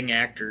supporting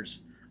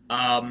actors.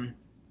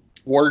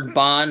 Ward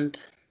Bond.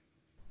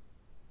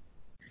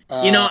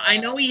 I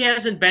know he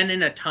hasn't been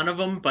in a ton of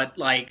them, but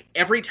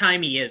every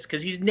time he is,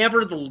 because he's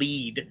never the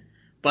lead.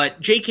 But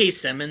J.K.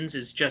 Simmons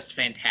is just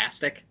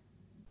fantastic.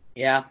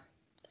 Yeah,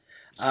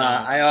 so.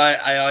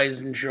 I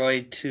always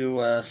enjoy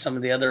some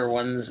of the other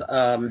ones.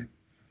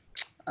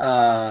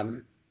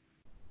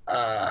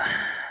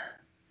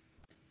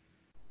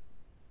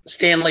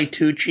 Stanley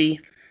Tucci.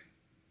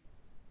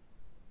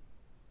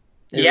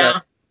 Yeah.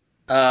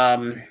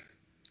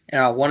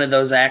 One of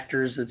those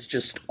actors that's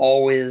just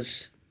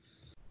always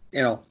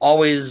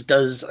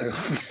does a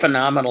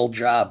phenomenal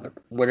job,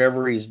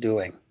 whatever he's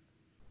doing.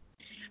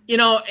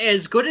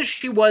 As good as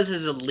she was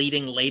as a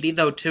leading lady,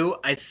 though, too,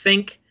 I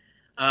think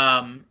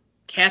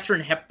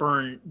Katharine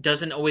Hepburn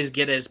doesn't always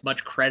get as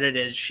much credit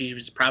as she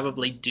was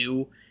probably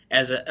due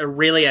as a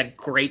really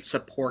great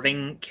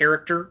supporting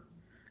character.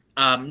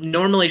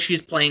 Normally,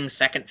 she's playing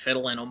second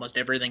fiddle in almost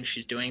everything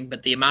she's doing,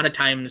 but the amount of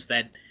times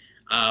that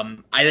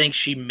I think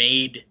she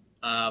made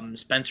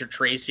Spencer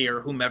Tracy or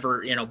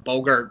whomever,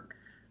 Bogart,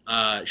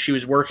 she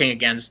was working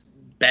against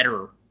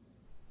better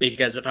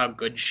because of how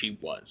good she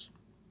was.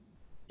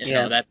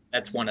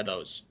 That's one of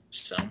those.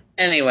 So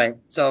anyway,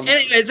 it's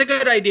a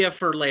good idea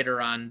for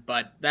later on,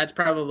 but that's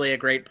probably a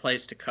great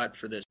place to cut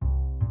for this.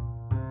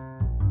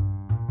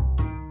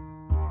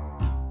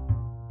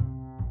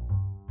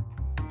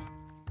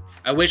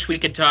 I wish we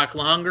could talk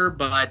longer,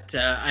 but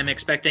I'm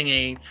expecting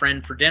a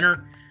friend for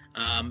dinner.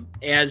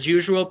 As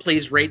usual,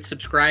 please rate,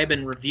 subscribe,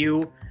 and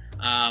review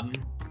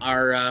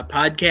our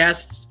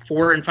podcasts.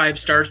 4 and 5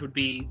 stars would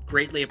be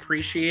greatly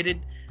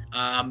appreciated.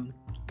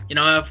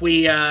 If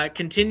we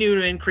continue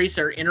to increase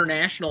our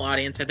international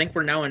audience, I think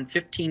we're now in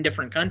 15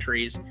 different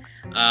countries.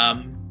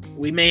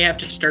 We may have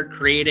to start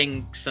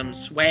creating some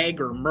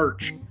swag or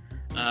merch.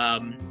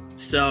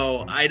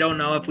 So I don't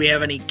know if we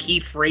have any key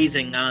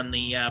phrasing on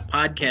the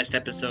podcast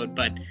episode,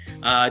 but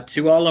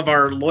to all of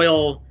our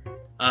loyal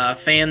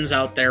fans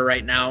out there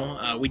right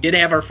now, we did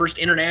have our first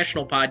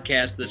international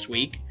podcast this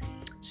week.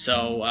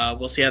 So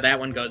we'll see how that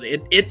one goes.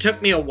 It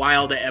took me a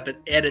while to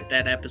edit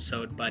that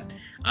episode, but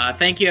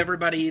thank you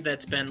everybody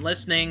that's been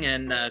listening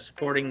and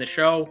supporting the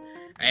show.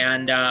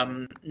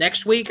 And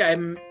next week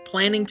I'm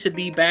planning to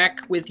be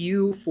back with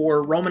you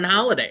for Roman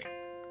Holiday.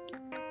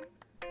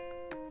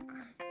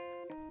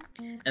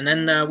 And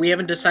then we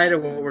haven't decided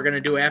what we're going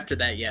to do after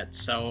that yet.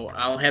 So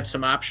I'll have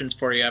some options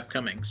for you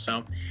upcoming.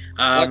 So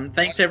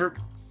thanks,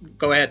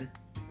 Go ahead.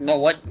 No,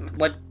 what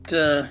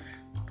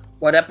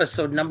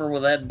episode number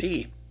will that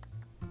be?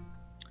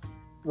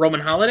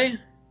 Roman Holiday?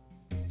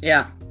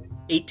 Yeah.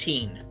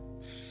 18.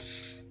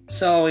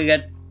 So we got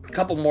a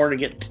couple more to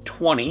get to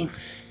 20.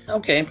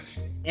 Okay.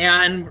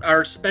 And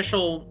our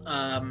special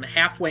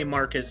halfway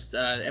mark is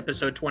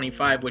episode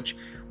 25, which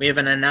we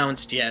haven't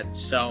announced yet.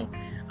 So,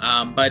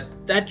 but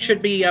that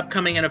should be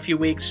upcoming in a few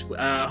weeks.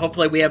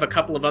 Hopefully we have a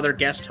couple of other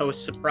guest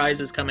host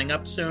surprises coming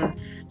up soon.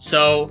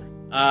 So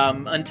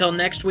until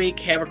next week,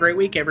 have a great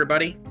week,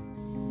 everybody.